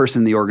no person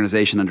in the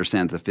organization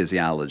understands the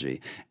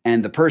physiology,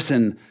 and the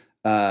person,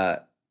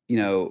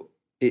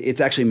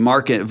 it's actually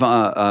Walter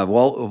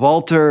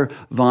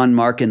von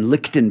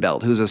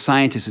Marken-Lichtenbelt, who's a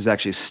scientist who's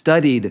actually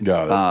studied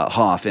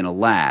Hoff in a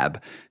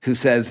lab, who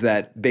says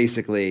that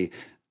basically.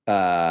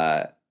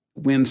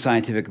 WIM's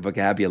scientific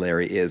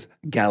vocabulary is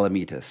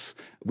gallimimus,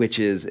 which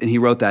is, and he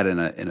wrote that in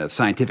a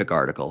scientific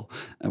article,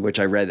 which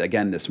I read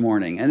again this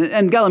morning.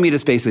 And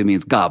gallimimus basically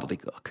means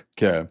gobbledygook.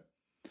 Okay.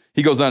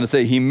 He goes on to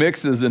say he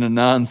mixes in a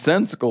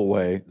nonsensical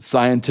way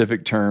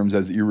scientific terms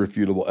as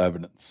irrefutable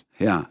evidence.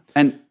 Yeah,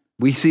 and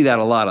we see that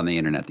a lot on the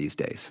internet these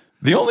days.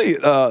 The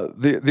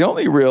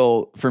only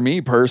real, for me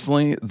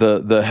personally,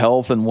 the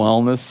health and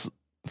wellness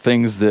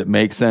things that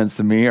make sense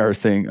to me are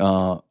things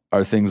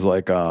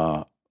like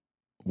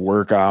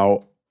work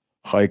out,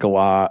 hike a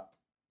lot,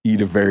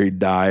 eat a varied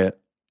diet.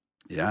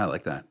 Yeah, I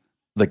like that.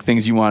 Like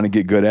things you want to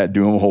get good at,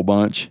 doing a whole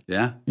bunch.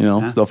 Yeah.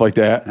 Stuff like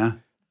that. Yeah.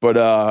 But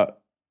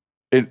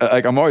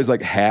I'm always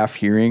like half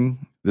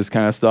hearing this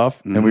kind of stuff.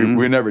 Mm-hmm. And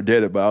we never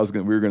did it, but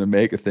we were gonna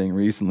make a thing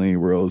recently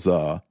where it was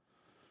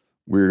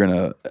we were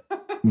gonna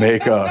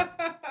make I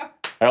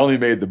only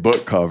made the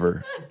book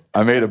cover.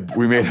 We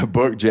made a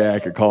book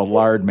jacket called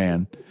Lard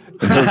Man.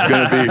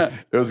 It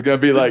was gonna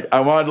be like I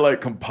wanted to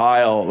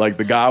compile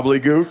the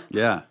gobbledygook.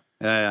 Yeah.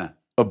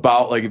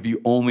 About if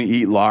you only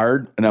eat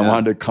lard, and I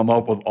wanted to come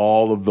up with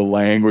all of the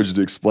language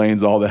that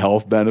explains all the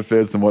health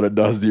benefits and what it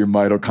does to your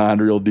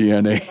mitochondrial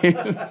DNA.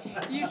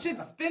 You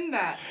should spin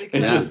that.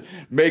 And just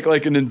make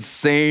an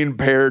insane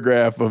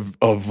paragraph of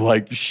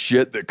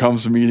shit that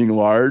comes from eating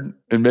lard,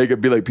 and make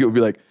it be people be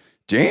like,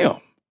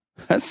 damn.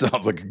 That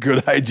sounds like a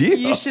good idea.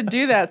 You should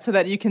do that so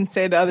that you can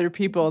say to other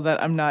people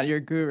that I'm not your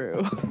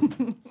guru.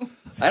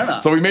 I don't know.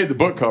 So we made the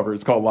book cover.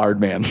 It's called Lard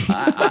Man.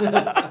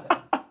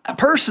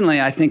 Personally,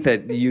 I think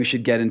that you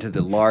should get into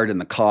the lard and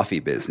the coffee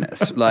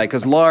business.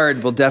 Because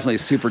lard will definitely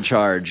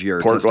supercharge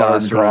your Pork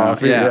lard and testosterone.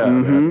 coffee. Yeah.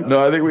 Mm-hmm.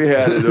 No, I think we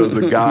had it. It was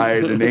a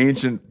guide, an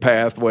ancient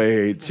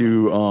pathway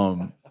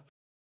to,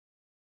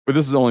 but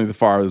this is only the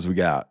farthest we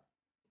got.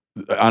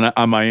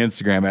 On my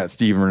Instagram at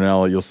Steven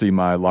Rinella, you'll see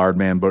my Lard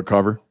Man book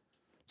cover.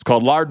 It's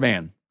called Lard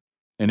Man,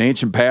 an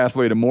ancient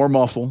pathway to more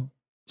muscle,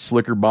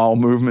 slicker bowel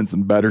movements,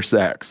 and better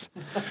sex.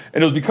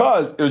 And it was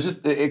because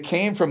it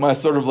came from my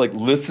sort of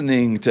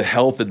listening to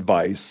health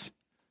advice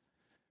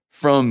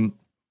from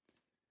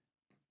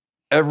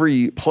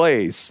every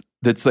place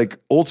that's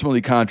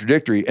ultimately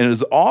contradictory. And it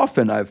is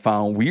often, I've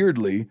found,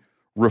 weirdly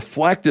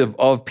reflective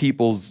of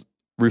people's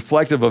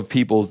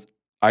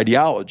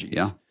ideologies.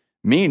 Yeah.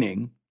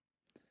 Meaning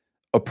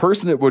a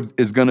person that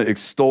is going to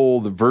extol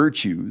the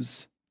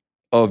virtues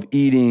of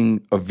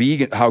eating a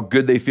vegan, how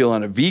good they feel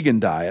on a vegan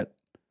diet,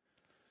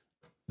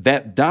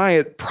 that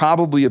diet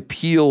probably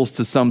appeals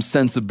to some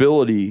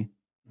sensibility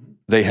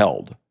they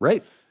held.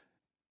 Right.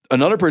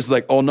 Another person's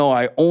like, oh no,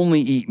 I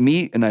only eat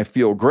meat and I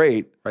feel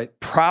great. Right.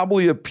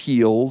 Probably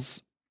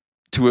appeals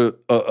to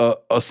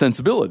a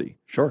sensibility.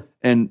 Sure.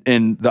 And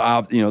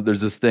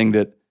there's this thing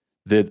that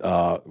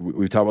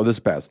we've talked about this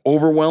past.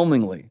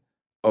 Overwhelmingly,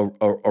 a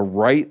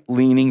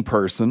right-leaning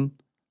person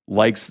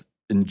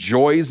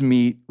enjoys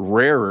meat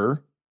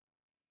rarer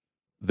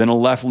than a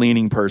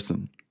left-leaning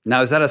person.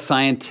 Now, is that a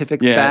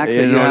scientific fact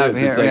that you have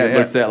here? It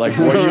looks at what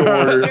you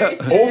ordered.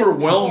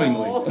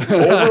 Overwhelmingly,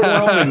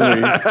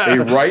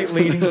 a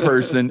right-leaning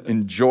person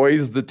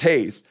enjoys the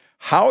taste.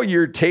 how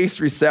your taste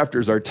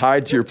receptors are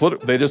tied to your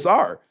political. They just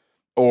are.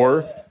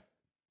 Or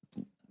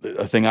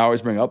a thing I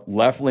always bring up: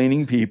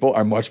 left-leaning people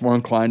are much more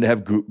inclined to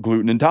have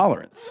gluten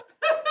intolerance.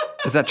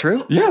 Is that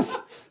true?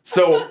 Yes.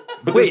 So,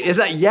 but Wait, is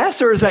that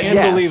yes or is that And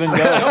yes? believe in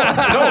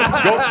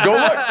God. No, go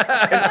look.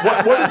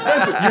 And what did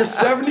Spencer? You're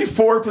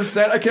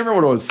 74%. I can't remember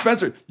what it was.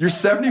 Spencer, you're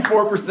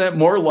 74%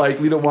 more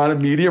likely to want a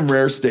medium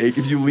rare steak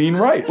if you lean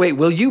right. Wait,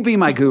 will you be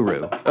my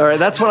guru? All right,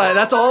 that's all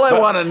I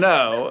want to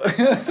know.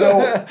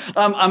 So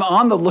I'm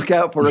on the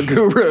lookout for a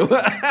guru.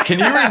 can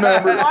you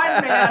remember? One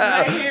man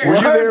right here. Were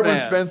you there when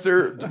Man.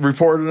 Spencer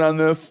reported on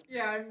this?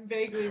 Yeah, I'm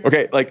vaguely.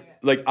 Okay, like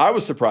I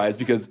was surprised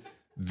because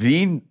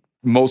the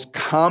most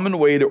common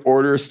way to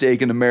order a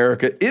steak in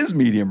America is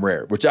medium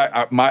rare, which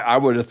I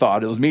would have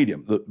thought it was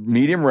medium. The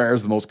medium rare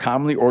is the most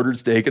commonly ordered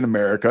steak in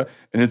America,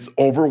 and it's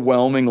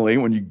overwhelmingly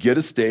when you get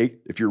a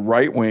steak, if you're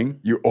right wing,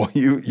 you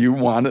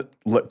want it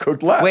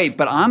cooked less. Wait,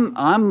 but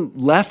I'm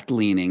left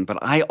leaning, but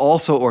I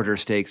also order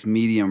steaks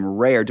medium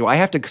rare. Do I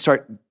have to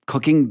start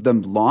cooking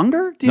them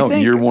longer? Do you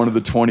think? You're one of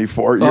the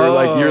 24. You're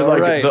like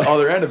right. the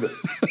other end of it.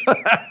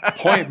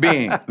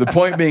 The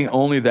point being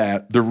only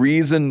that the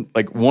reason,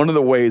 like one of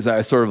the ways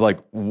I sort of like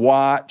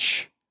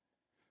watch,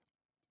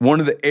 one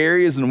of the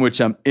areas in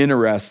which I'm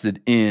interested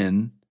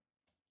in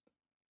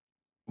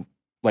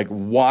like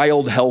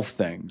wild health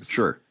things.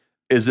 Sure.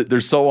 Is that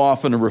there's so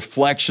often a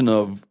reflection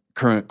of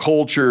current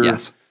culture.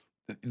 Yes.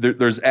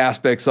 There's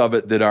aspects of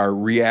it that are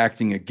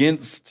reacting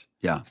against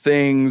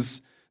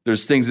things.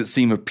 There's things that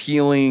seem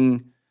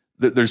appealing.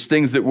 There's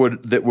things that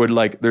would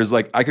like, there's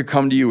like, I could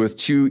come to you with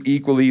two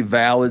equally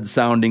valid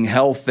sounding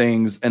health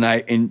things,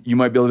 and you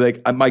might be able to be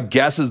like, my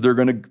guess is they're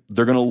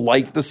gonna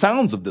like the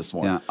sounds of this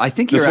one. Yeah, I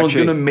think this you're one's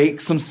actually gonna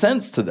make some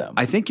sense to them.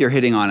 I think you're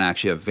hitting on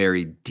actually a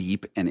very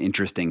deep and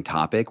interesting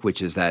topic,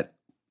 which is that,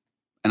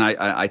 and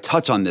I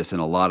touch on this in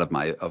a lot of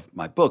my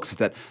books, is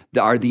that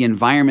the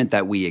environment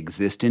that we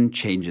exist in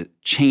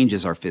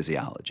changes our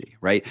physiology,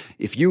 right?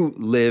 If you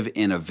live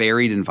in a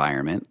varied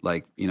environment,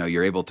 like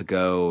you're able to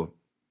go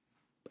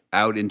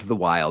out into the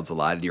wilds a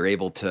lot, and you're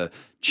able to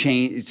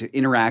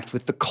interact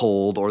with the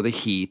cold or the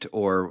heat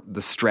or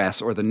the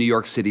stress or the New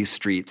York City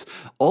streets,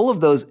 all of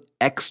those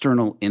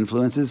external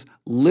influences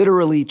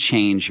literally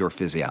change your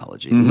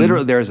physiology. Mm-hmm.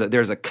 Literally,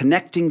 there's a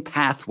connecting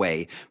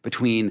pathway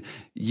between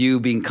you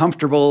being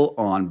comfortable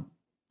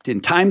in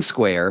Times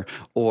Square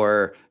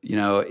or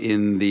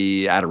in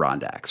the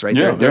Adirondacks, right?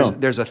 Yeah,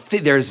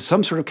 There's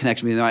some sort of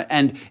connection between them,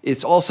 and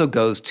it also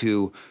goes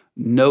to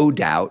no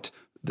doubt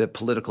the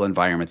political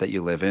environment that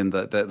you live in,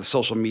 the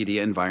social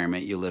media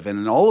environment you live in,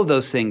 and all of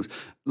those things.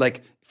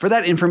 Like for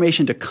that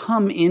information to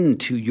come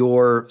into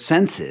your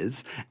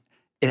senses,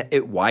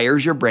 it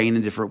wires your brain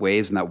in different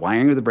ways, and that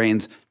wiring of the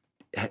brains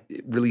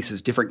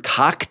releases different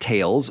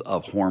cocktails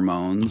of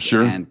hormones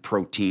and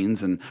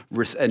proteins and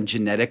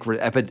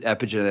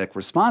epigenetic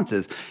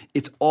responses.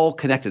 It's all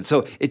connected.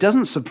 So it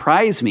doesn't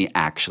surprise me,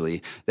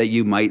 actually, that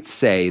you might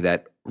say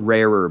that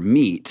rarer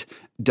meat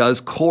does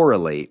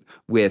correlate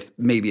with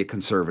maybe a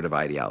conservative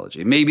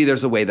ideology. Maybe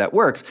there's a way that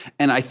works.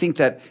 And I think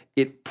that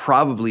it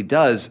probably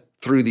does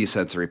through these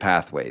sensory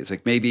pathways.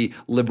 Like maybe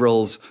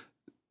liberals,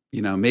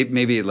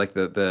 maybe like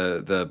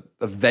the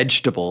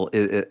vegetable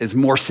is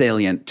more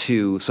salient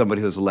to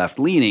somebody who's left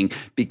leaning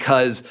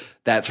because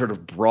that sort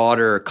of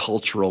broader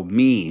cultural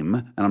meme,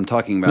 and I'm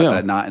talking about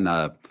that not in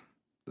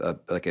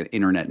like an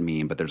internet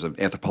meme, but there's an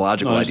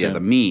anthropological idea of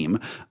the meme,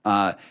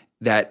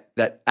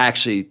 that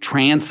actually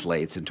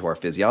translates into our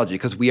physiology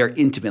because we are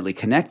intimately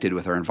connected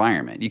with our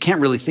environment. You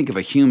can't really think of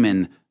a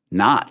human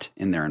not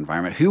in their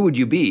environment. Who would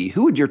you be?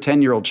 Who would your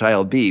 10-year-old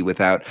child be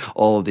without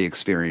all of the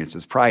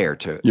experiences prior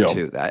to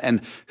that?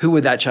 And who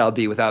would that child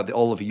be without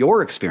all of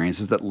your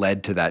experiences that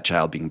led to that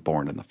child being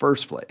born in the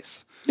first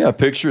place? Yeah,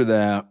 picture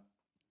that.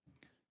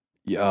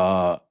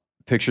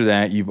 Picture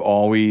that you've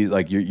always,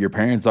 like your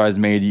parents always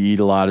made you eat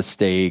a lot of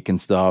steak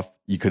and stuff.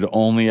 You could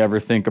only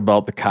ever think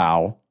about the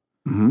cow.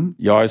 Mm-hmm.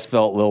 You always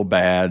felt a little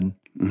bad.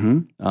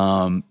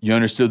 Mm-hmm. You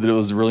understood that it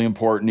was really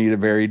important to eat a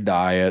varied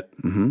diet.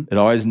 Mm-hmm. It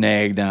always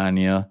nagged on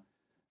you,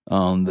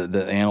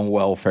 the animal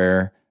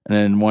welfare. And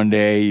then one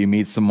day you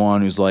meet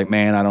someone who's like,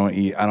 man, I don't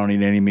eat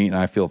any meat and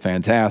I feel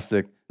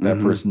fantastic.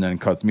 That person then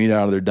cuts meat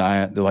out of their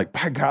diet. They're like,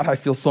 by God, I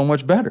feel so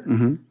much better.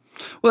 Mm-hmm.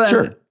 Well,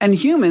 sure. And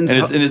humans,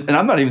 and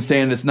I'm not even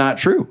saying it's not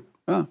true.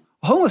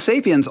 Homo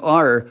sapiens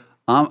are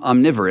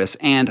omnivorous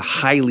and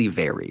highly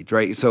varied,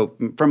 right? So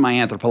from my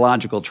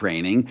anthropological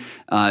training,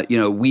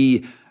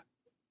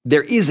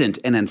 there isn't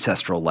an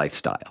ancestral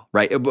lifestyle,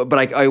 right?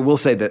 But I will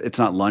say that it's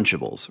not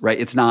Lunchables, right?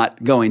 It's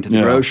not going to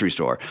the grocery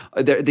store.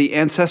 The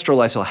ancestral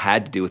lifestyle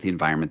had to do with the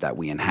environment that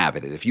we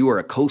inhabited. If you were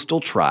a coastal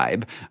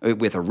tribe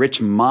with a rich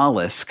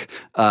mollusk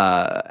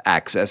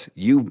access,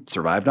 you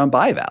survived on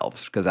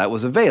bivalves because that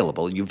was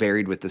available. You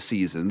varied with the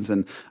seasons.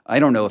 And I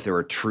don't know if there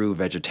were true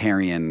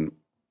vegetarian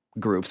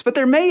groups, but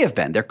there may have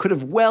been. There could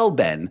have well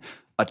been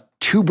a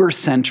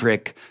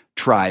tuber-centric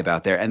tribe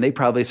out there, and they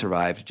probably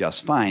survived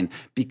just fine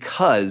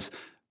because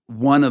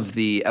one of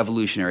the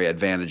evolutionary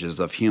advantages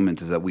of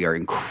humans is that we are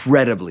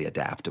incredibly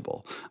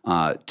adaptable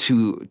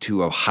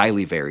to a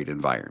highly varied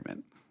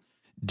environment.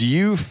 Do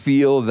you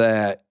feel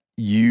that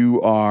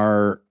you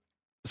are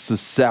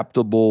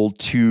susceptible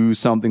to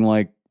something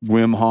like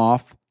Wim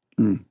Hof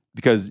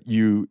because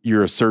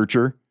you're a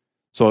searcher?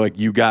 So like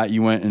you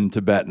went in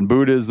Tibetan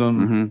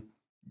Buddhism,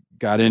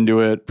 got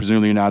into it.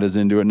 Presumably you're not as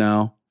into it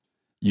now.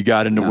 You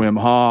got into Wim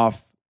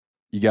Hof,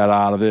 you got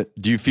out of it.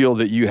 Do you feel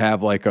that you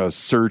have like a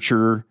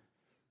searcher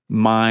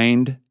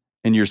mind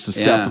and you're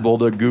susceptible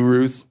to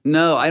gurus?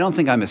 No, I don't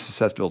think I'm as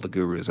susceptible to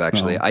gurus,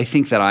 actually. I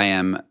think that I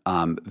am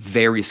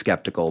very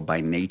skeptical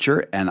by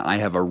nature, and I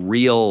have a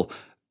real,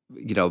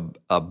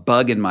 a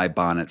bug in my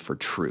bonnet for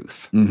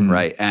truth,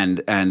 right?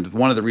 And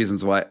one of the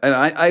reasons why, and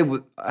I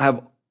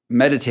have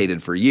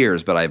meditated for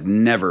years, but I've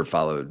never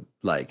followed,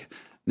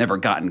 never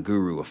gotten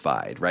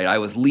guruified, right? I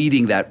was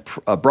leading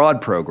a broad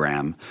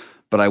program,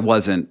 but I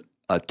wasn't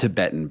a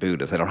Tibetan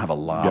Buddhist. I don't have a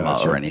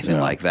lama or anything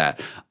like that.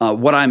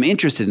 What I'm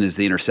interested in is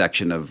the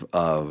intersection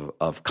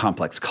of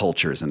complex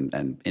cultures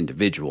and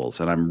individuals.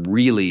 And I'm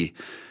really,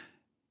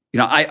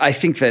 I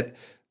think that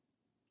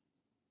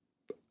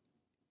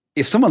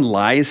if someone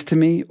lies to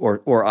me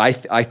or I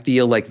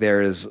feel like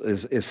there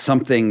is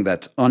something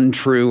that's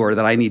untrue or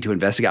that I need to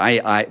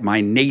investigate,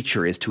 my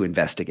nature is to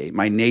investigate.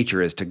 My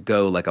nature is to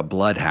go like a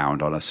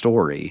bloodhound on a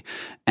story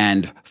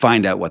and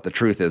find out what the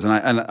truth is. And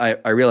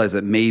I realize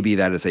that maybe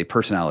that is a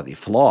personality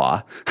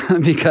flaw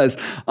because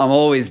I'm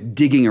always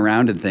digging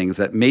around in things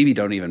that maybe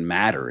don't even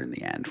matter in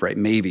the end, right?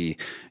 Maybe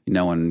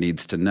no one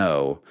needs to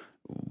know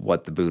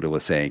what the Buddha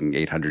was saying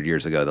 800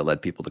 years ago that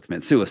led people to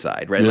commit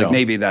suicide, right? Yeah. Like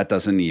maybe that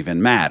doesn't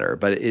even matter.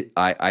 But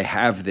I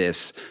have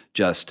this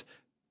just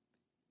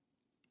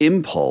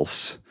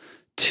impulse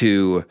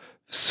to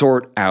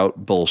sort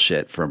out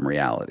bullshit from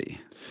reality.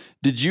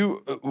 Did you,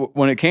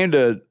 when it came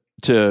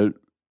to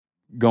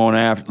going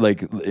after,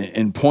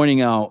 and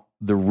pointing out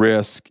the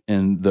risk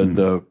and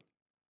the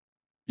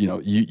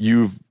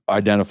you've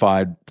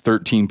identified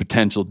 13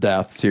 potential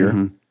deaths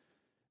here.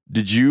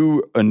 Did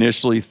you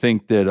initially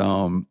think that,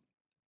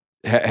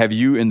 have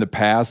you in the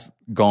past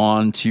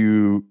gone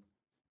to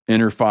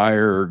Inner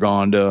Fire or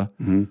gone to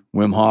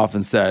Wim Hof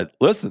and said,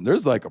 listen,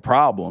 there's like a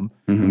problem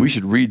and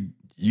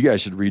you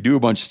guys should redo a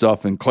bunch of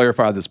stuff and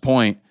clarify this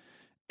point.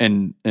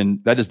 And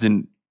that just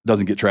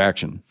doesn't get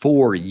traction.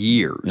 For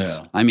years.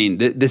 Yeah. I mean,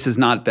 this has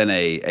not been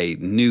a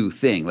new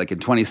thing. Like in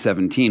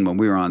 2017, when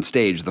we were on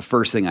stage, the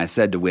first thing I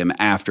said to Wim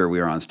after we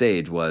were on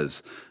stage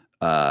was,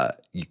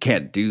 you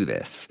can't do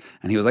this.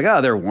 And he was like,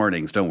 there are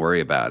warnings, don't worry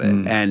about it.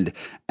 And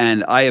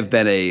I have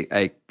been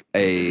I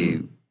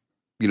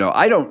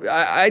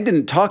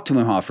didn't talk to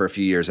Wim Hof for a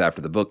few years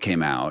after the book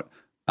came out,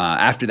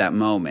 after that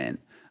moment.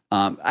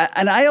 And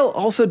I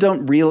also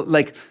don't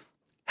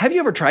have you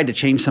ever tried to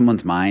change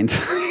someone's mind?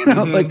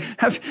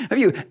 Have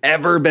you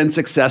ever been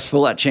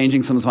successful at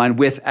changing someone's mind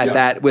you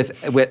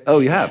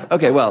have?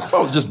 Okay,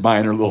 well. Just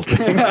minor little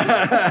things.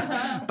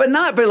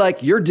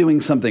 But you're doing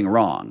something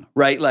wrong,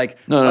 right? Like,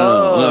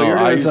 no. You're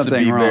doing I used something to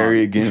be wrong.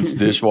 very against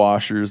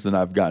dishwashers, and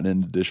I've gotten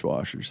into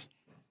dishwashers.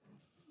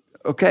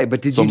 Okay,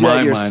 but did So you do my that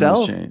mind was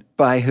yourself? changed.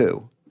 By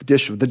who?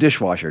 The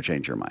dishwasher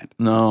changed your mind.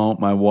 No,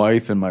 my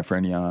wife and my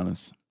friend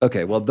Giannis.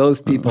 Okay, well,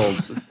 those people,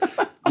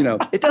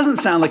 it doesn't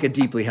sound like a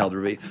deeply held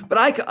belief, but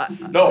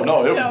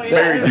No, it was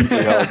very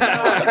deeply held.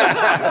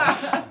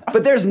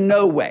 But there's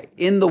no way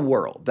in the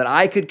world that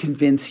I could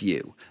convince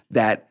you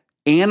that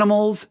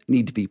animals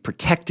need to be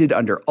protected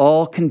under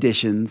all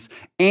conditions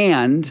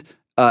and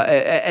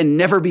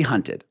never be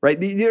hunted, right?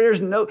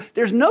 There's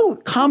no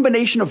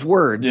combination of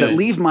words that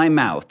leave my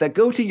mouth that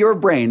go to your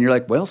brain. You're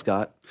like, well,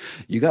 Scott,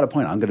 you got a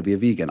point. I'm going to be a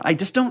vegan. I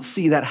just don't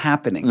see that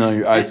happening.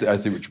 No, I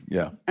see what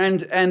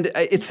And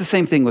it's the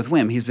same thing with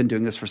Wim. He's been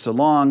doing this for so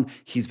long.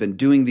 He's been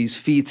doing these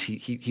feats.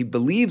 He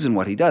believes in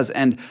what he does.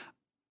 And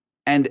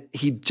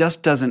he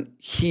just doesn't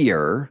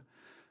hear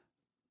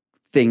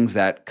things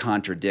that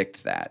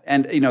contradict that.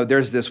 And,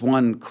 there's this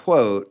one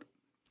quote,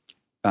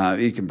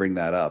 you can bring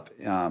that up.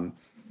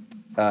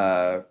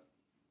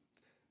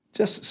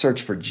 Just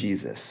search for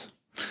Jesus.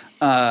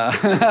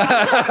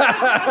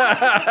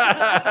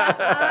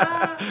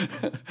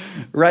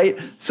 Right?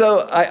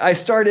 So I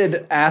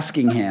started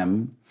asking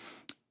him,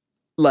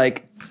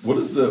 what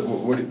is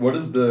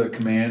the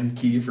command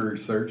key for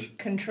search?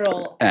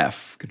 Control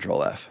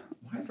Control F.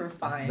 for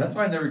find. That's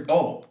why I never.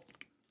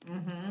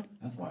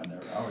 That's why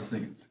I always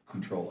think it's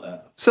Control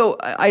F. So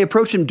I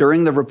approached him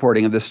during the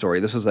reporting of this story.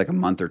 This was like a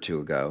month or two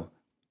ago.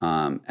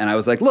 And I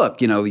was like, look,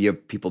 you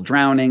have people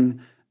drowning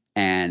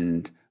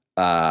and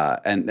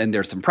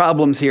there's some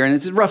problems here. And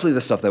it's roughly the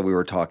stuff that we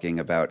were talking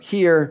about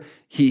here.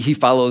 He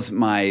follows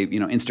my,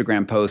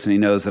 Instagram posts and he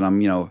knows that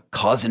I'm,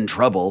 causing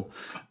trouble.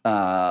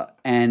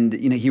 And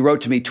he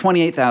wrote to me,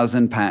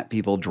 28,000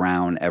 people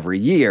drown every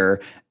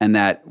year, and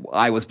that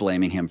I was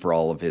blaming him for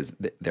all of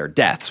their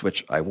deaths,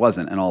 which I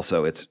wasn't. And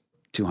also it's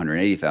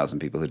 280,000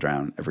 people who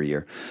drown every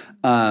year.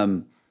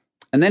 And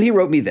then he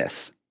wrote me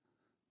this.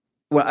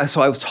 Well,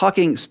 so I was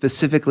talking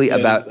specifically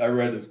about. I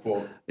read his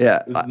quote.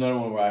 Yeah. This is another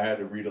one where I had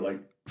to read it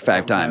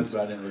 5 times.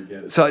 but I didn't really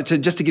get it. So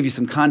just to give you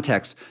some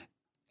context,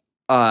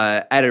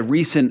 at a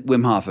recent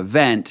Wim Hof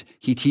event,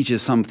 he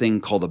teaches something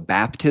called a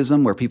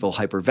baptism, where people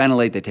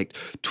hyperventilate. They take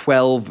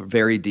 12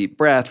 very deep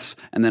breaths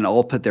and then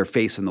all put their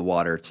face in the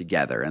water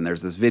together. And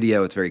there's this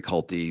video. It's very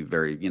culty,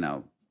 very,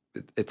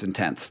 it's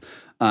intense.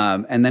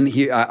 And then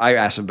I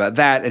asked him about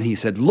that, and he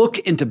said, look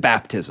into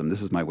baptism.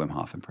 This is my Wim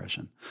Hof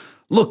impression.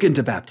 Look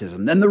into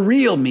baptism, then the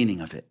real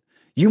meaning of it.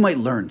 You might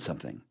learn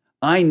something.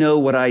 I know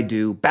what I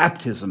do.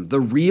 Baptism, the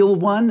real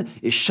one,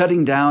 is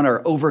shutting down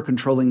our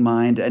over-controlling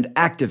mind and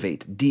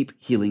activate deep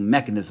healing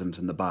mechanisms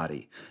in the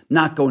body.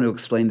 Not going to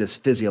explain this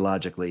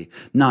physiologically,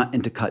 not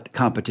into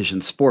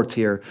competition sports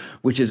here,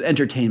 which is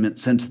entertainment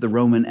since the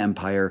Roman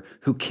Empire,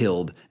 who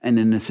killed an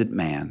innocent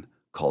man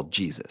called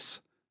Jesus.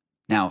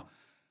 Now,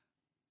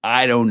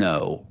 I don't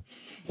know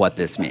what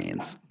this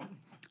means.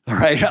 All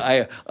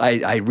right,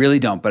 I really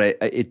don't, but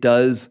it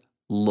does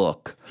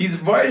look. He's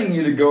inviting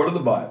you to go to the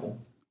Bible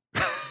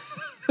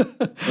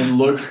and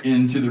look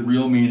into the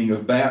real meaning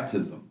of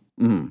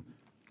baptism,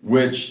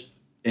 which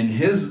in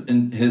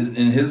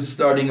his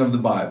studying of the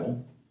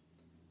Bible,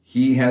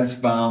 he has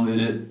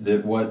found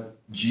that what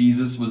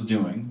Jesus was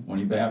doing when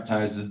he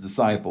baptized his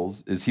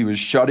disciples is he was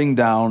shutting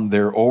down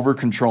their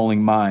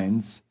over-controlling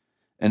minds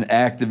and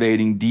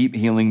activating deep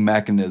healing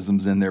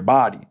mechanisms in their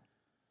body.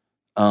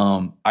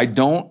 I'm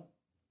no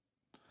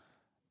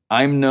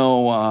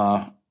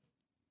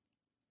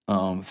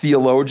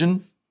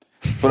theologian,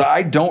 but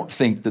I don't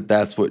think that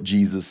that's what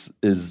Jesus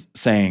is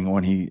saying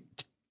when he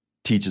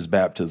teaches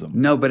baptism.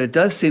 No, but it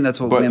does seem that's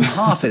what Wim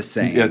Hof is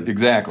saying. Yeah,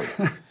 exactly.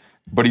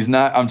 But he's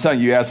not. I'm telling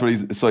you, you asked what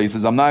he's. So he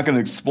says, I'm not going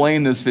to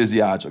explain this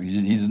physiology.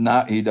 He's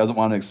not. He doesn't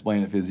want to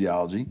explain the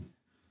physiology.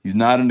 He's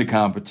not into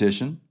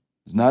competition.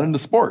 He's not into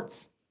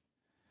sports.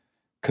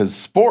 Because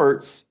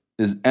sports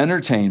is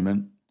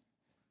entertainment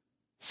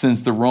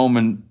since the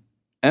Roman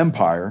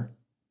Empire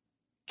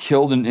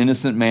killed an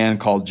innocent man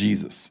called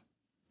Jesus.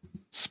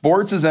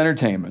 Sports is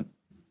entertainment.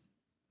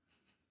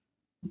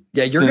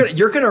 Yeah,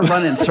 you're gonna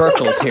run in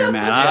circles here,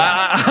 man.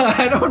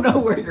 I don't know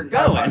where you're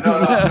going. No.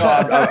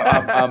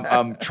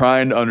 I'm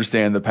trying to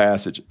understand the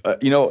passage.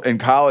 In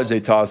college they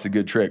taught us a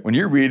good trick. When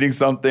you're reading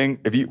something,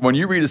 when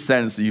you read a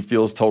sentence that you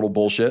feel is total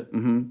bullshit,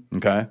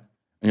 okay, and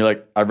you're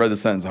like, I've read the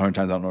sentence 100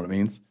 times, I don't know what it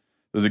means.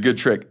 There's a good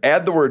trick.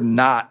 Add the word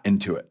 "not"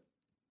 into it.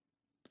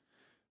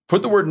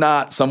 Put the word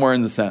 "not" somewhere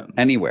in the sentence.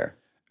 Anywhere.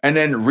 And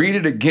then read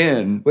it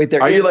again. Wait,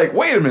 you like,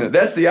 wait a minute,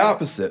 that's the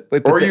opposite?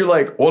 You're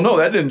like, well, no,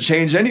 that didn't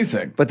change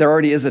anything. But there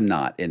already is a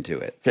 "not" into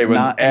it. Okay,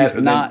 but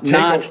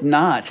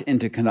not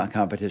into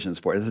competition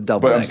sport. It's a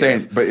double. But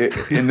negative. I'm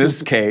saying, in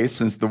this case,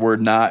 since the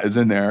word "not" is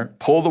in there,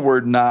 pull the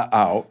word "not"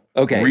 out.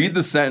 Okay. Read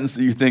the sentence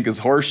that you think is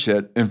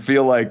horseshit and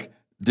feel like,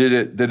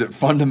 did it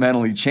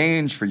fundamentally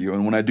change for you?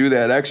 And when I do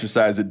that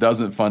exercise, it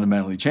doesn't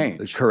fundamentally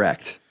change.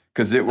 Correct.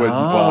 Because it would,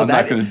 I'm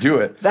not going to do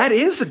it. That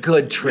is a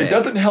good trick. It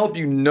doesn't help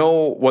you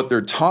know what they're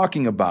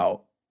talking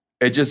about.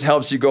 It just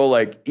helps you go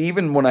like,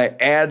 even when I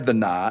add the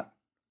 "not,"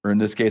 or in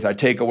this case, I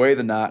take away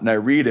the "not" and I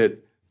read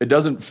it, it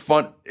doesn't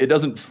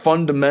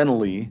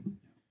fundamentally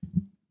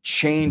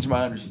change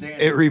my understanding.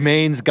 It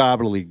remains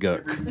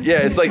gobbledygook. Yeah,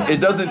 it's like,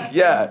 it doesn't,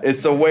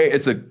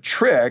 it's a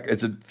trick.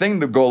 It's a thing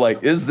to go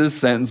like, is this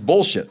sentence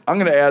bullshit? I'm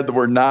going to add the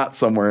word "not"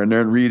 somewhere in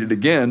there and read it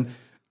again.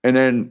 And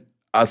then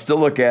I still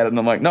look at it and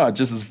I'm like, no, it's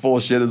just as full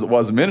of shit as it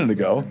was a minute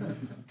ago.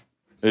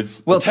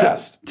 It's a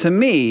test. To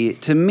me,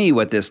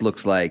 what this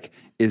looks like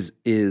is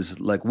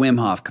like Wim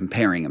Hof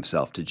comparing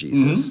himself to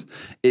Jesus.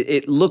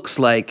 It looks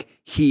like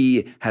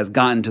he has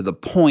gotten to the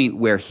point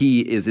where he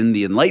is in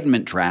the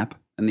enlightenment trap.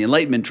 And the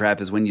enlightenment trap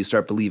is when you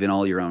start believing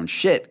all your own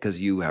shit because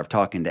you are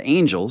talking to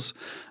angels,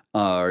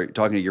 or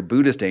talking to your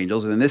Buddhist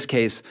angels. And in this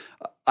case,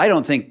 I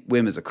don't think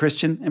Wim is a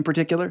Christian in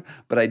particular,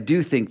 but I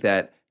do think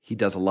that he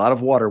does a lot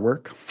of water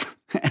work.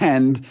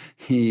 And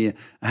he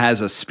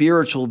has a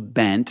spiritual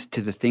bent to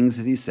the things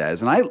that he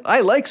says. And I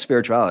like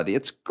spirituality.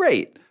 It's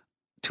great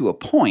to a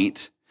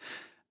point.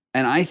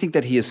 And I think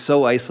that he is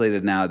so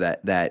isolated now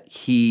that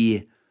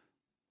he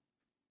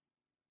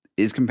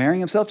is comparing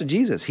himself to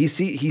Jesus. He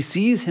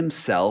sees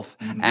himself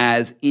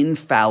as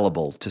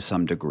infallible to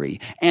some degree.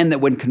 And that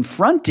when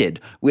confronted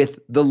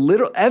with the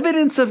little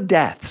evidence of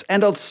deaths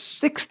and a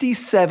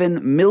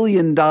 $67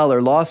 million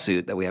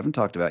lawsuit that we haven't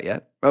talked about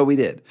yet. Oh, we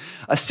did.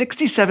 A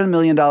 $67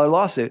 million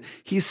lawsuit.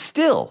 He's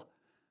still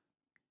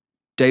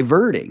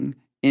diverting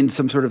in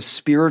some sort of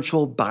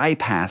spiritual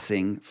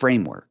bypassing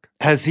framework.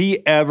 Has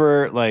he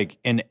ever,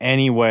 in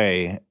any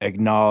way,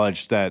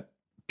 acknowledged that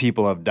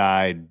people have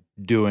died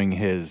doing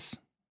his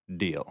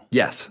deal?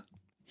 Yes.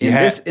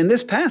 In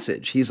this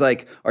passage, he's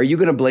like, are you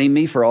going to blame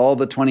me for all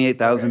the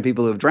 28,000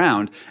 people who have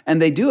drowned?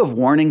 And they do have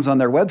warnings on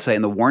their website,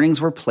 and the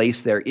warnings were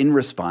placed there in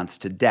response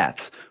to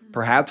deaths.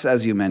 Perhaps,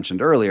 as you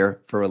mentioned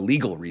earlier, for a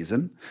legal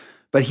reason.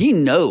 But he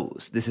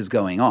knows this is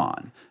going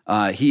on.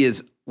 He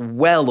is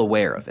well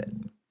aware of it.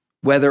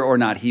 Whether or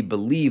not he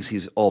believes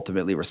he's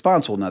ultimately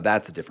responsible, now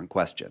that's a different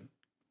question.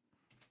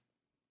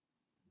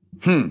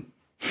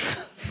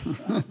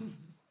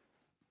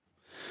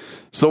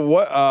 So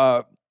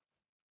what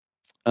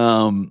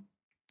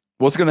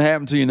What's going to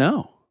happen to you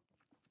now?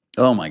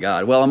 Oh my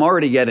God. Well, I'm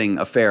already getting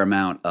a fair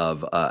amount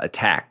of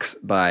attacks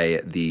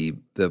by the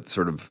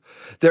sort of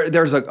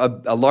there's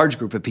a large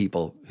group of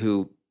people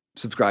who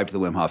subscribe to the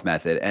Wim Hof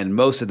method, and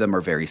most of them are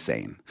very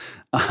sane.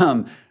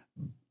 The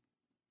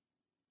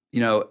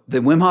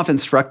Wim Hof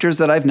instructors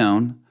that I've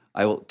known,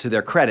 to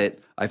their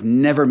credit, I've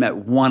never met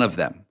one of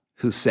them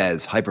who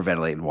says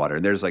hyperventilate in water.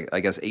 And there's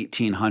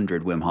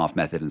 1,800 Wim Hof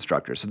method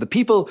instructors. So the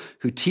people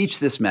who teach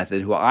this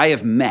method, who I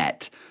have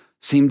met,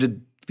 seem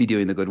to be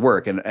doing the good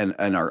work and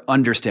are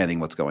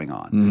understanding what's going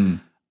on. Mm-hmm.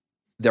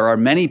 There are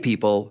many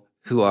people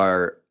who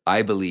are,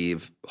 I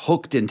believe,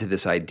 hooked into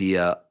this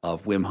idea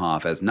of Wim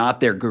Hof as not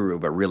their guru,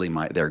 but really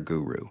their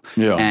guru.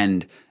 Yeah.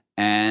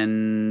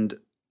 And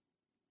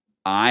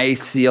I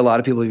see a lot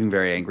of people being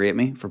very angry at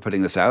me for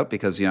putting this out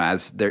because,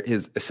 as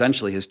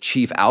essentially his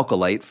chief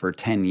acolyte for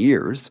 10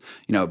 years,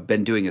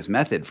 been doing his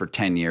method for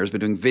 10 years,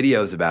 been doing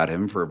videos about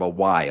him for a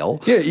while.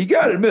 Yeah, you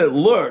got to admit,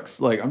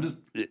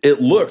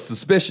 it looks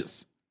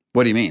suspicious.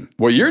 What do you mean?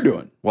 What you're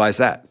doing. Why is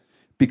that?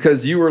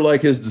 Because you were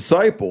like his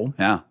disciple.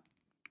 Yeah.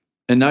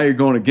 And now you're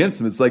going against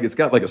him. It's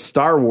got like a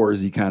Star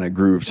Wars-y kind of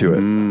groove to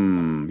it.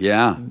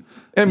 Yeah.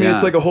 I mean,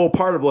 it's like a whole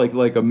part of like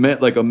a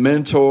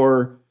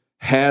mentor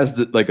has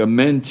a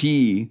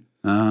mentee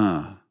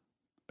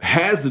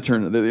has to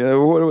turn.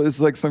 It's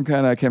like some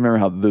kind of, I can't remember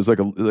how. There's like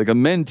a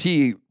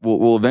mentee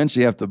will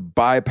eventually have to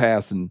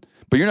bypass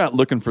but you're not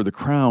looking for the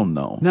crown,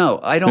 though.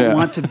 No, I don't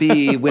want to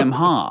be Wim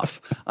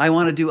Hof. I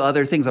want to do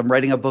other things. I'm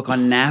writing a book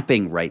on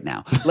napping right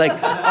now.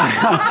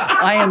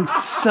 I am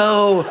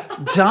so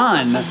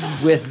done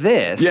with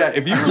this. Yeah,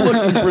 if you were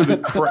looking for the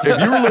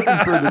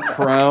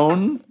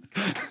crown,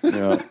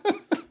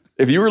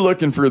 if you were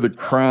looking for the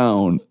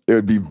crown, it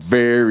would be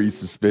very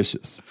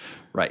suspicious.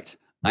 Right.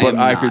 But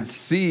I could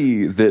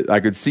see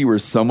where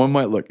someone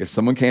might look. If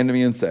someone came to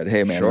me and said,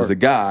 "Hey, man,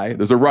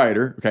 there's a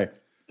writer." Okay.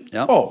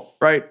 Yep. Oh,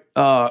 right.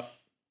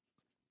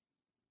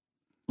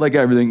 Like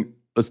everything,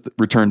 let's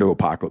return to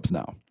Apocalypse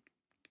Now.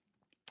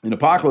 In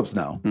Apocalypse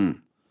Now,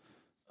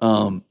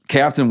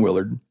 Captain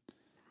Willard,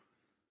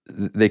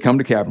 they come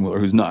to Captain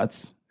Willard, who's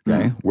nuts.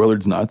 Okay,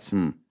 Willard's nuts,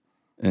 and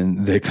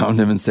they come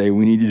to him and say,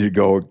 "We need you to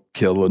go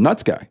kill a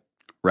nuts guy."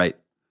 Right.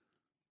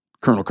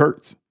 Colonel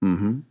Kurtz.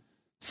 Mm-hmm.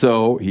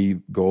 So he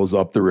goes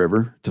up the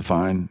river to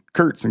find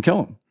Kurtz and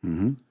kill him.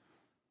 Mm-hmm.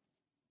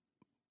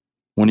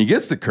 When he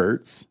gets to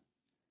Kurtz,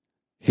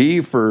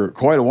 he, for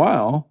quite a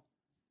while,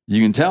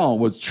 you can tell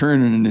what's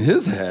churning in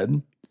his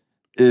head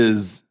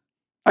is,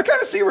 I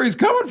kind of see where he's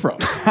coming from.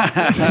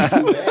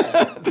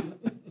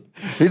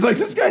 He's like,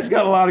 this guy's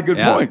got a lot of good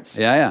points.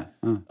 Yeah.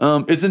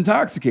 It's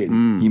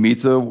intoxicating. He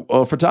meets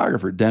a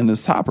photographer,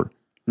 Dennis Hopper.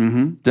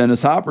 Mm-hmm.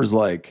 Dennis Hopper's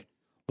like,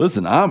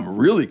 listen, I'm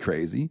really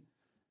crazy.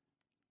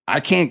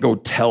 I can't go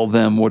tell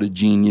them what a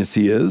genius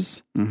he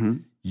is. Mm-hmm.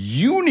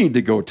 You need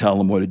to go tell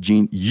him what a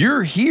genius.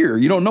 You're here.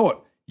 You don't know it.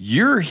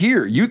 You're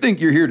here. You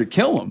think you're here to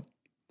kill him.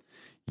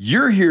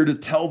 You're here to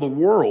tell the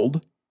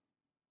world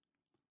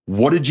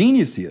what a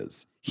genius he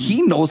is.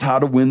 He knows how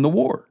to win the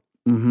war.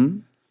 Mm-hmm.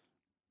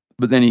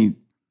 But then he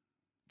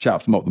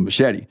chops him up with a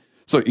machete.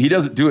 So he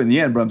doesn't do it in the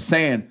end, but I'm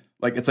saying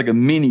like it's like a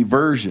mini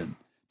version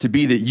to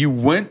be that you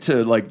went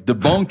to like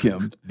debunk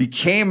him,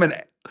 became an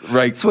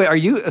right. So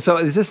wait, so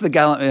is this the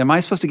gallant? Am I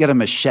supposed to get a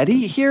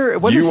machete here?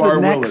 What is the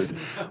next?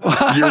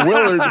 Willard. You're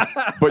Willard,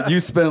 but you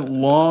spent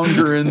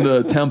longer in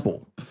the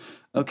temple.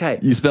 Okay.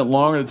 You spent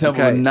longer in the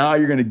temple, and now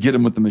you're going to get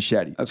him with the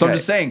machete. Okay. So I'm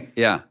just saying,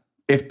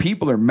 if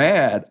people are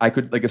mad, I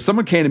could, like, if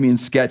someone came to me and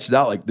sketched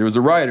out, like, there was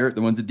a writer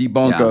that went to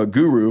debunk a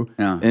guru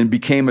and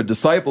became a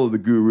disciple of the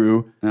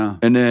guru,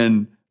 and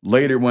then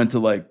later went to,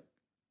 like,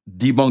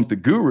 debunk the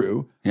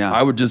guru,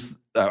 I would just,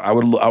 I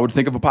would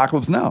think of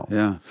Apocalypse Now.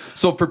 Yeah.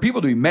 So for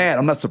people to be mad,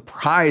 I'm not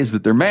surprised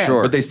that they're mad,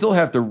 but they still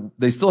have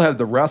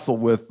to wrestle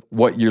with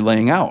what you're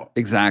laying out.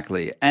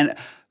 Exactly. And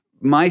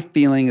my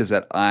feeling is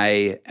that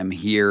I am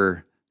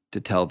here to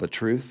tell the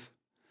truth.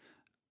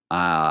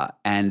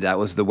 And that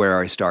was where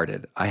I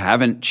started. I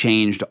haven't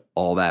changed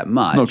all that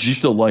much. No, because you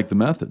still like the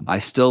method. I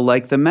still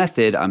like the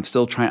method. I'm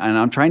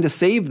trying to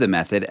save the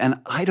method, and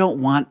I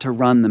don't want to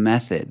run the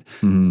method.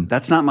 Mm-hmm.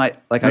 That's not my,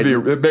 like,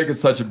 it'd make it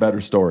such a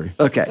better story.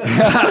 Okay.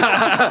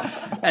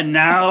 And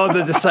now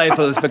the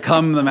disciple has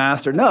become the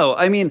master. No,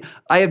 I mean,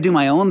 I do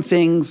my own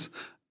things,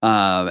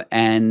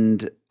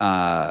 and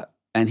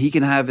he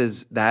can have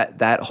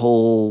that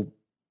whole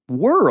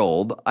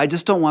world. I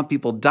just don't want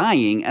people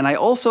dying, and I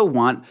also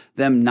want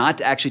them not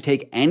to actually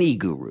take any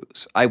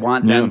gurus. I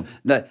want them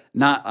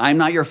I'm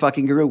not your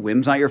fucking guru.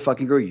 Wim's not your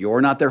fucking guru.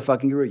 You're not their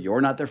fucking guru. You're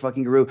not their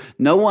fucking guru.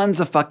 No one's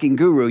a fucking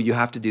guru. You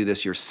have to do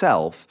this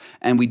yourself,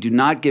 and we do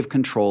not give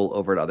control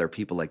over to other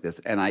people like this.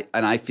 And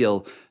I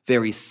feel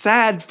very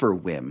sad for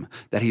Wim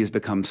that he's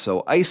become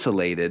so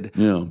isolated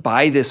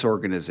by this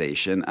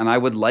organization, and I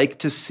would like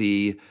to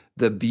see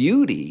the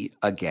beauty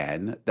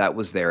again that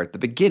was there at the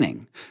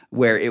beginning,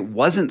 where it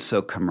wasn't so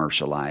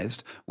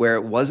commercialized, where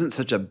it wasn't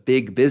such a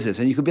big business.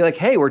 And you could be like,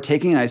 hey, we're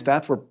taking an ice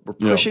bath, we're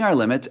pushing our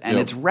limits, and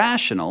it's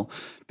rational,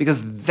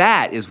 because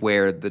that is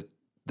where the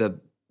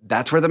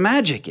that's where the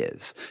magic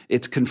is.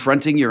 It's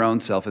confronting your own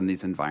self in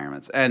these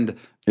environments. And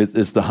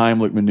It's the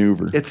Heimlich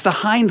maneuver. it's the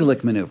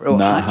Heimlich maneuver. Oh,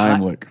 Not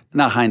Heimlich.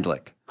 Not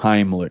Heimlich.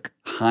 Heimlich.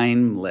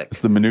 Heimlich. It's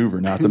the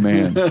maneuver, not the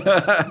man.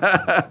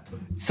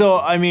 So,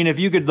 I mean, if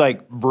you could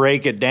like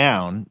break it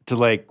down to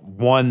like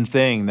one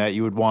thing that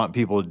you would want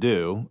people to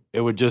do,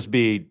 it would just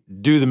be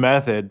do the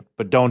method,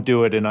 but don't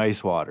do it in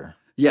ice water.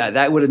 Yeah,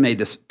 that would have made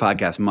this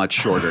podcast much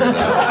shorter, though.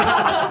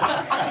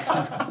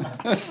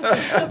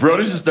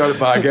 Brody should start a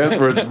podcast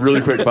where it's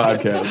really quick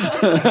podcast.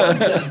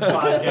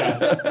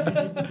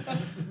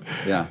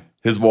 Yeah.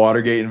 His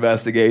Watergate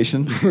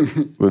investigation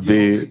would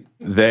be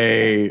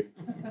they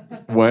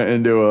went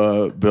into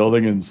a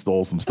building and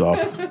stole some stuff.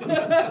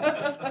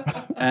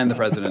 And the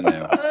president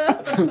knew.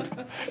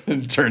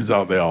 And it turns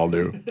out they all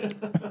knew.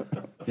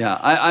 Yeah.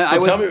 I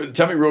So would,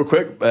 tell me real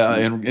quick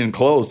in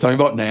close. Tell me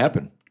about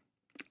napping.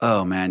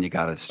 oh, man, you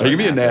got to Are start. you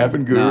gonna be a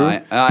napping guru? No,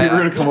 People are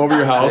gonna come over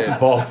your house and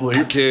fall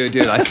asleep. Dude,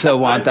 I so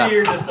want that.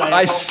 your disciple.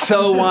 I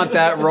so want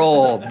that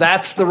role.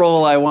 That's the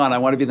role I want. I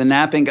want to be the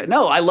napping guy.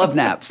 No, I love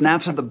naps.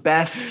 Naps are the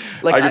best.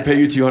 Like I could pay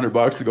you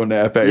 $200 to go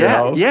nap at your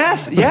house.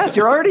 Yes,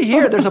 you're already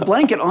here. There's a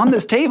blanket on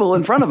this table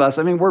in front of us.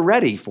 I mean, we're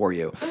ready for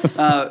you.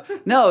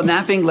 No,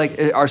 napping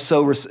they're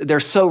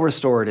so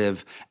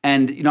restorative.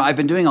 And you know, I've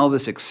been doing all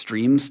this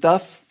extreme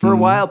stuff for a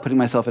while, putting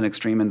myself in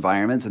extreme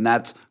environments, and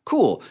that's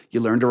cool. You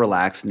learn to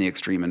relax in the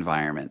extreme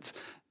environments.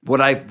 What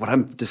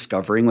I'm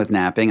discovering with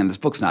napping, and this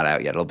book's not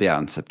out yet, it'll be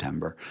out in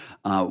September.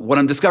 What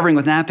I'm discovering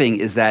with napping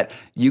is that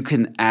you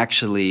can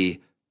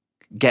actually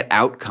get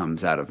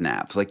outcomes out of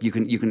naps. Like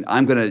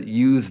I'm going to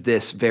use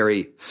this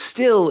very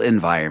still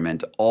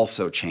environment to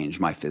also change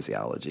my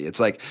physiology. It's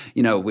like,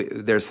 you know,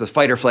 there's the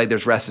fight or flight,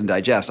 there's rest and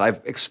digest.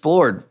 I've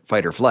explored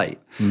fight or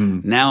flight.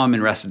 Now I'm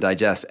in rest and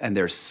digest, and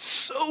there's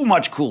so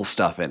much cool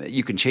stuff in it.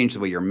 You can change the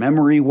way your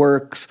memory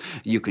works.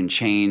 You can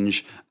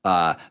change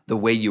the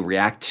way you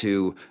react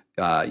to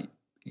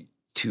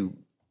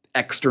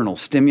external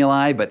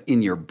stimuli, but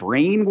in your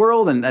brain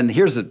world. And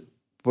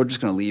we're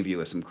just going to leave you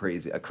with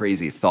a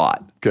crazy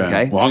thought.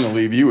 Okay. Well, I'm going to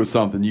leave you with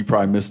something you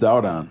probably missed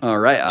out on. All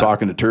right.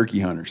 Talking to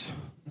turkey hunters.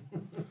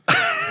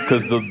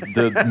 Because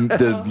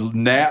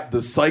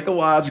the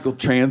psychological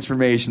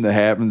transformation that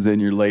happens in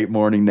your late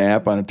morning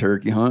nap on a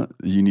turkey hunt,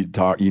 you need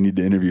to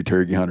interview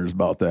turkey hunters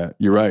about that.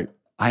 You're right.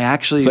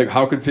 It's like,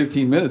 how could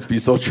 15 minutes be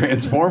so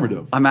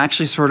transformative? I'm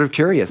actually sort of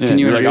curious. Yeah, Can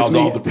you I introduce was me?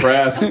 all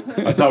depressed.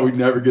 I thought we'd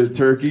never get a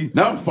turkey.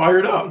 Now I'm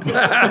fired up.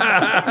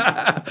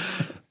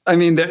 I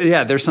mean,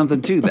 there's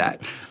something to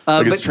that.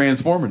 It's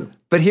transformative.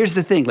 But here's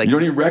the thing: like, You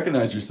don't even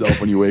recognize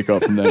yourself when you wake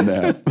up from that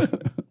nap.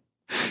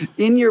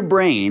 in your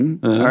brain,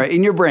 all right,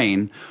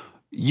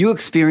 you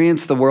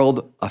experience the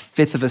world a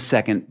fifth of a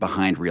second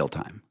behind real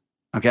time.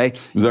 Okay,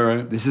 Is that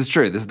right? this is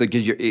true.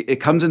 It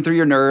comes in through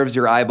your nerves,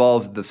 your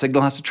eyeballs. The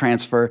signal has to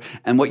transfer,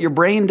 and what your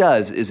brain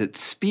does is it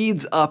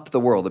speeds up the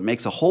world. It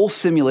makes a whole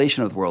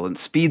simulation of the world and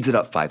speeds it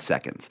up 5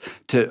 seconds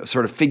to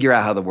sort of figure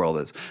out how the world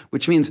is.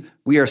 Which means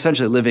we are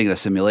essentially living in a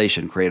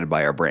simulation created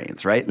by our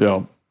brains, right?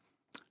 Yeah.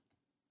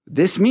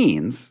 This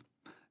means,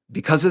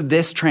 because of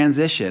this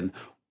transition,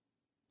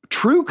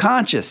 true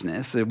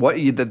consciousness,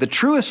 the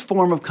truest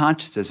form of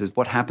consciousness is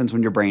what happens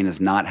when your brain is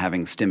not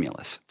having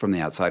stimulus from the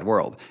outside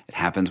world. It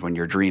happens when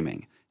you're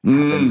dreaming. It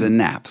happens in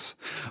naps.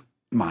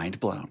 Mind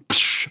blown.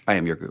 Psh, I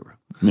am your guru.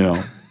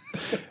 Yeah.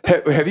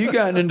 Have you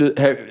gotten into?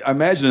 I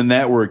imagine in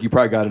that work you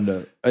probably got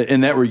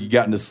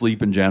into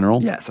sleep in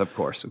general. Yes, of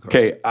course.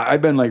 Okay,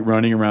 I've been like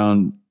running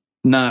around,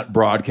 not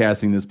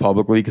broadcasting this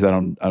publicly because I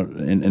don't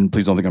and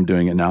please don't think I'm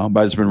doing it now. But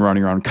I've just been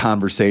running around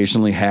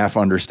conversationally, half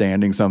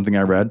understanding something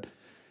I read.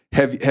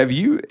 Have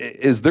you?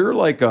 Is there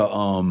like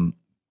a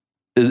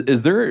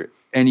Is there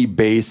any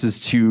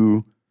basis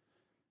to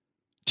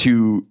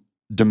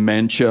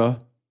dementia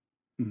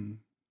in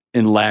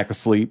lack of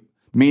sleep?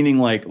 Meaning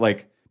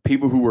like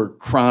people who were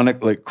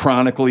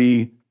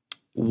chronically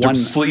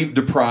sleep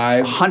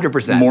deprived,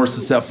 100% more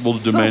susceptible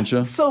to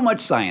dementia. So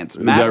much science.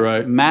 Is that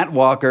right? Matt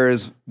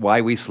Walker's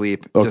Why We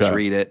Sleep. Okay. Just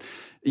read it.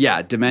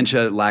 Yeah,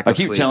 dementia, lack I of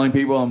keep sleep. telling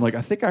people, I'm like,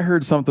 I think I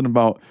heard something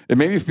about it.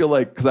 Made me feel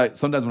like, because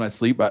sometimes when I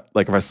sleep,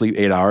 if I sleep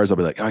 8 hours, I'll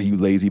be like, oh, you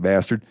lazy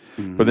bastard.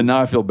 But then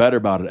now I feel better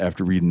about it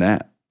after reading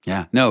that.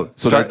 Yeah, no.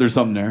 So there's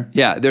something there.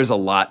 Yeah, there's a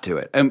lot to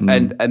it,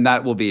 and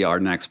that will be our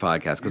next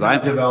podcast because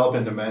I'm.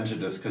 developing dementia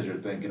just because you're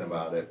thinking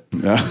about it.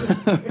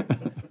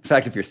 In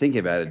fact, if you're thinking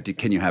about it,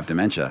 can you have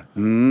dementia?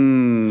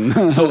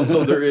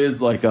 So there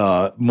is like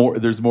more.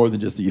 There's more than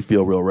just that you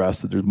feel real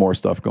rested. There's more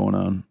stuff going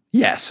on.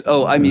 Yes.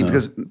 Oh, I mean,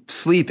 because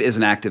sleep is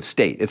an active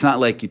state. It's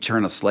not like you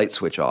turn a light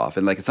switch off,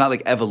 and like it's not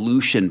like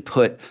evolution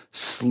put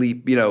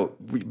sleep. You know,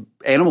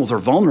 animals are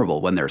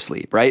vulnerable when they're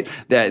asleep, right?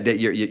 That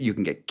you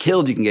can get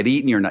killed, you can get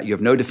eaten. You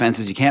have no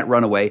defenses. You can't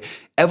run away.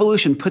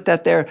 Evolution put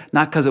that there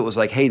not because it was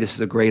like, hey, this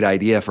is a great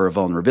idea for a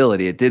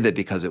vulnerability. It did that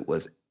because it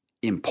was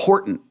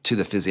important to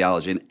the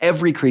physiology, and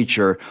every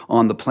creature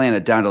on the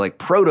planet down to like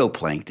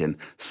protoplankton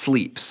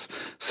sleeps.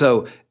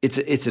 So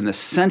it's an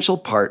essential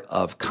part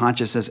of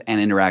consciousness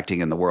and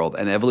interacting in the world,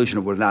 and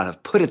evolution would not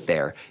have put it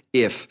there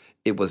if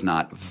it was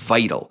not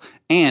vital.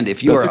 And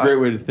if you That's are a great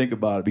way to think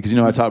about it, because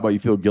I talked about you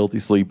feel guilty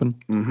sleeping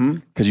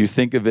because you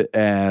think of it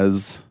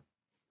as,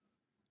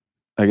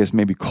 I guess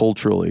maybe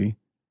culturally,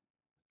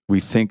 we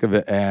think of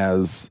it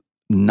as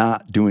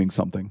not doing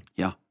something.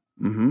 yeah.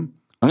 Mm-hmm.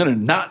 I'm going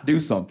to not do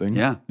something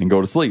and go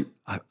to sleep.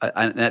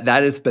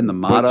 That has been the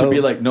motto. But to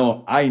be like,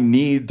 no, I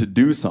need to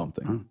do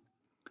something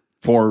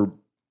for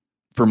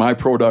my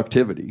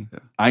productivity.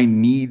 I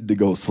need to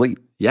go sleep.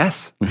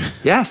 Yes.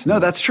 Yes. No,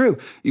 that's true.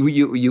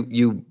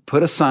 You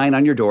put a sign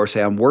on your door,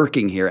 say, I'm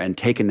working here, and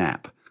take a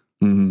nap.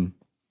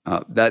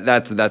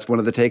 That's one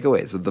of the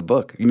takeaways of the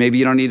book. Maybe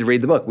you don't need to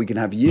read the book. We can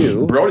have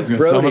you. Brody's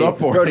going to sum it up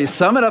for Brody,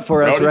 sum it up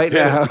for us right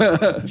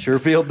now. Sure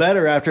feel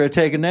better after I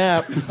take a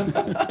nap.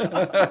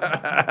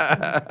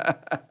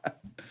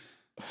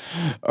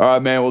 All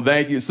right, man. Well,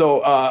 thank you.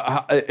 So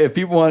if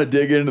people want to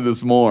dig into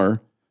this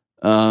more,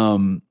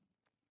 tell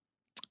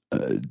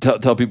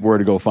people where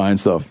to go find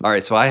stuff. All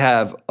right, so I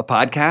have a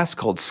podcast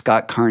called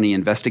Scott Carney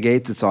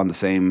Investigates. It's on the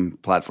same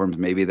platforms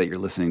maybe that you're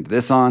listening to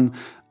this on,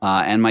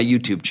 and my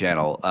YouTube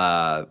channel,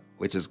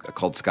 which is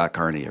called Scott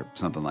Carney or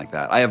something like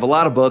that. I have a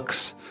lot of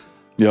books.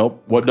 Yep.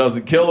 What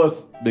Doesn't Kill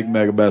Us, big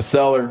mega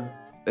bestseller.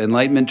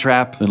 Enlightenment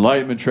Trap.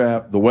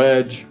 The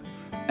Wedge.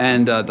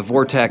 And The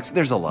Vortex.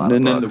 There's a lot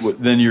of books.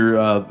 Then your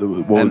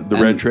the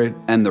Red Trade.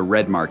 And The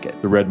Red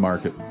Market. The Red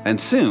Market. And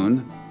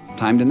soon,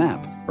 Time to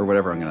Nap, or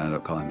whatever I'm going to end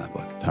up calling that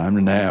book. Time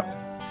to Nap.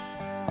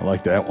 I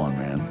like that one,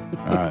 man.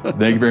 All right.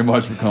 Thank you very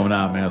much for coming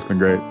out, man. It's been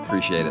great.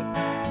 Appreciate it.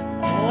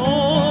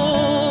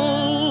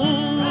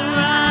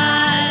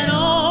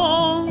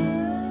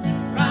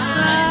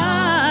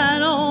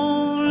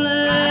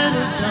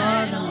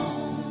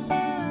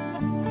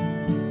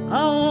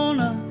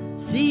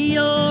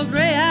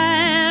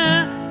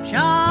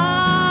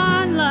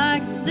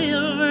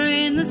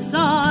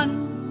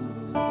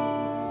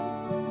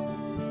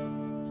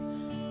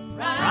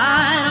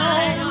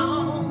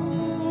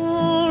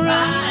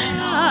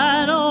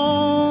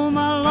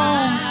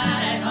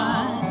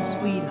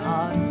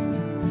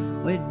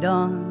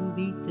 Done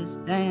beat this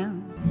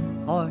damn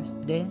horse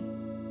to death,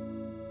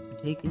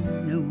 so take a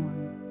new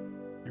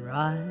one and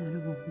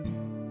ride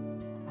on.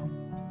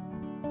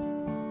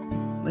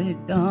 We're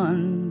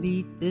done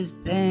beat this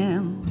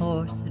damn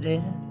horse to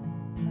death,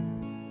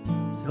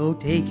 so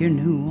take your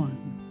new one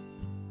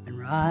and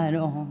ride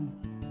on.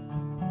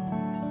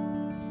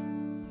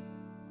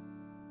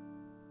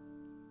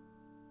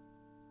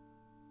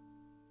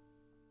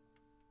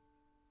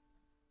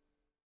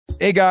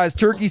 Hey guys,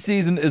 turkey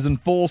season is in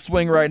full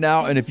swing right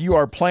now, and if you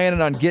are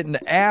planning on getting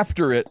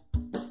after it,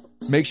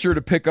 make sure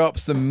to pick up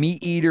some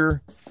Meat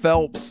Eater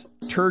Phelps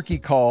turkey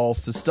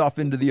calls to stuff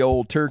into the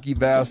old turkey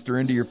vest or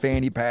into your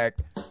fanny pack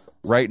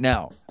right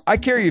now. I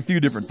carry a few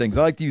different things.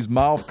 I like to use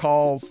mouth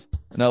calls,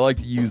 and I like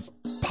to use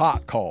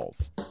pot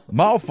calls.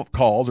 Mouth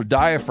calls or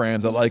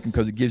diaphragms, I like them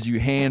because it gives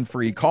you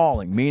hand-free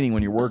calling, meaning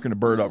when you're working a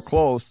bird up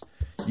close,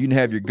 you can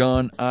have your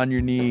gun on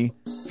your knee,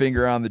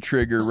 finger on the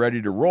trigger,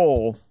 ready to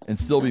roll, and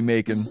still be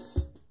making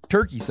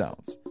turkey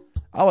sounds.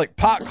 I like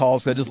pot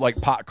calls. I just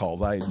like pot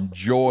calls. I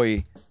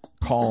enjoy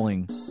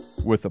calling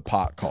with a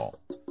pot call.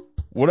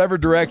 Whatever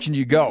direction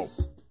you go,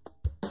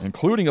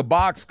 including a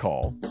box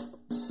call,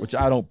 which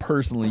I don't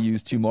personally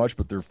use too much,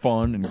 but they're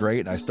fun and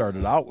great, and I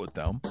started out with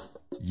them.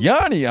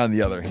 Yanni, on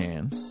the other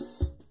hand,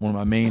 one of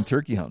my main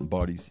turkey hunting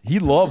buddies, he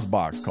loves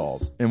box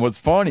calls. And what's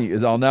funny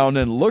is I'll now and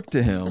then look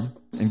to him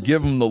and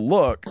give him the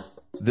look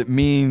that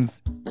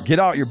means get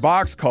out your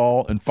box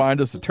call and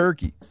find us a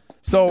turkey.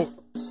 So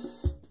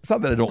it's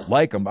not that I don't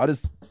like them. I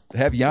just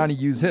have Yanni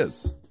use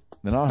his.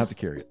 Then I don't have to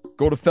carry it.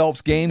 Go to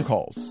Phelps Game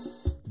Calls.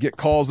 Get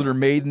calls that are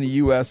made in the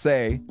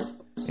USA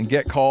and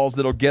get calls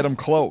that'll get them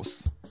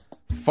close.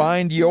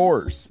 Find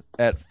yours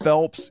at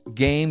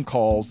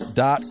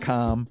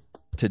phelpsgamecalls.com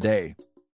today.